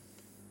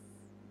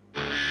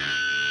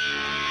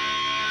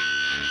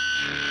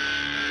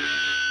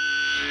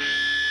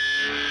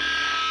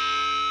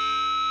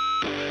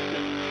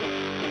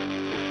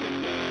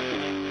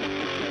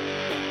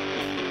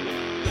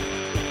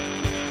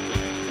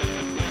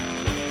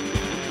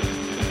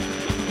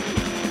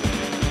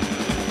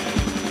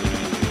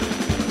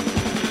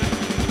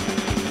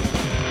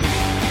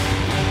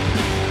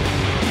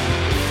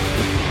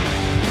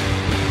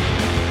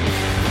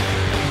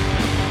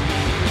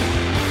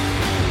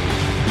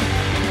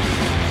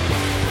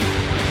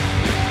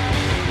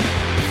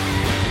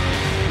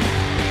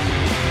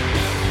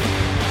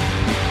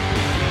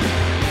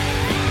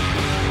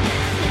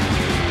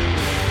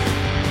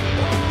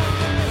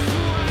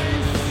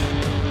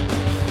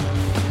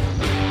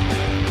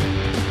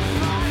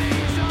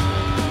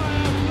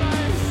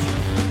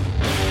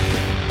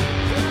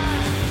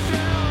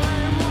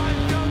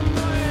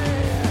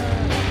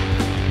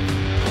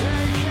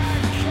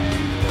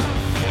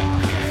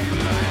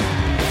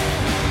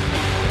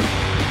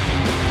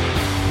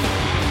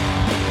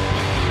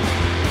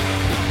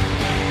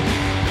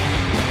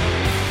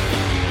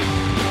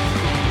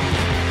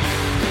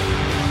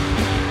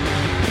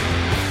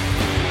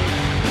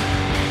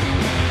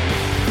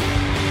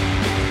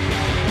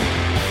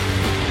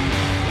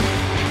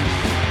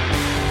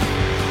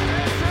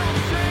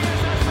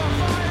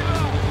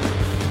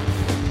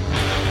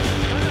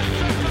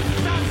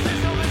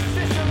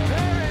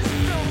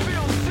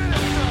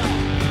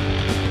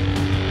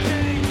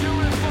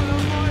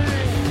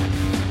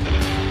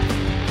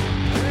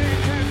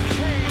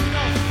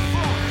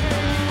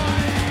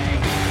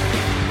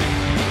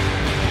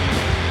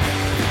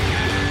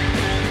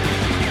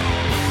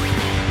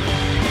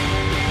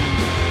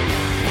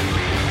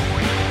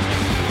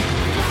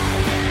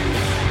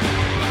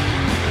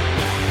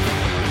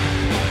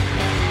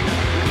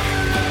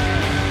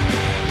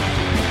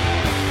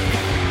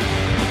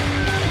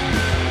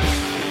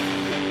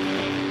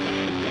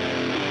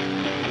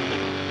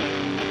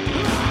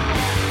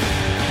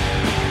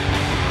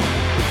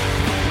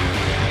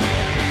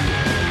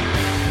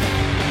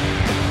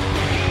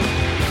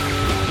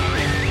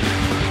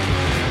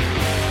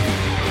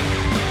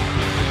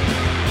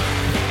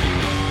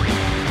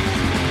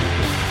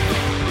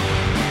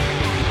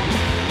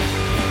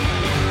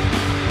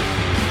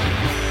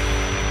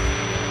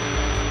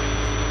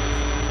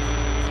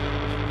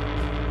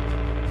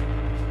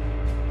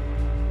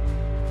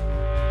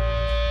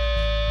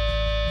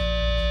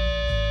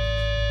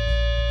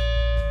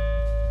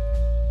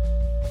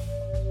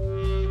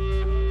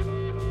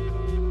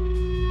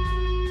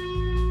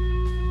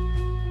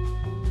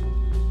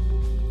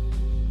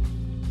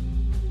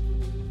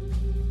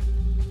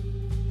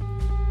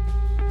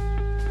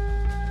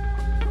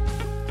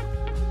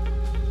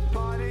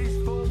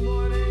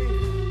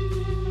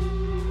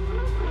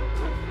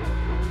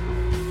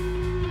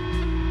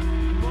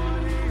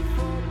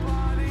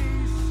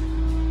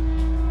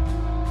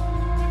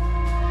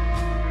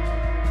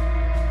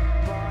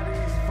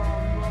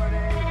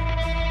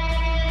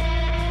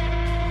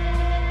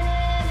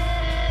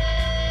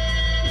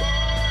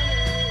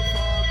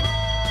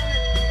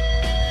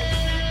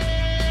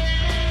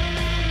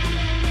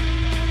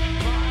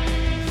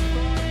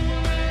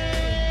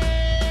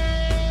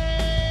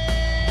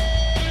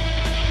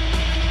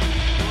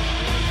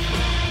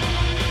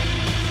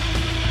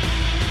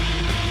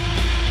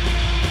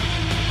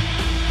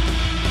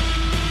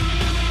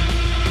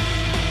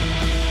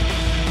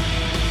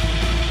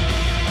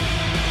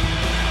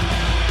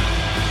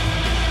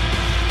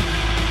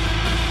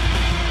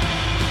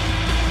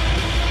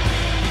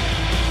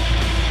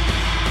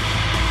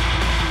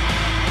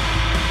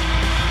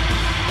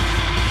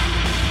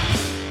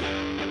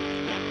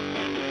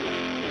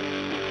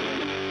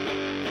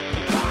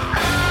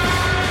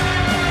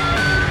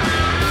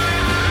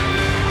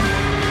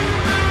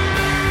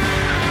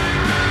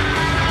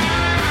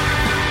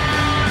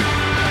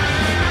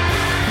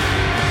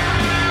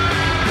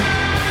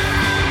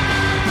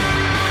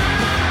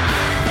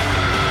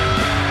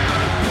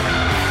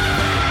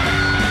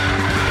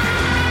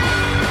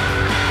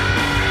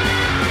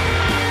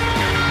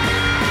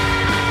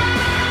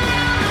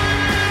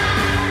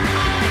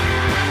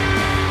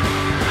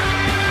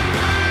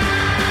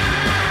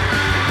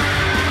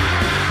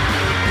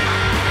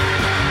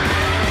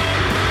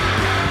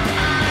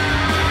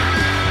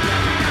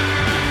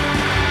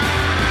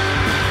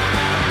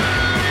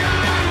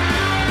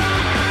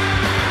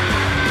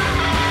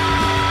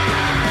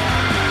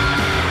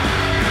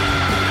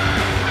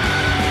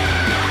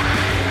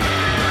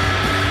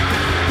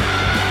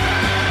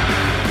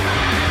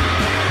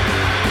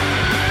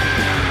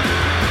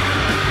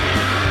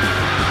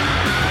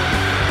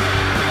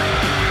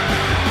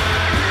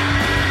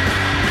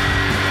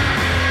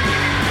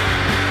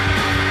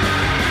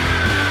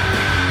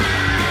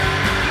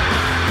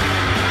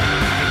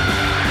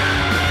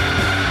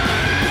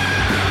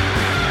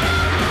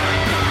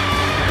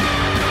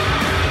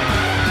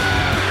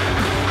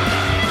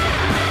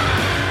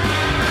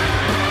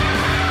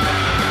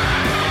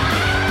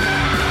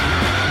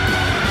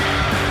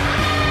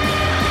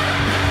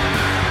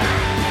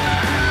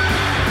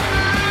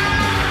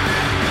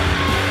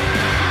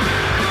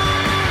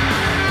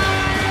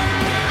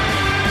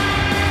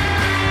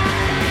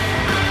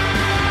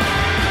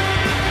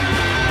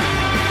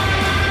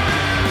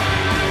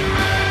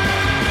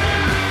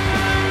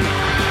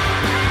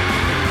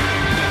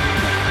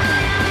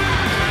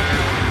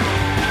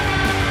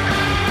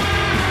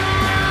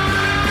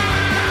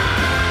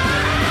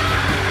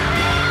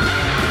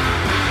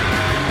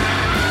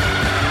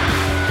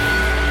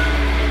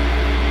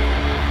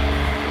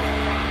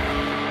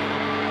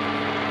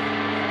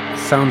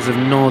 sounds of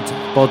Nod,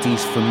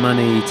 Bodies for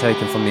Money,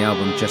 taken from the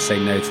album Just Say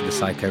No to the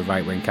Psycho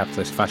Right-Wing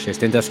Capitalist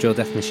Fascist Industrial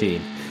Death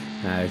Machine.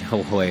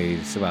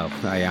 Always, well,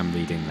 I am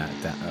reading that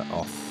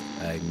off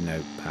a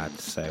notepad,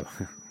 so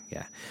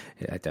yeah,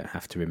 I don't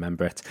have to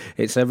remember it.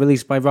 It's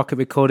released by Rocket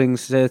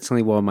Recordings,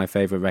 certainly one of my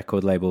favourite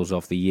record labels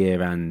of the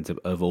year and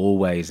of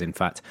always, in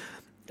fact.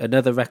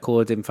 Another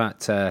record, in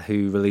fact,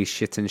 who released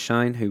Shit and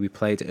Shine, who we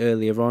played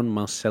earlier on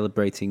while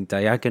celebrating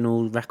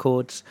Diagonal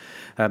Records.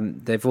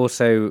 They've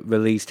also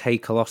released Hey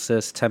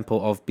Colossus,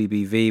 Temple of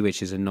BBV,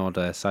 which is a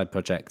Nod side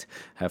project,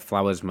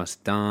 Flowers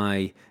Must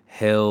Die,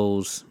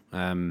 Hills,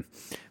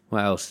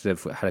 what else?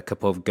 They've had a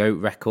couple of Goat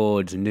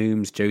records,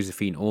 Nooms,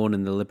 Josephine Orn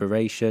and the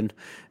Liberation,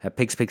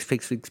 Pigs.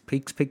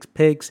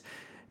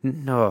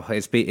 No,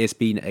 it's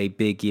been a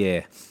big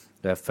year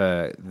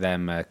for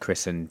them,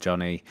 Chris and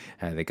Johnny,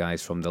 the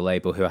guys from the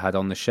label who I had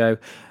on the show.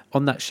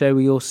 On that show,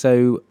 we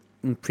also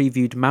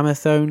previewed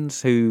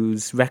Mammothons,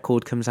 whose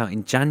record comes out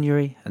in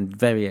January, and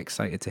very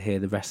excited to hear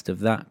the rest of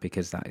that,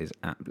 because that is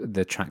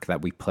the track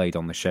that we played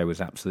on the show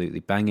was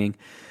absolutely banging.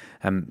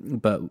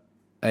 But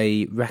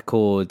a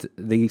record,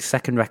 the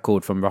second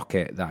record from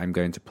Rocket that I'm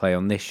going to play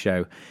on this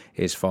show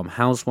is from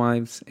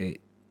Housewives.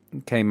 It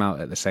came out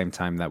at the same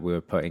time that we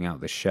were putting out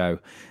the show.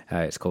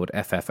 It's called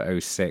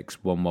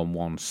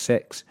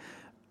FF061116.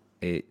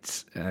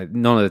 It's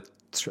none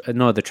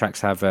of the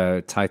tracks have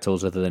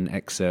titles other than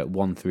Excerpt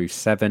 1 through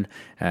 7,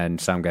 and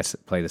so I'm going to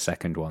play the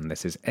second one.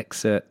 This is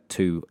Excerpt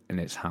 2, and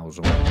it's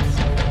Housewives.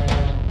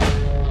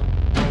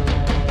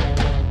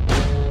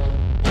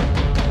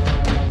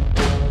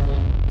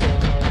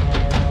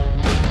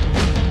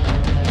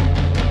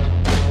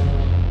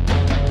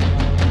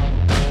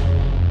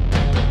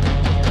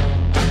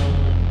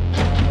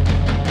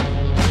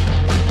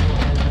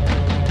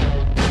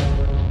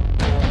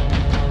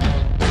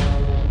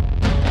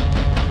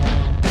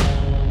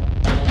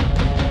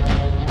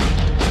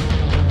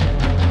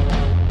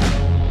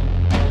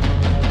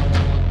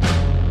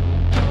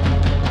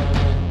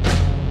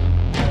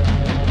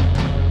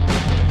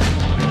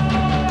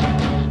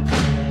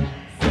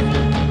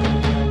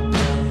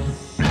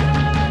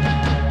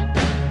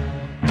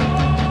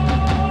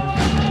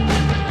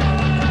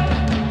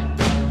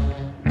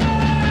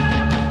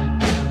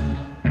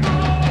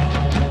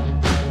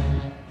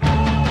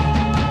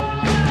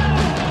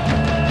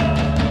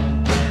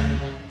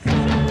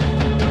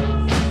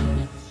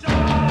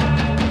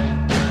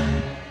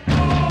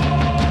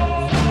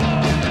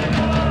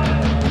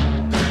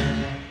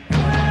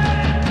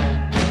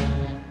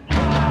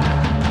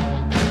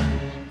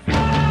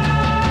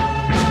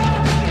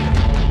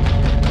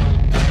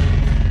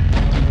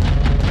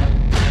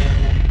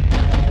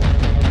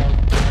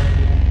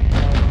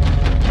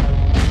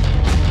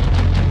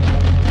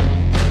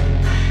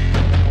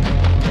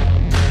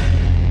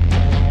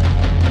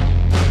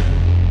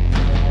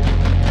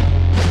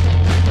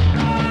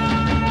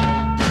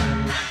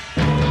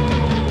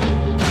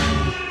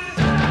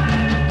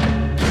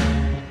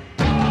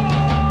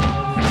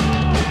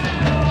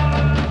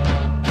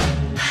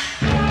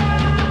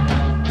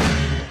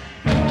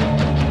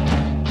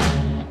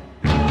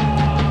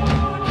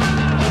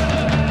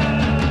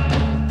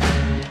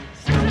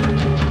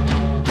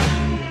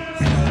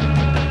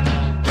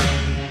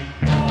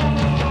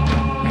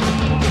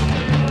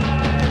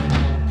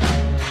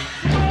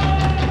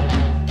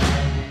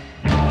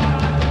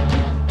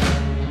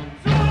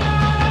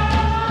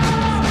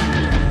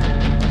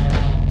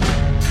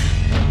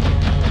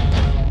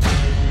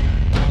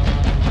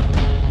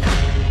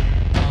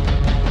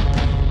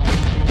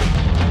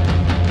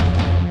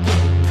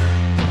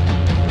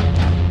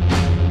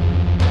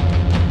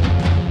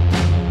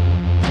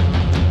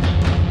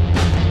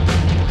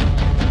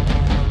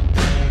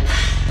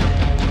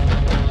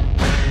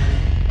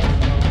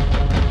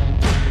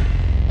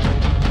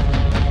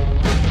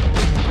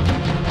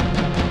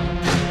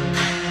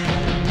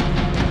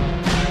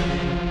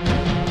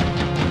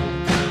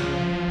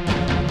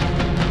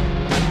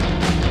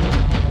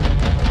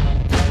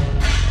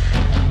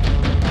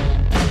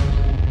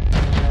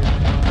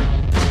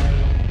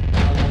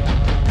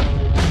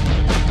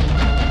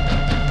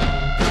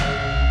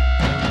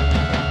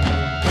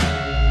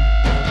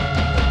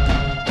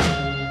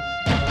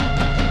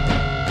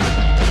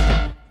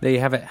 There you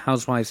have it,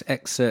 Housewives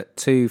Excerpt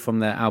 2 from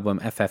their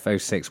album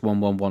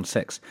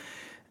FF061116,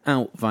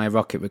 out via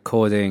Rocket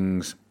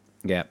Recordings.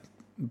 Yeah,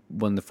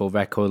 wonderful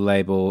record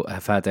label.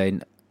 Have had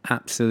an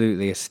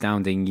absolutely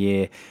astounding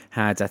year.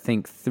 Had, I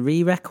think,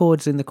 3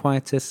 records in the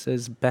Quietus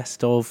as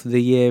best of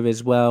the year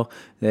as well.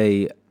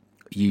 They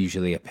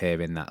usually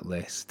appear in that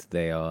list.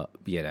 They are,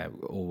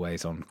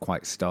 always on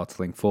quite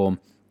startling form.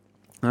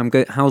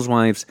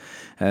 Housewives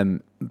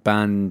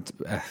band,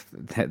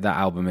 that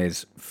album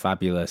is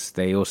fabulous.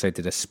 They also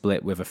did a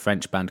split with a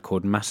French band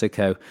called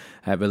Massacre,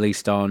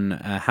 released on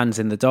Hands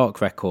in the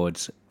Dark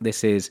Records.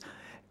 This is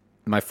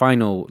my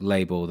final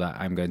label that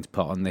I'm going to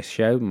put on this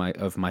show,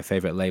 of my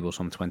favourite labels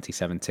from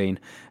 2017.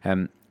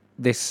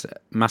 this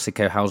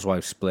Masako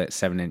Housewives split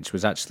 7-inch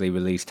was actually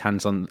released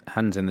Hands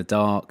in the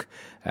Dark,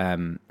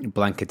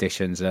 Blank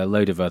Editions, a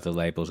load of other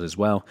labels as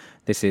well.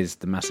 This is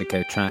the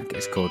Masako track.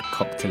 It's called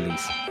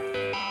Cocktailise.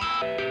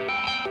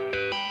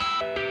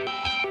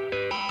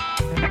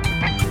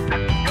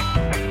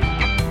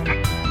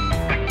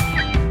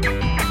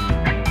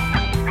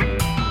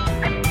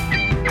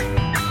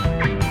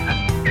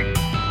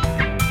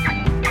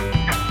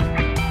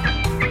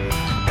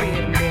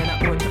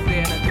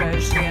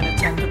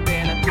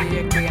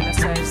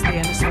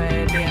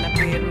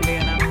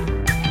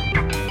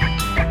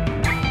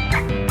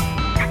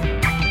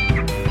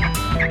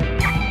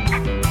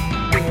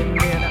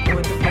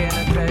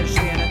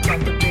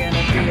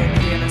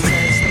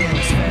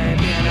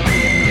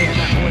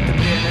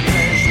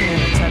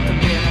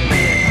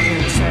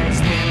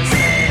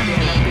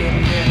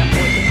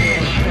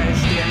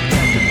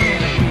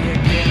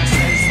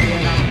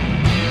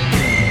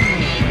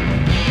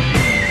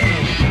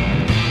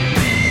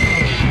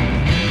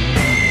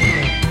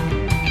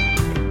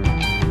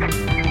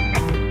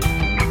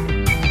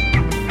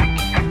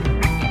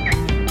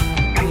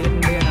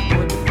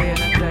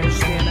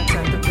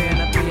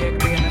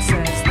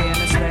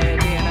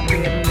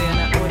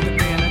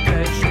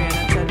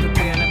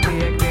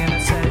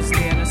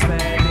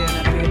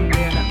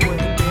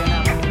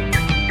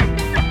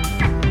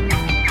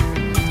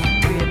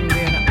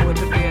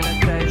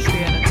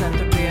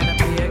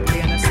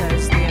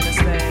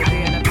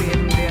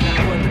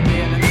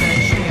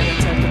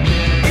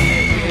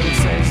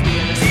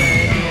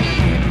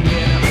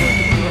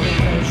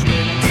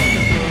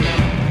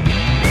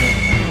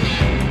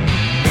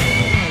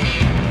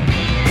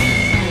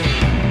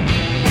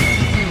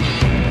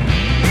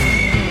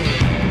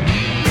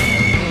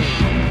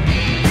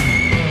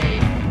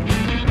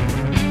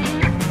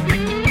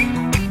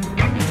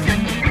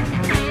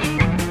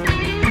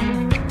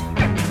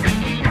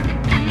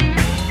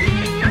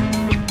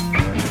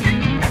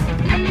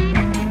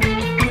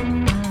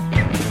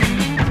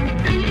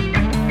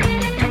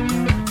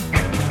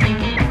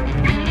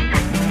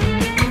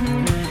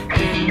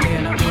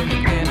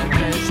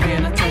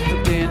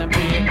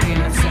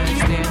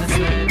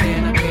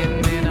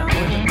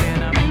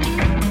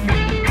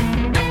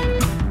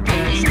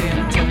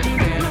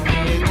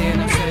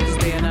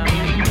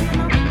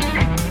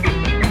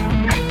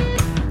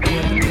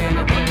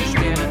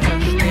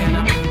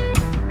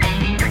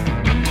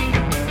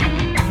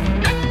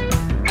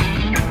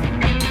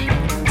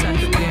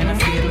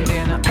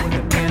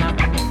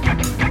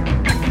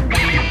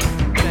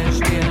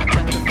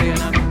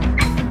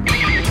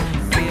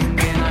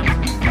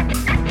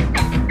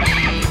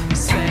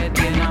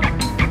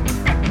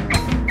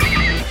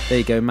 There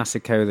you go,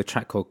 Masako, the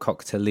track called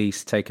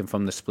Cocktailise, taken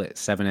from the split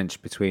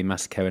 7-inch between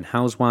Masako and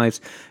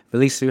Housewives,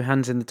 released through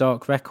Hands in the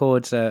Dark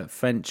Records, a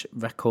French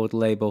record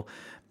label.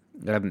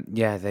 They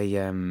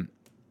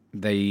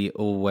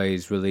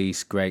always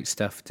release great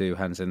stuff to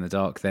Hands in the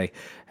Dark. They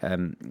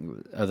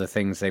other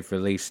things they've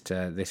released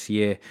this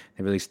year.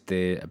 They released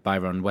the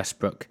Byron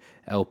Westbrook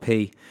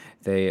LP.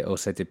 They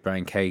also did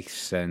Brian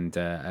Case and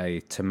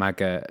a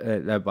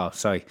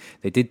Tamaga.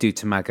 They did do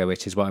Tamaga,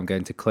 which is what I'm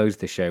going to close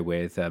the show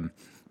with.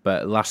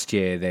 But last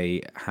year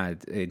they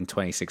had, in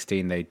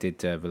 2016, they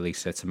did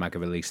release Tamaga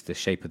released The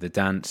Shape of the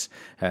Dance,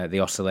 The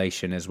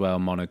Oscillation as well,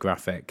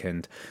 Monographic,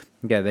 and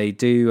yeah, they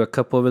do a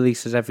couple of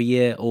releases every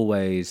year,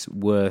 always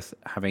worth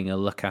having a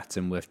look at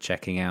and worth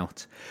checking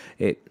out.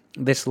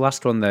 This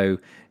last one, though,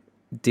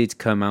 did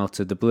come out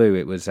of the blue.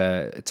 It was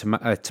a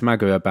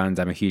Tamaga, a band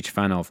I'm a huge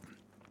fan of,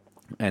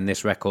 and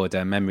this record,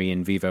 Memory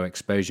in Vivo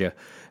Exposure,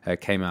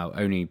 came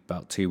out only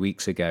about 2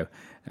 weeks ago,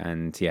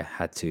 and yeah,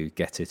 had to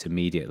get it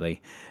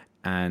immediately.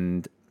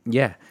 And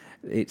yeah,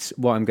 it's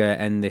what I'm going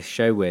to end this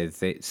show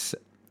with. It's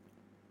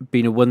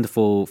been a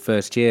wonderful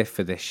first year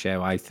for this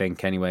show, I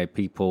think, anyway.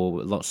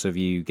 Lots of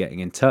you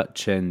getting in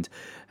touch and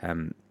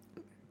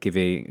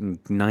giving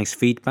nice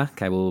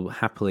feedback. I will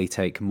happily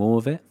take more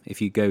of it.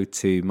 If you go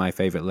to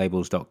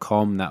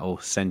myfavoritelabels.com, that will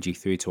send you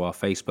through to our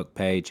Facebook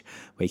page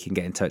where you can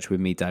get in touch with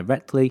me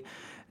directly.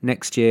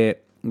 Next year,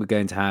 we're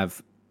going to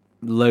have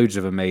loads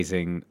of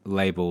amazing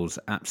labels,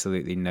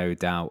 absolutely no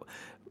doubt.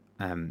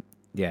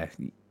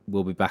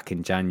 We'll be back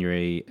in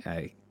January.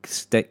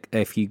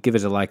 If you give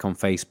us a like on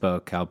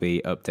Facebook, I'll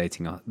be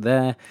updating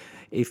there.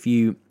 If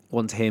you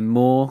want to hear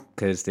more,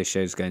 because this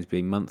show is going to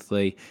be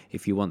monthly,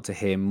 if you want to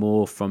hear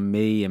more from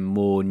me and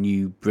more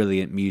new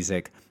brilliant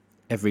music,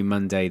 every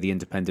Monday, the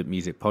Independent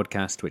Music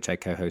Podcast, which I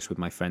co-host with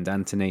my friend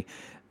Anthony,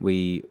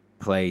 we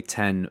play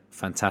 10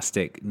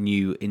 fantastic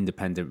new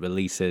independent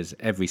releases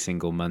every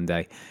single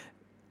Monday.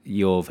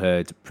 You've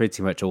heard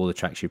pretty much all the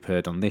tracks you've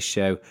heard on this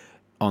show,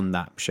 on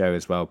that show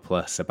as well,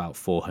 plus about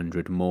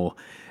 400 more.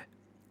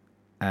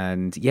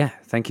 And yeah,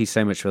 thank you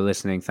so much for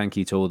listening. Thank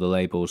you to all the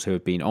labels who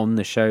have been on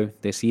the show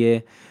this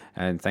year,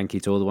 and thank you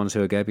to all the ones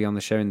who are going to be on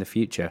the show in the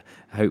future.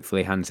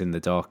 Hopefully Hands in the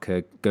Dark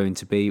are going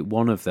to be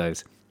one of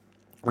those.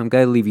 I'm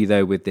going to leave you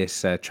though with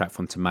this track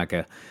from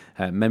Tamaga,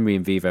 Memory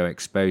in Vivo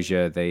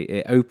Exposure.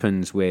 It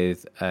opens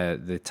with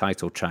the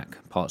title track,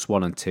 parts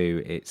 1 and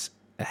 2. It's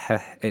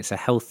it's a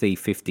healthy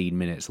 15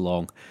 minutes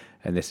long,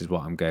 and this is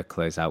what I'm going to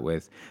close out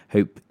with.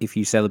 Hope if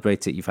you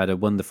celebrate it, you've had a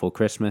wonderful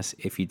Christmas.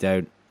 If you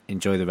don't,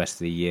 enjoy the rest of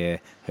the year.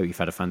 Hope you've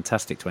had a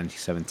fantastic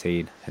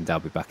 2017, and I'll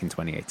be back in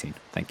 2018.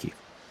 Thank you.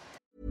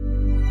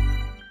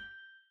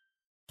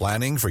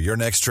 Planning for your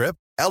next trip?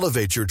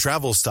 Elevate your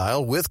travel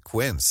style with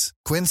Quince.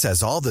 Quince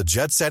has all the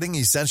jet-setting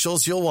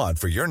essentials you'll want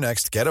for your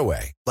next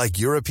getaway, like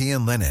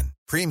European linen,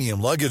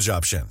 premium luggage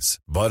options,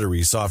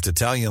 buttery soft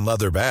Italian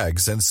leather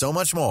bags, and so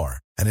much more.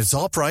 And it's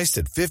all priced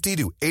at 50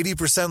 to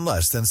 80%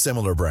 less than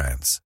similar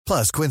brands.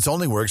 Plus, Quince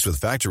only works with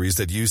factories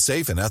that use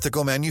safe and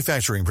ethical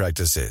manufacturing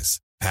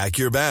practices. Pack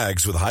your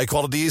bags with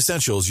high-quality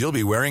essentials you'll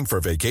be wearing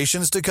for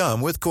vacations to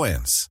come with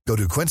Quince. Go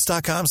to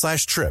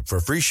quince.com/trip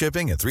for free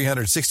shipping and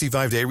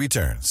 365-day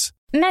returns.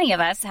 Many of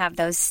us have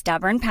those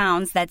stubborn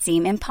pounds that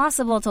seem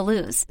impossible to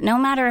lose, no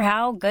matter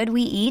how good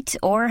we eat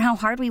or how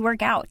hard we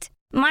work out.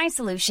 My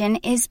solution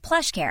is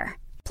PlushCare.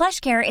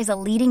 PlushCare is a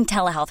leading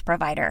telehealth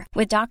provider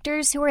with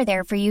doctors who are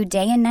there for you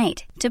day and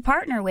night to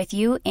partner with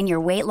you in your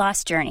weight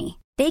loss journey.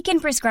 They can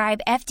prescribe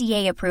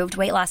FDA-approved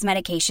weight loss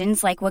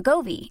medications like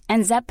Wegovy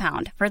and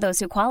Zepbound for those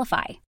who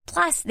qualify.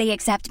 Plus, they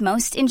accept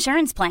most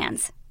insurance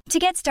plans. To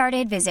get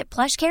started, visit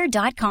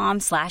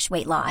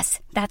plushcare.com/weightloss.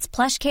 That's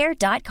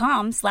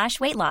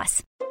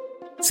plushcare.com/weightloss.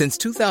 Since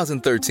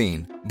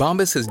 2013,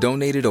 Bombas has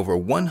donated over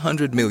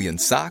 100 million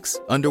socks,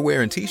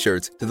 underwear, and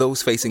T-shirts to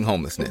those facing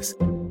homelessness.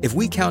 If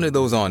we counted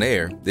those on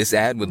air, this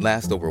ad would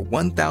last over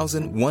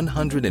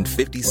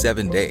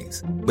 1,157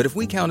 days. But if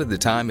we counted the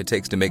time it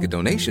takes to make a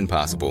donation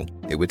possible,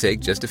 it would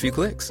take just a few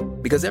clicks.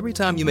 Because every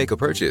time you make a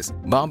purchase,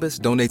 Bombas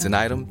donates an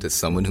item to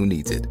someone who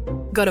needs it.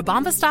 Go to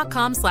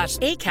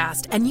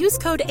bombas.com/ACAST and use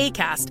code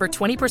ACAST for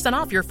 20%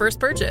 off your first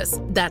purchase.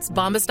 That's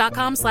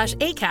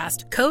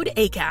bombas.com/ACAST, code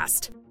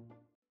ACAST.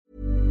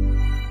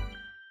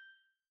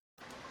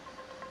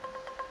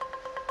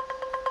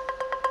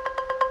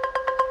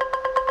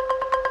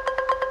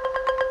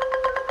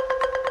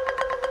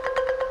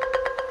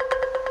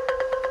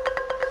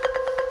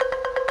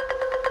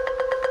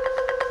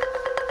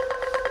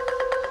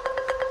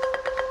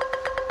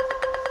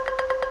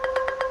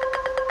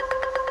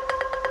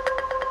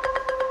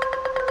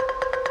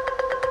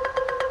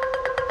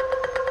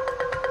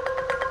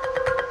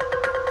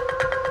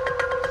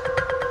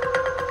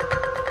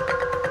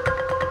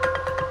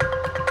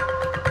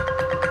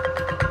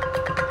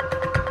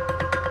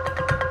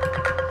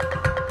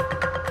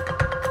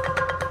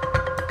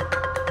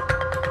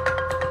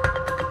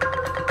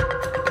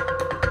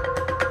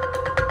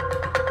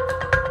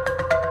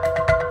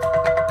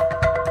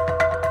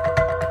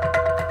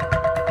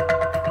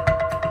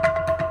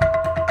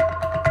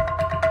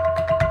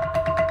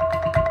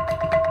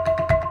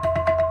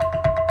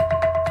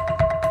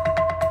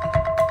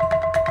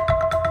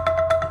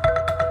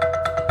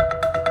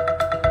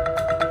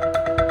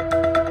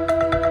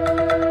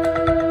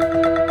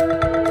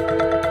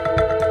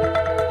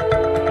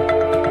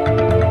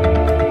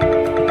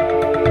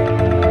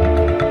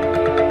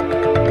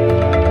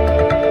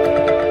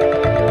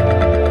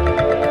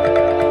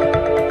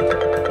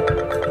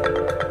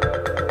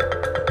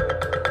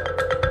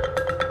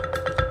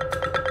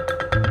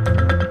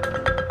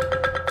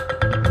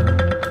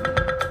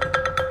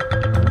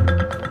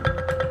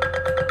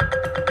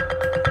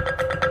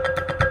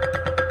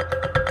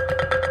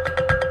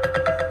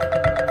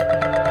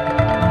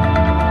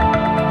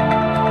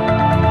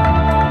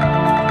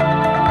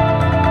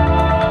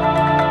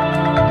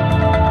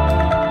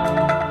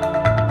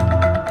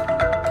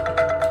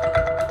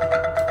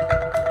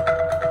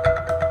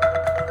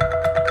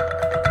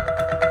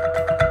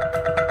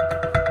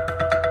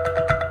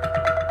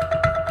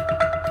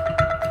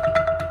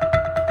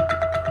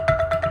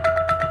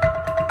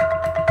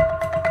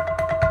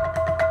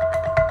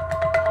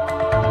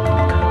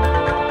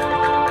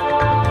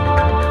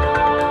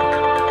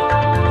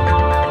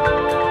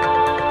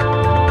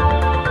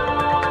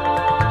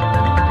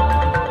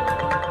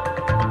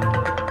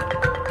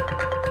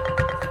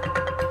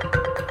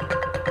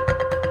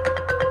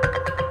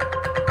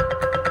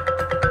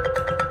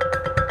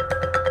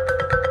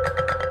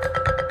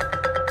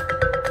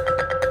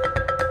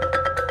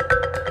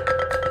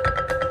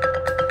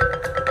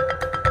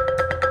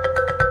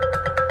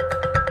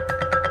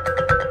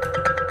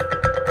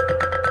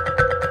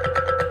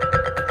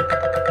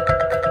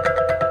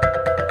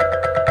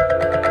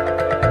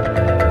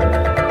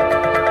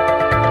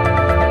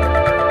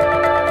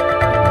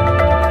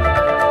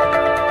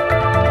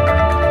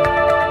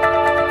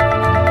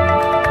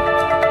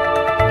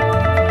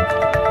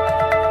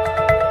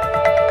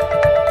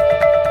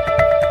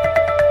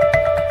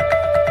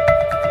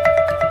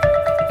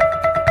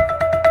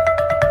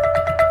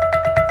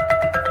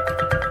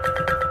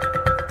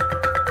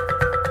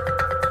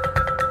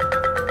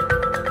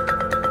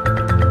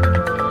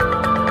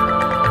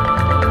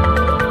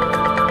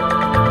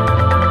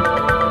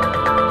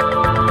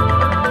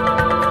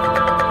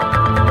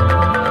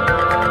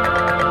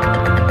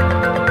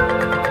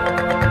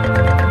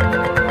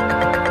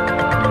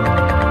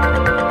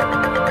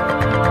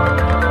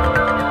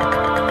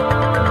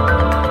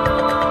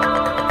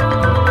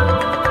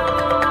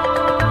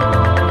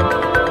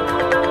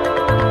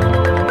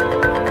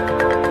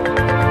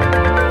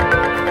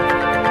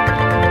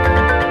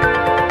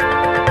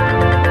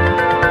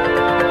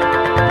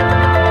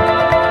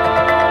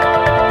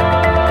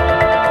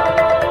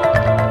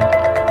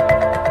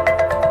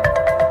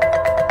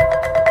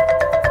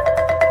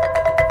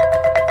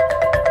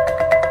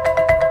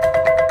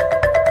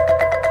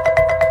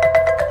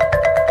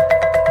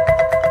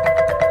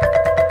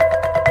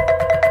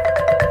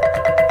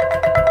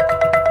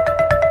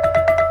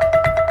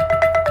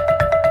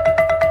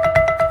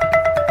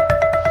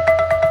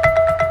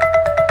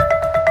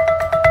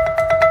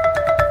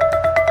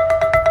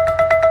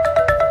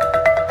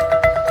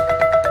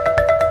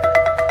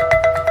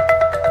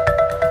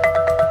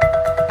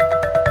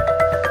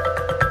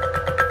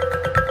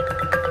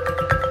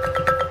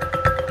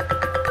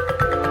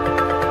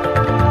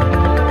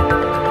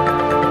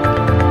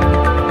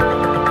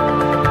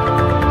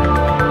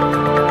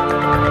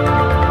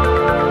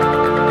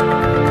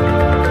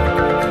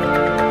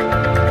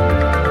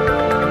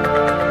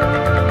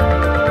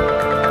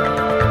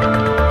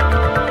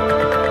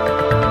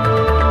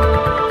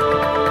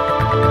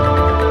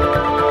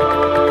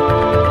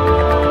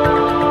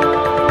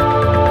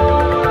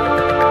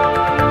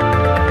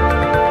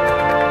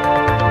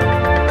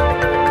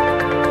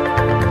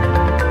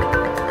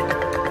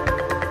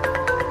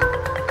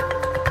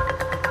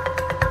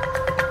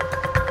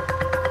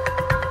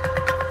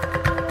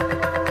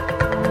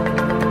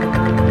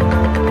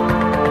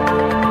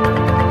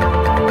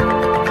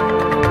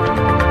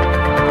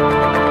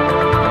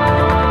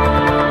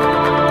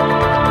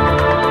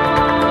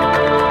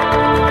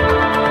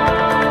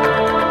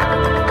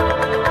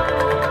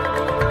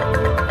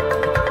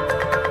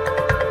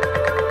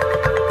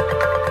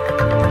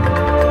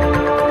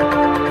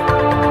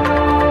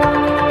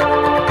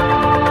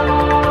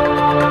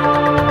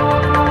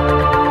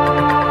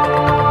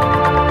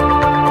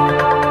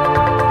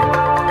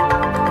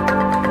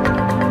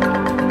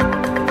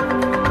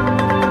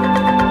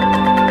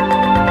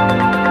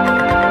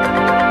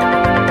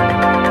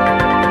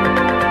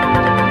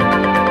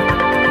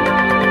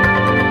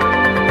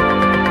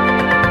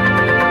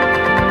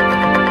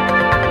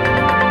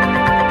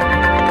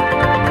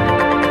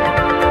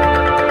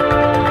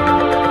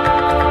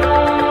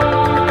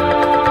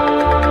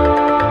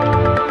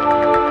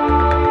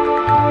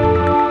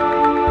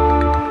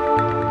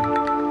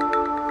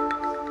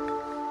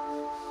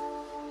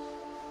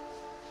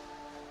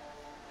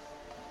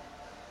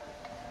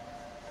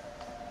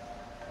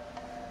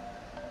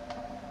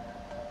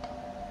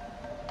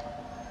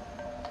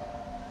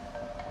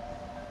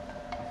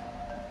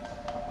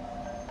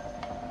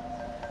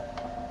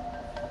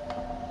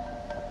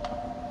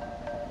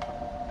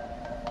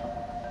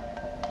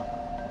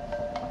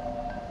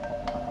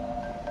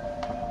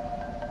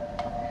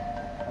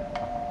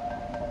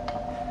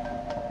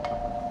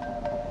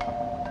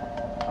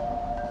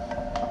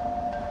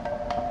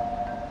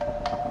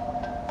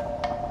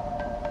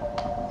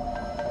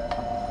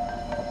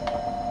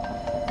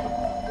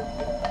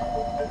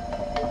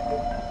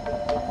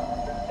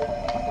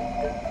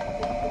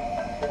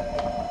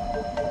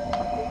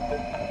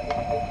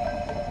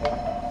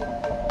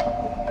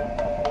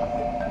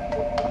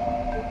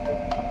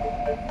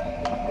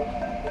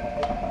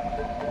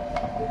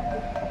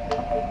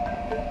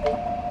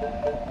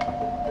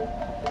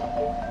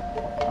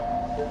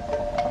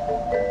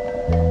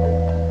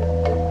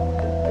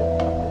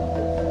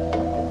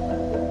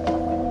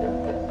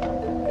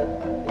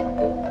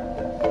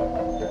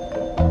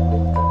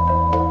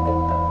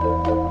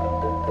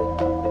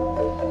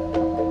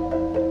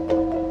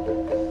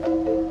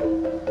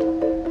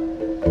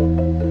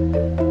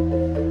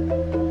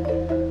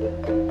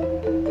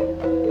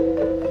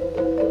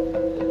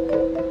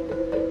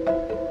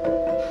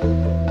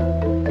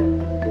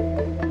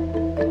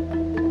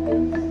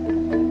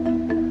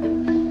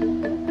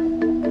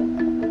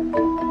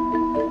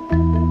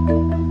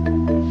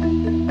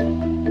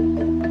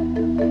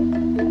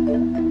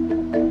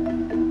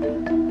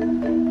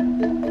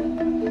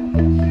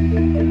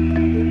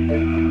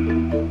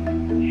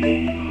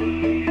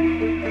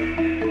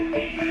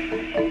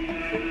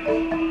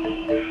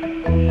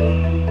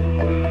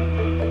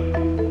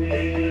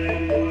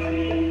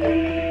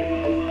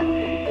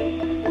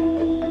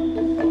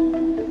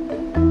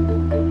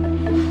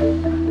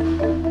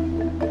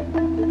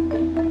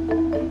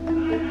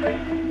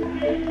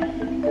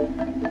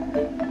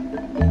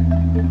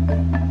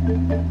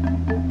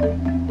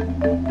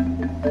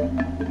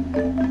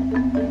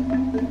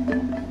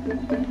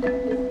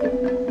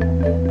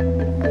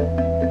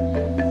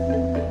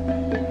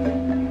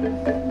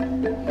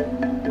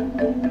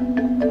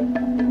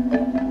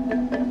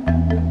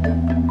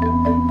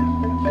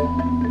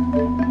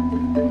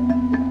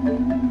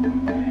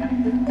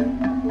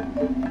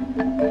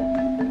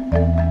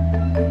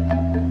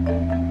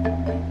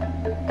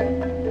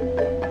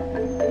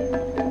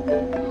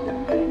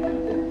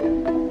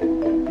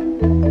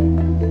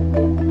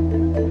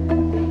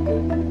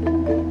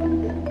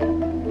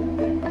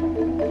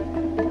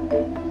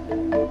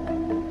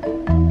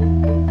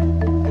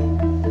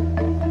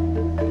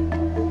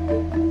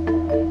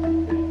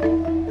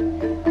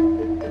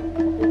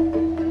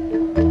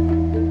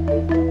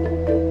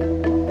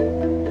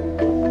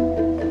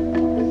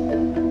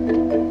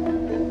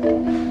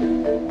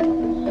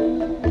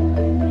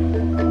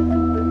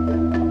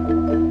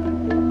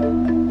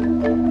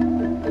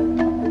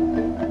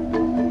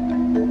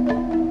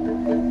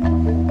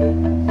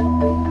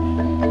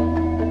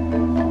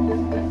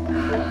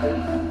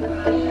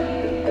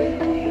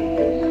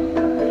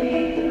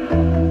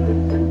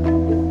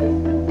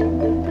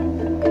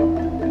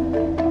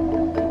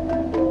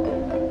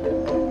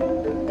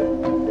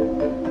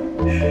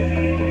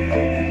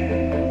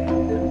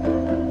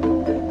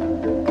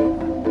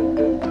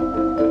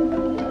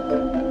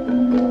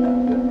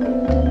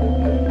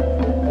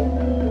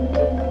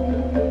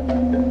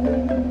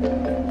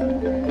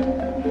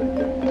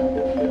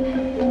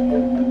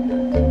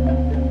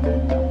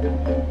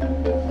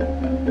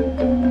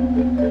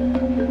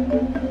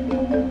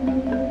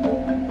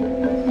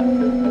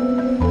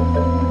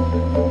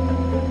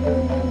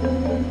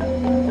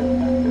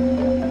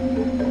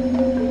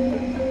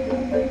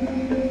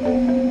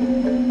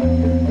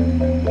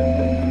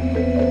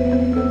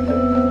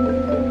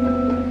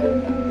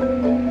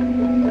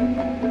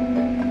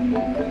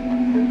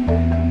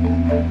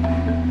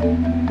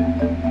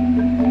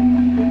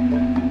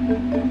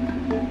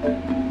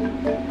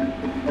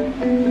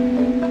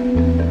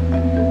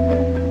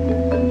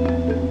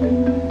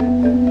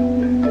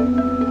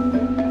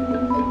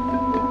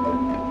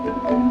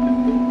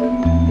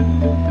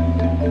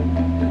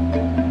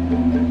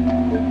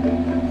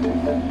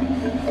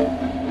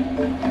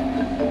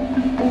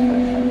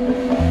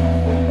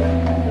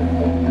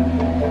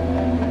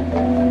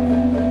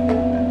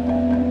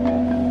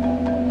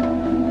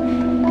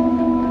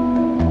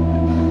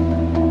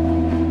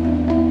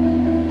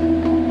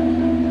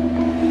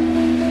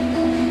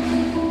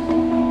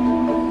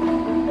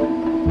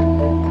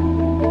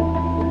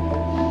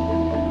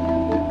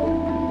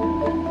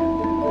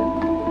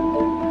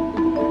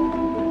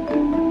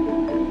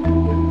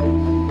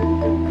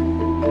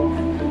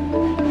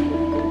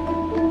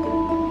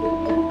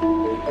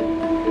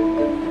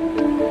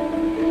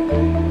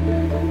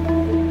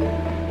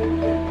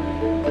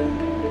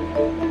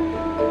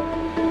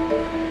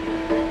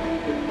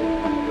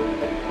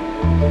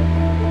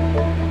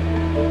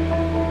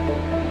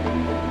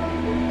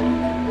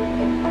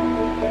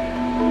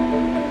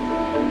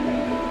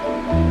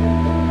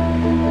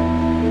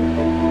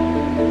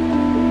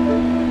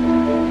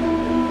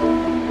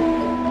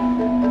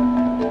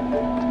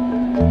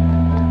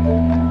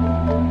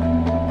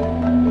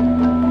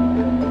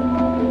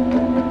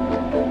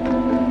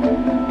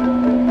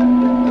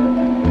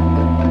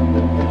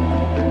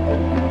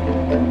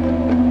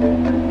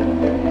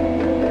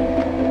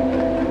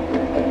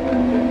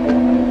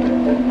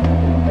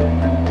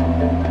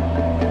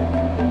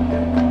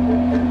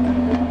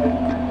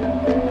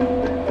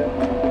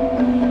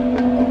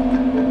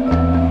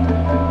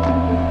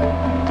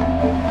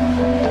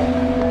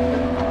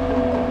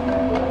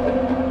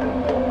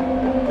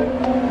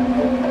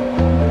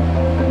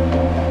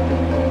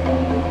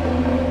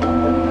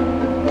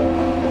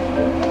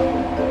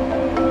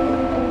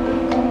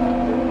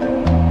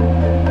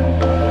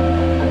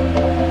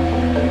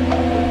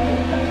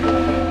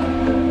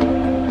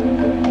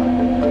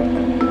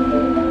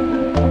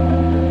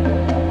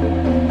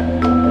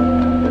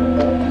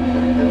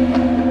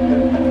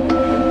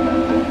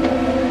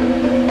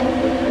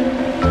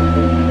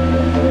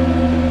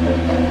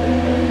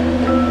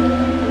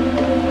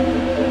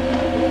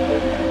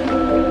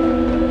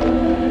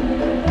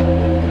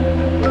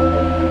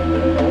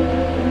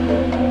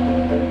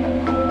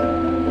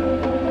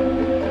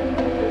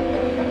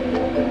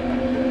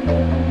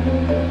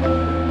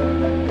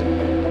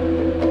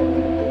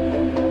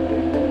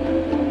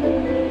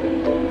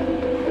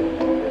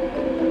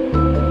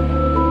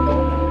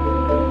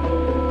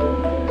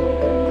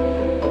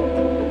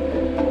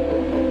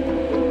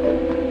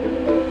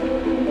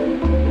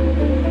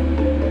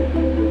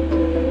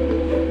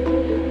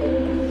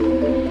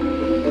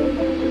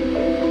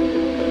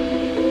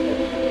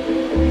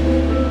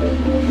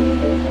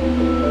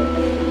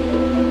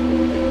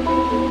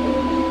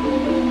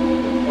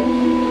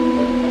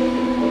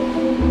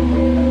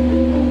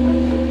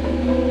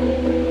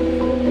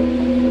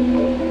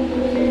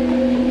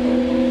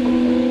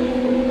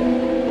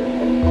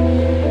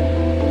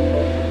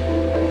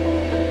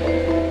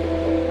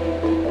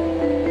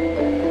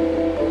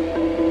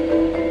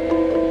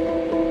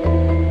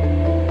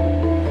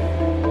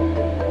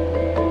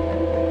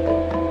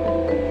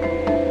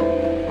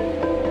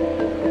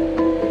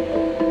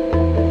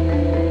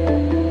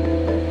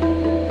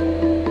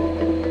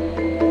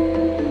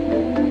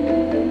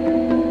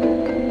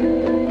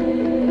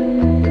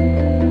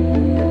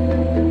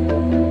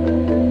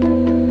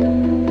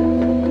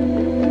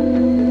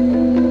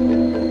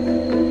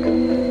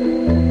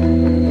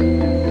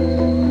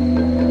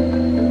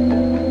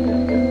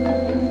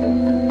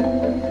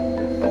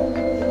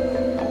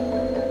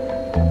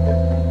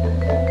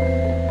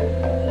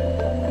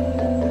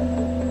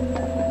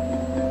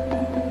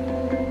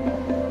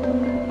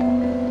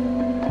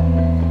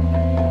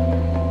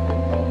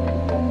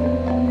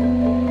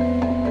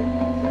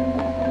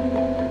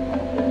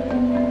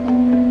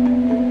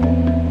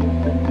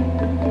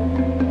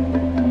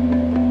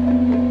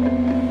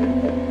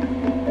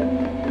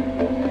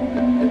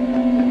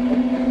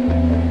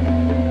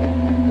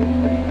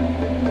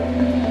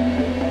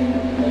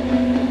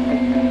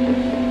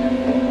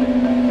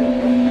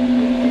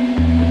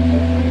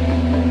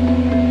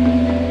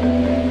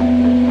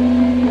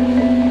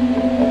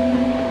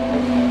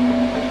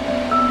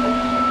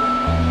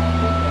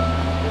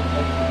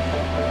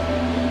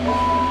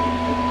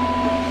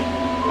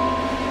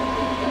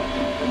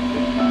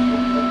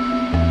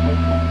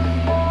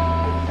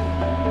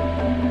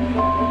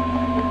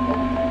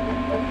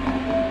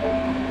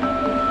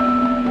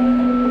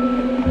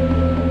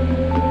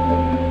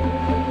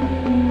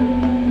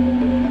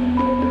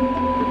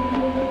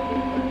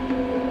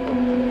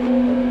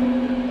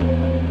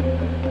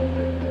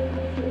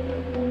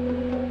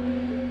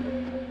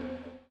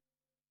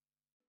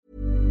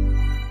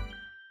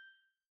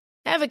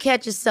 Ever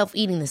catch yourself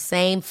eating the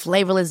same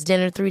flavorless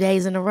dinner 3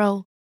 days in a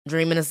row?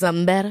 Dreaming of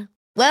something better?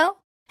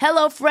 Well,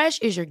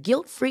 HelloFresh is your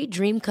guilt-free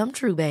dream come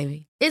true,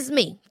 baby. It's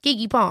me,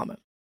 Keke Palmer.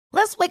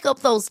 Let's wake up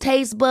those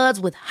taste buds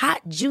with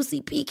hot,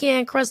 juicy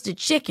pecan-crusted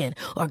chicken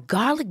or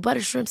garlic butter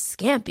shrimp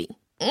scampi.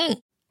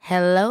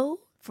 Hello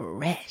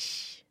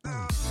Fresh.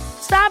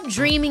 Stop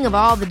dreaming of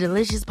all the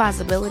delicious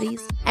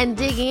possibilities and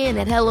dig in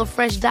at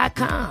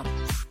HelloFresh.com.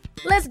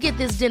 Let's get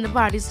this dinner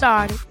party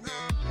started.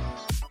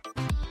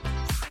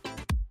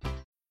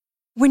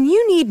 When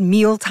you need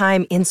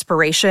mealtime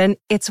inspiration,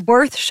 it's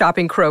worth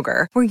shopping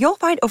Kroger, where you'll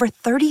find over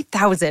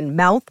 30,000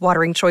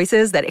 mouth-watering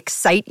choices that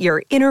excite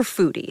your inner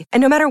foodie.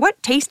 And no matter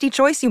what tasty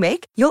choice you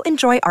make, you'll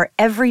enjoy our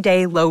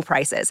everyday low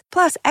prices,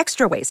 plus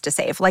extra ways to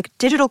save, like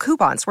digital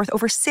coupons worth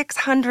over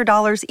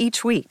 $600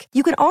 each week.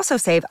 You can also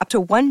save up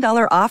to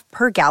 $1 off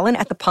per gallon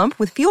at the pump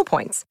with fuel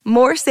points.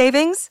 More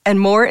savings and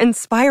more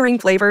inspiring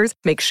flavors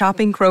make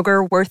shopping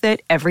Kroger worth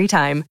it every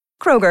time.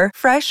 Kroger,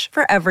 fresh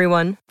for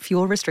everyone.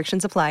 Fuel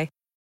restrictions apply.